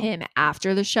me and him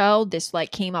after the show. This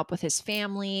like came up with his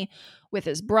family with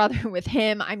his brother, with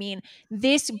him. I mean,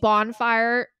 this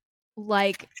bonfire,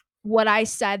 like what I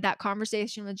said, that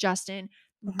conversation with Justin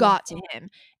got to him.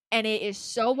 And it is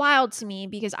so wild to me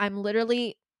because I'm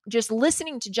literally just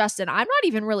listening to Justin. I'm not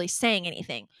even really saying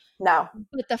anything. No.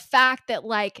 But the fact that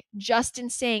like Justin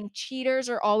saying cheaters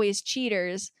are always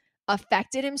cheaters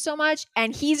affected him so much,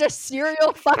 and he's a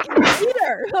serial fucking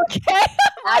cheater. Okay.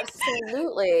 Like,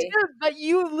 Absolutely. dude, but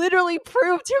you literally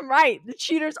proved him right. The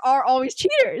cheaters are always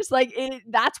cheaters. Like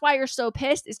that's why you're so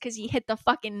pissed, is because he hit the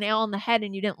fucking nail on the head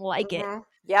and you didn't like it.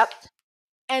 Yep.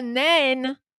 And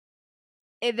then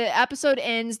the episode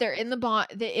ends. They're in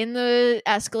the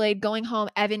Escalade going home.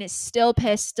 Evan is still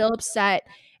pissed, still upset.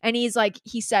 And he's like,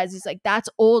 that's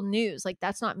old news. Like,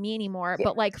 that's not me anymore. Yeah.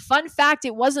 But like, fun fact,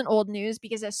 it wasn't old news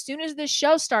because as soon as this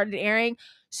show started airing,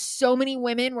 so many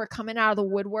women were coming out of the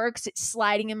woodworks,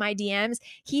 sliding in my DMs.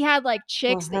 He had like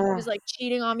chicks that he was like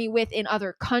cheating on me with in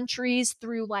other countries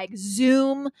through like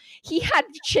Zoom. He had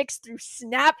chicks through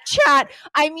Snapchat.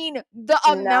 I mean, the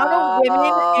amount of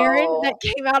women, Erin, that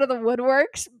came out of the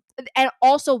woodworks. And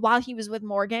also while he was with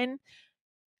Morgan,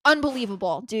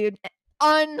 unbelievable, dude.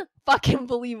 Unfucking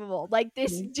believable. Like,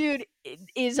 this dude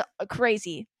is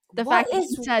crazy. The What fact that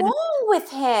is he said, wrong with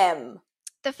him?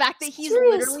 the fact that he's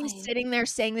Seriously. literally sitting there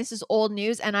saying this is old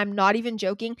news, and I'm not even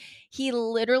joking. He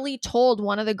literally told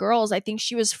one of the girls, I think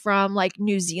she was from like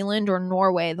New Zealand or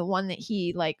Norway, the one that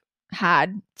he like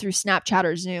had through Snapchat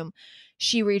or Zoom.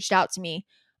 She reached out to me.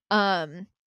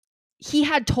 He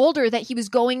had told her that he was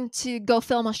going to go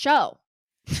film a show.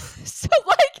 So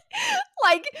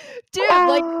like, dude,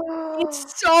 like,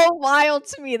 it's so wild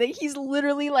to me that he's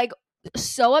literally like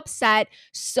so upset,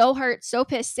 so hurt, so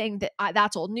pissed, saying that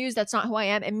that's old news. That's not who I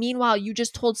am. And meanwhile, you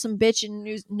just told some bitch in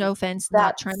New, no offense,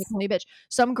 not trying to call me bitch,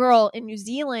 some girl in New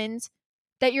Zealand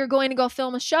that you're going to go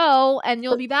film a show and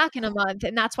you'll be back in a month,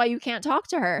 and that's why you can't talk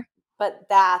to her. But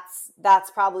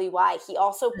that's probably why. He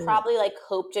also probably like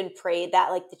hoped and prayed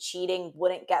that like the cheating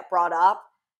wouldn't get brought up,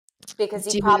 because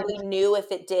he probably knew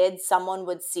if it did, someone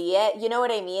would see it. You know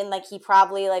what I mean? Like, he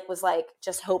probably like was like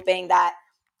just hoping that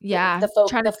trying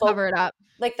to cover it up.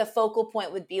 Like, the focal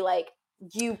point would be like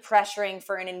you pressuring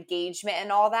for an engagement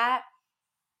and all that.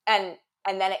 And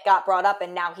then it got brought up,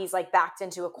 and now he's like backed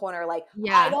into a corner like,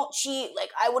 I don't cheat, like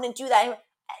I wouldn't do that.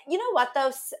 You know what though?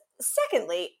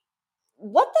 Secondly,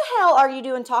 what the hell are you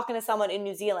doing talking to someone in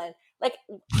New Zealand? Like,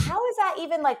 how is that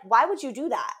even, like, why would you do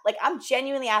that? Like, I'm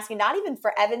genuinely asking, not even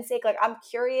for Evan's sake. Like, I'm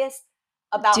curious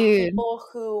about people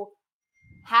who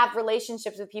have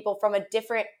relationships with people from a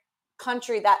different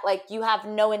country that, like, you have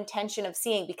no intention of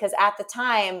seeing, because at the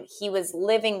time he was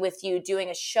living with you,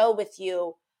 doing a show with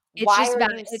you. It's why just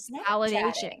are you it's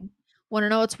validation. Want to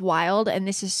know what's wild? And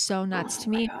this is so nuts to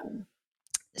me.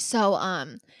 So,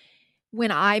 when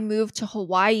I moved to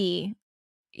Hawaii,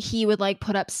 he would like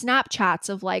put up Snapchats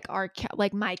of like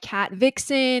my cat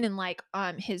Vixen and like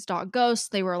his dog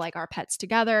Ghost. They were like our pets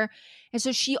together. And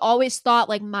so she always thought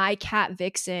like my cat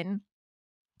Vixen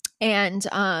and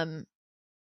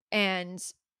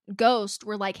Ghost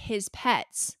were like his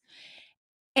pets.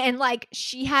 And like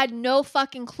she had no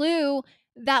fucking clue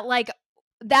that like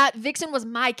that Vixen was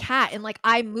my cat, and like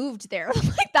I moved there.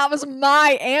 Like that was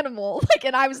my animal. Like,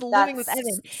 and I was living with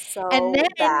Evan. So and then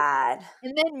bad.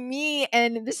 And then me,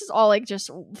 and this is all like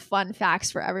just fun facts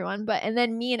for everyone, and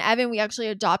then me and Evan, we actually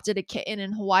adopted a kitten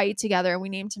in Hawaii together, and we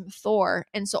named him Thor.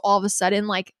 And so all of a sudden,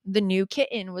 like the new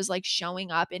kitten was like showing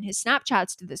up in his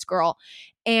Snapchats to this girl.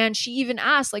 And she even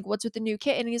asked, like, what's with the new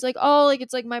kitten? And he's like, oh, like,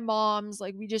 it's like my mom's.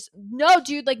 Like, no,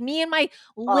 dude, like me and my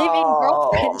living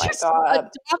girlfriend just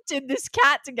adopted this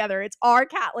cat together. It's our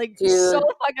cat. Like, dude. So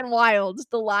fucking wild,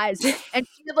 the lies. And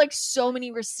she had like so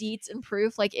many receipts and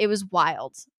proof. Like, it was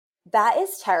wild. That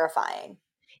is terrifying.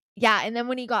 Yeah. And then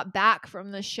when he got back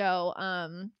from the show,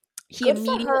 he good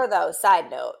for her though, side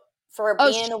note, for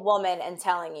being a woman and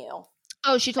telling you.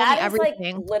 Oh, she told me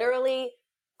everything. Like, literally,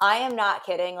 I am not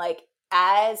kidding. Like,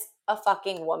 as a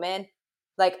fucking woman,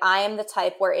 like, I am the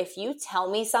type where if you tell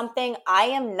me something, I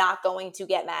am not going to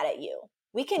get mad at you.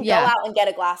 We can go out and get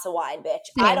a glass of wine, bitch.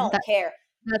 Same. I don't care.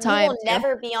 That's you will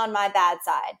never be on my bad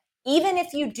side. Even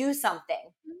if you do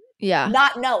something. Yeah.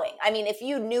 Not knowing. I mean, if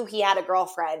you knew he had a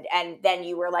girlfriend and then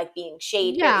you were like being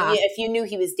shady. Yeah. If you knew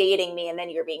he was dating me and then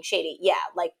you were being shady. Yeah.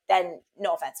 Like, then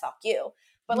no offense, fuck you.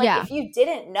 But like, if you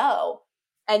didn't know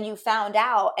and you found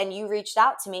out and you reached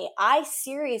out to me, I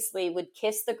seriously would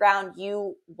kiss the ground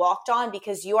you walked on,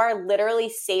 because you are literally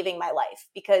saving my life.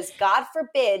 Because God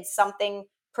forbid something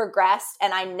progressed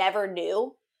and I never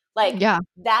knew. Like,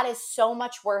 that is so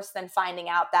much worse than finding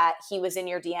out that he was in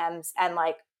your DMs and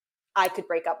like, I could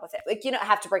break up with him. Like, you don't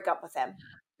have to break up with him.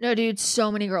 No, dude,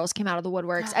 so many girls came out of the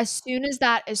woodworks. As soon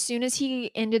as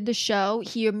he ended the show,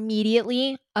 he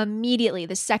immediately,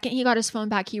 the second he got his phone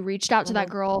back, he reached out to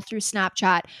that girl through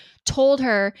Snapchat, told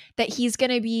her that he's going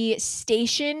to be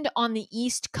stationed on the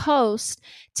East Coast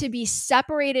to be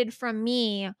separated from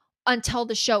me until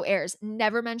the show airs.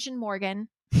 Never mentioned Morgan.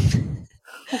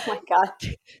 Oh my God.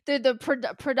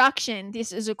 The production,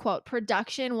 this is a quote,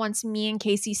 production wants me and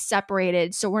Kaci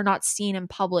separated so we're not seen in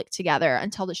public together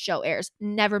until the show airs.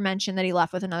 Never mentioned that he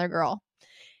left with another girl.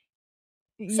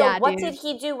 So Yeah, what dude. did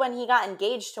he do when he got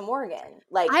engaged to Morgan?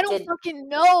 Like, I don't fucking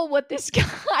know what this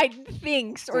guy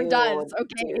thinks or does.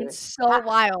 Okay, it's so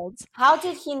wild. How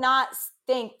did he not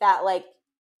think that like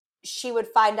she would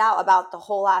find out about the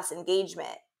whole ass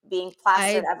engagement being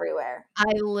plastered everywhere?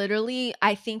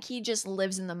 I think he just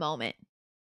lives in the moment.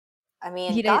 I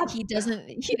mean, He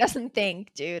doesn't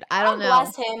think, dude. I don't know.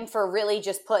 Bless him for really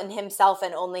just putting himself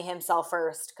and only himself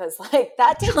first, because like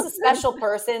that takes a special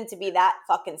person to be that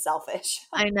fucking selfish.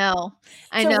 I know.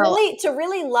 To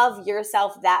really love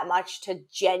yourself that much to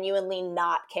genuinely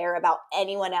not care about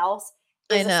anyone else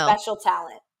is a special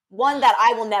talent. One that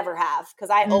I will never have, because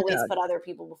I always put other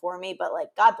people before me, but like,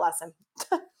 God bless him.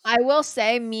 I will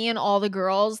say, me and all the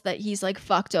girls that he's like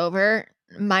fucked over,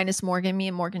 minus Morgan, me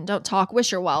and Morgan don't talk,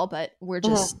 wish her well, but we're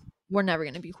never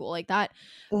going to be cool like that.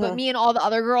 But me and all the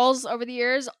other girls over the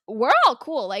years, we're all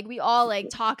cool. Like, we all like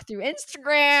talk through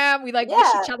Instagram. We like wish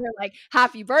each other like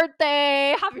happy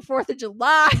birthday, happy 4th of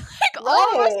July. Like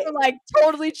all of us are like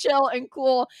totally chill and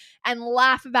cool and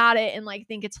laugh about it and like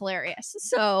think it's hilarious.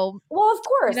 So, well, of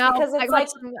course, because it's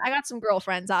I got some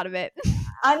girlfriends out of it.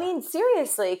 I mean,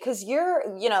 seriously, because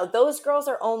those girls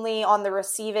are only on the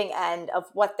receiving end of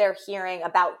what they're hearing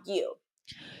about you.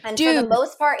 And for the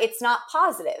most part, it's not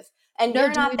positive. And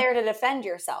you're not there to defend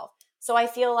yourself. So I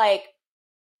feel like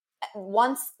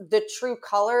once the true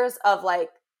colors of like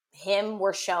him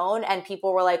were shown and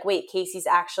people were like, wait, Kaci's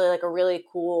actually like a really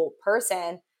cool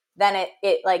person, then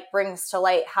it like brings to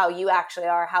light how you actually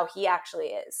are, how he actually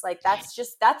is. Like that's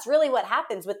really what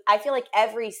happens with, I feel like,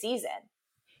 every season.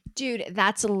 Dude,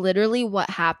 that's literally what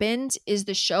happened. Is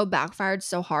the show backfired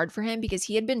so hard for him because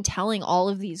he had been telling all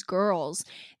of these girls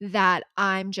that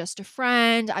I'm just a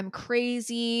friend, I'm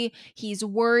crazy, he's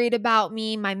worried about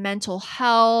me, my mental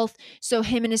health. So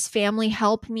him and his family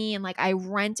help me, and like I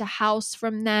rent a house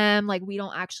from them, like we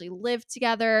don't actually live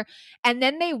together. And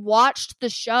then they watched the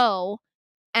show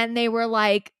and they were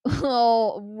like,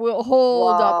 oh,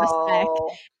 hold up a sec.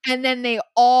 And then they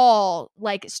all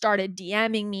like started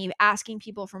DMing me, asking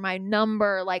people for my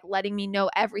number, like letting me know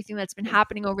everything that's been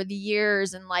happening over the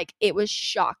years. And like, it was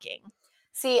shocking.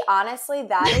 See, honestly,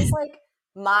 that is like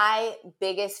my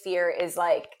biggest fear is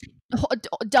like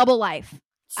double life.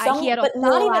 He had but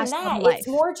not even that. It's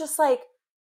more just like,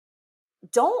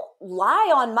 don't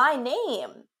lie on my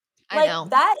name. Like, I know.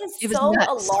 That is so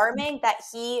alarming that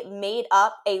he made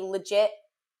up a legit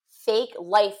fake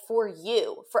life for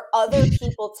you, for other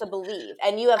people to believe.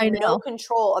 And you have no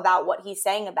control about what he's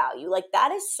saying about you. Like,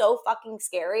 that is so fucking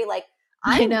scary. Like,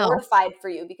 I'm mortified for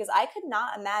you because I could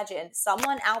not imagine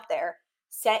someone out there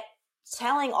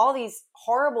telling all these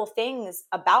horrible things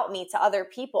about me to other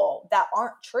people that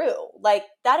aren't true. Like,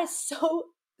 that is so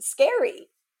scary.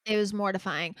 It was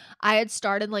mortifying. I had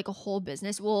started like a whole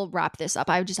business. We'll wrap this up.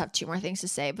 I just have 2 more things to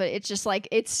say, but it's just like,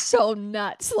 it's so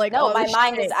nuts. Like, no, my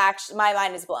mind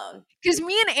is blown. Because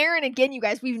me and Erin, again, you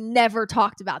guys, we've never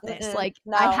talked about this. Mm-hmm. Like,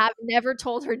 no. I have never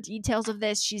told her details of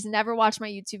this. She's never watched my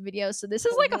YouTube videos. So this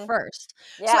is like a first.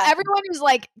 Yeah. So everyone who's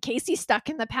like, Kaci stuck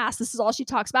in the past, this is all she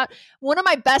talks about. One of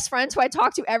my best friends who I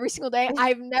talk to every single day,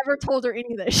 I've never told her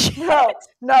any of this shit.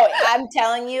 No, I'm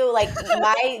telling you, like,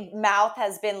 my mouth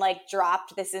has been like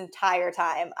dropped this entire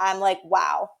time. I'm like,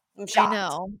 wow, I'm shocked. I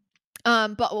know.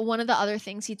 But one of the other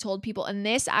things he told people, and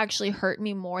this actually hurt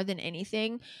me more than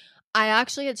anything, I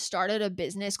actually had started a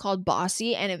business called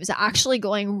Bossy, and it was actually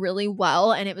going really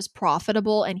well and it was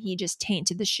profitable, and he just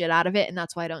tainted the shit out of it, and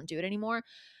that's why I don't do it anymore.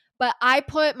 But I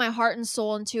put my heart and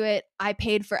soul into it. I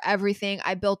paid for everything.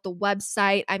 I built the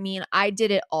website. I mean, I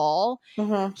did it all.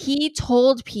 Mm-hmm. He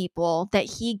told people that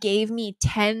he gave me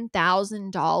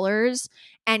 $10,000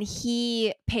 and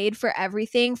he paid for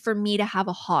everything for me to have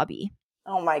a hobby.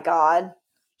 Oh my God.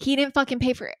 He didn't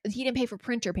pay for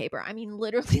printer paper. I mean,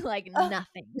 literally like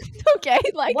nothing. Okay.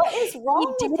 Like, what is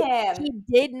wrong with him? He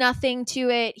did nothing to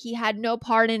it. He had no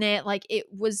part in it. Like, it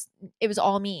was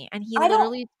all me. And he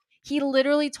He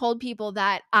literally told people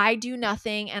that I do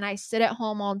nothing and I sit at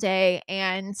home all day,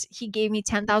 and he gave me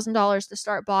 $10,000 to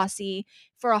start Bossy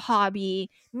for a hobby.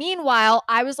 Meanwhile,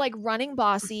 I was like running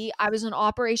Bossy. I was an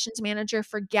operations manager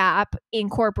for Gap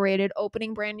Incorporated,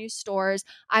 opening brand new stores.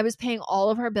 I was paying all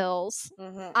of her bills.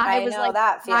 I I was know like,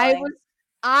 that I feeling. was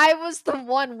I was the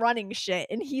one running shit,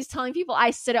 and he's telling people I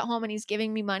sit at home and he's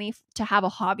giving me money to have a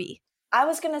hobby. I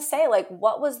was going to say, like,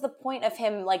 what was the point of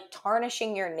him, like,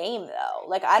 tarnishing your name, though?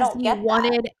 Like, I Because don't get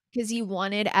that. he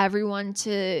wanted everyone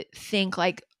to think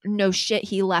like, no shit,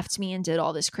 he left me and did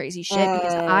all this crazy shit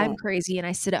because I'm crazy and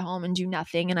I sit at home and do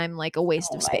nothing and I'm like a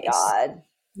waste Oh of my space. God.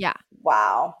 Yeah.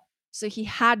 Wow. So he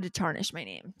had to tarnish my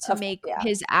name to make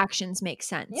his actions make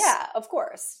sense. Yeah, of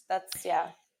course. That's, yeah.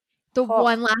 The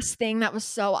one last thing that was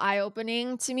so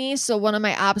eye-opening to me, so one of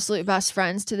my absolute best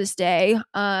friends to this day,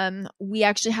 we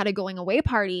actually had a going away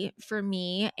party for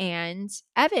me and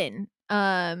Evan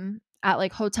at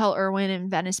like Hotel Irwin in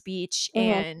Venice Beach,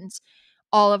 and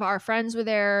all of our friends were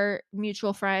there,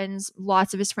 mutual friends,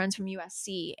 lots of his friends from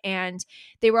USC, and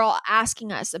they were all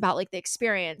asking us about like the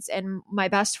experience. And my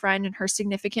best friend and her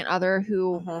significant other,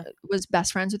 who was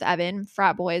best friends with Evan,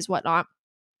 frat boys, whatnot,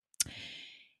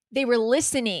 they were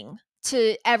listening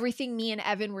to everything me and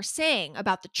Evan were saying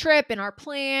about the trip and our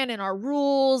plan and our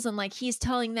rules. And like, he's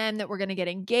telling them that we're going to get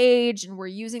engaged and we're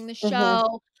using the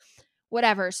show,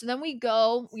 whatever. So then we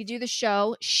do the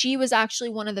show. She was actually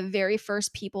one of the very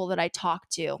first people that I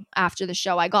talked to after the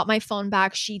show. I got my phone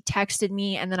back. She texted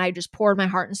me, and then I just poured my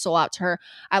heart and soul out to her.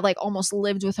 I like almost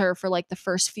lived with her for like the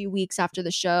first few weeks after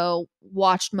the show,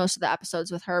 watched most of the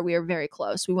episodes with her. We were very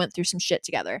close. We went through some shit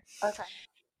together. Okay.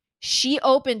 She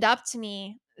opened up to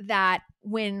me that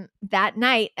when that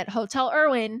night at Hotel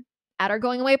Irwin at our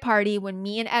going away party, when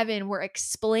me and Evan were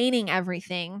explaining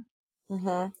everything,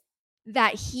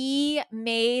 that he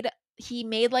made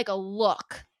like a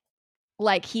look,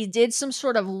 like he did some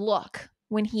sort of look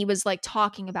when he was like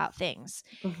talking about things,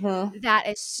 that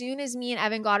as soon as me and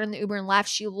Evan got in the Uber and left,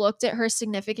 she looked at her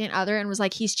significant other and was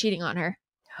like, he's cheating on her.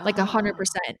 Like 100%.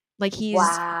 Like he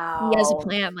has a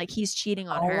plan. Like he's cheating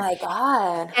on her. Oh my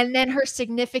God. And then her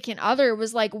significant other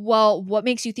was like, well, what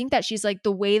makes you think that? She's like,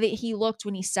 the way that he looked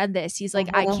when he said this. He's like,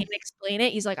 I can't explain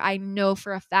it. He's like, I know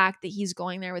for a fact that he's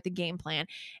going there with a game plan.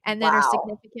 And then her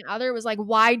significant other was like,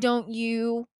 why don't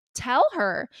you tell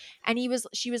her? And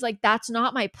she was like, that's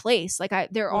not my place. Like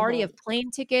they're already have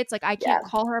plane tickets. Like I can't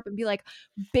call her up and be like,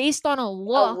 based on a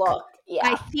look.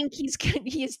 I think he's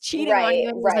cheating on you, and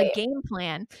it was a game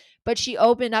plan. But she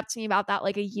opened up to me about that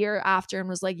like a year after and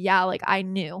was like, yeah, like I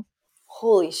knew.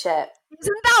 Holy shit.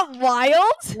 Isn't that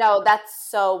wild? No, that's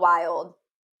so wild.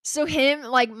 So him,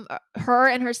 like her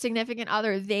and her significant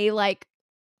other, they like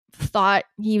thought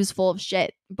he was full of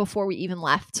shit before we even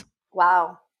left.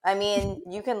 Wow. I mean,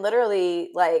 you can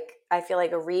literally like, I feel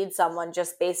like read someone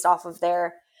just based off of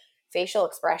their facial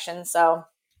expression. So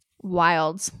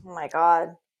wild. Oh my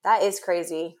God. That is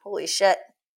crazy. Holy shit.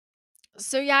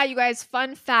 So yeah, you guys,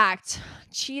 fun fact.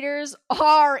 Cheaters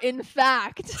are, in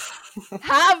fact,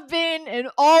 have been and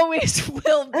always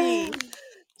will be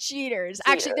cheaters.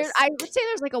 Actually, I would say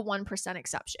there's like a 1%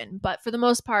 exception, but for the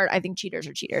most part, I think cheaters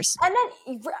are cheaters. And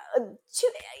then,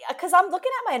 because I'm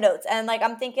looking at my notes and like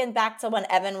I'm thinking back to when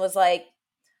Evan was like,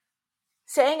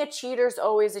 saying a cheater's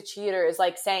always a cheater is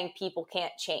like saying people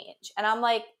can't change. And I'm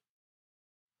like,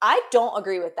 I don't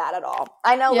agree with that at all.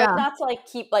 I know, like, not to like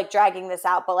keep like dragging this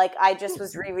out, but like I just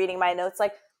was rereading my notes.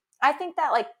 Like, I think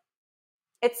that like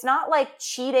it's not like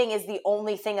cheating is the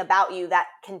only thing about you that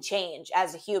can change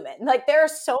as a human. Like there are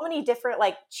so many different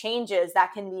like changes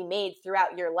that can be made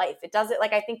throughout your life. It doesn't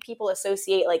like, I think people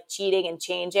associate like cheating and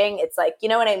changing. It's like, you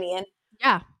know what I mean?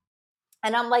 Yeah.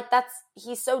 And I'm like,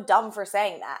 he's so dumb for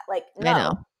saying that. Like,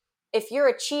 no, if you're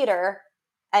a cheater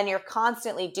and you're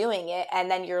constantly doing it and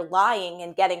then you're lying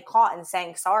and getting caught and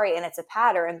saying sorry and it's a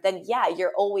pattern, then yeah,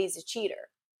 you're always a cheater.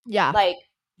 Yeah. Like,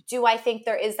 do I think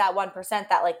there is that 1%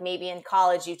 that like maybe in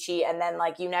college you cheat and then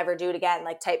like you never do it again,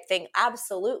 like type thing?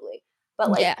 Absolutely.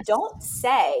 But like,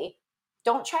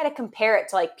 don't try to compare it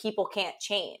to like people can't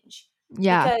change.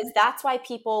 Yeah. Because that's why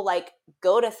people like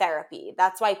go to therapy.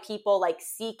 That's why people like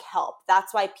seek help.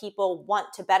 That's why people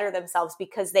want to better themselves,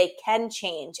 because they can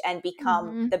change and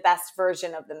become the best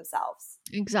version of themselves.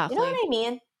 Exactly. You know what I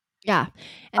mean? Yeah.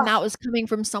 And that was coming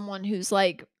from someone who's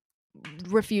like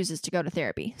refuses to go to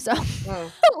therapy. So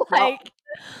like,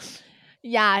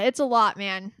 yeah, it's a lot,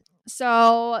 man.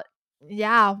 So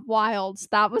yeah, wild. This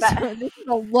is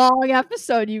a long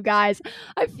episode, you guys.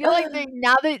 I feel like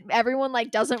now that everyone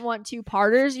like doesn't want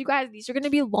 2-parters, you guys, these are going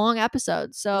to be long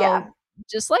episodes. So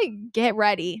just like get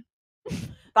ready.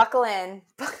 Buckle in.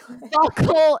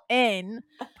 Buckle in.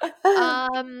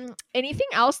 Anything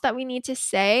else that we need to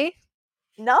say?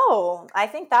 No, I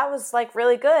think that was like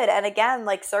really good. And again,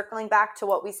 like circling back to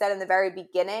what we said in the very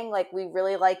beginning, like we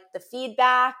really liked the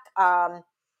feedback.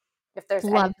 If there's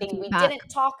Love anything we feedback. didn't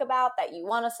talk about that you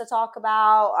want us to talk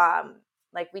about,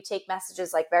 like we take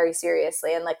messages like very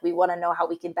seriously, and like we want to know how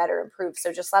we can better improve.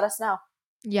 So just let us know.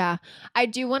 Yeah. I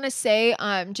do want to say,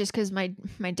 just because my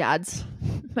dad's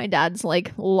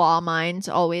like law mind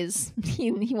always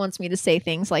he wants me to say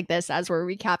things like this as we're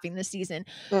recapping the season.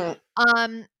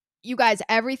 You guys,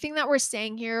 everything that we're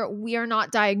saying here, we are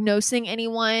not diagnosing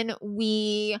anyone.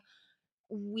 We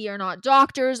are not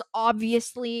doctors,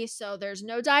 obviously, so there's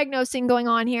no diagnosing going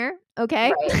on here.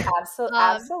 Okay. Right.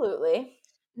 Absolutely.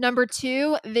 Number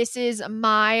 2, this is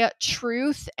my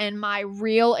truth and my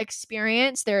real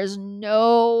experience. There's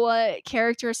no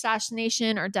character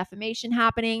assassination or defamation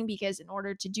happening, because in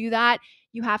order to do that,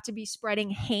 you have to be spreading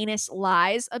heinous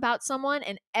lies about someone,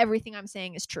 and everything I'm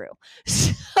saying is true.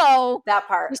 So that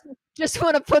part. Just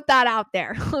want to put that out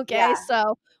there. Okay. Yeah.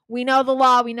 So we know the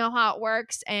law, we know how it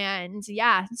works. And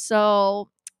yeah, so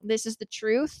this is the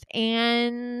truth.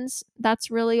 And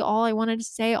that's really all I wanted to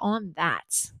say on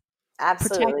that.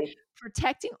 Absolutely.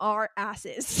 Protecting our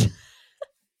asses.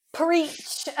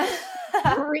 Preach.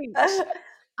 Preach.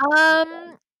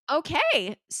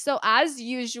 Okay. So as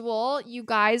usual, you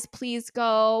guys please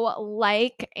go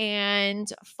like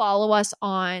and follow us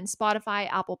on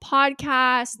Spotify, Apple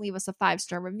Podcasts, leave us a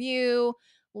 5-star review.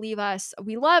 We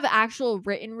love actual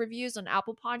written reviews on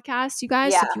Apple Podcasts, you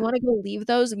guys. Yeah. So if you want to go leave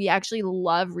those, we actually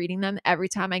love reading them. Every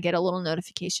time I get a little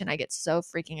notification, I get so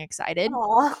freaking excited.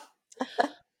 Aww.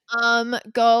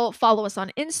 Go follow us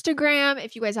on Instagram.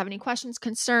 If you guys have any questions,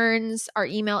 concerns, our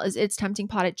email is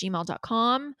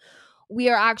itstemptingpod@gmail.com. We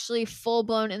are actually full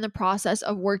blown in the process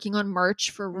of working on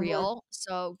merch for real.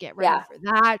 So get ready for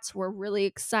that. We're really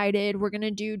excited. We're going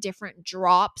to do different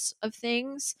drops of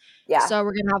things. Yeah. So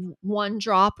we're going to have one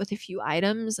drop with a few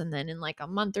items, and then in like a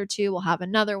month or 2, we'll have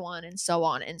another one, and so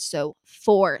on and so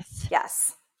forth.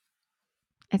 Yes.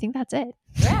 I think that's it.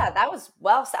 Yeah, that was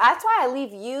well. So that's why I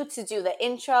leave you to do the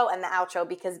intro and the outro,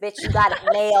 because bitch, you got it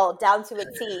nailed down to a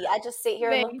T. I just sit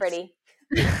here and look pretty.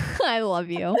 I love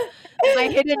you.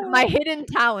 My hidden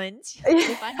talent,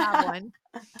 if I have one.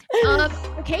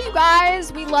 Okay, you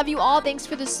guys, we love you all. Thanks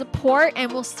for the support, and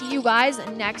we'll see you guys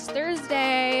next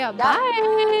Thursday.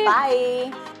 Bye.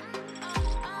 Bye.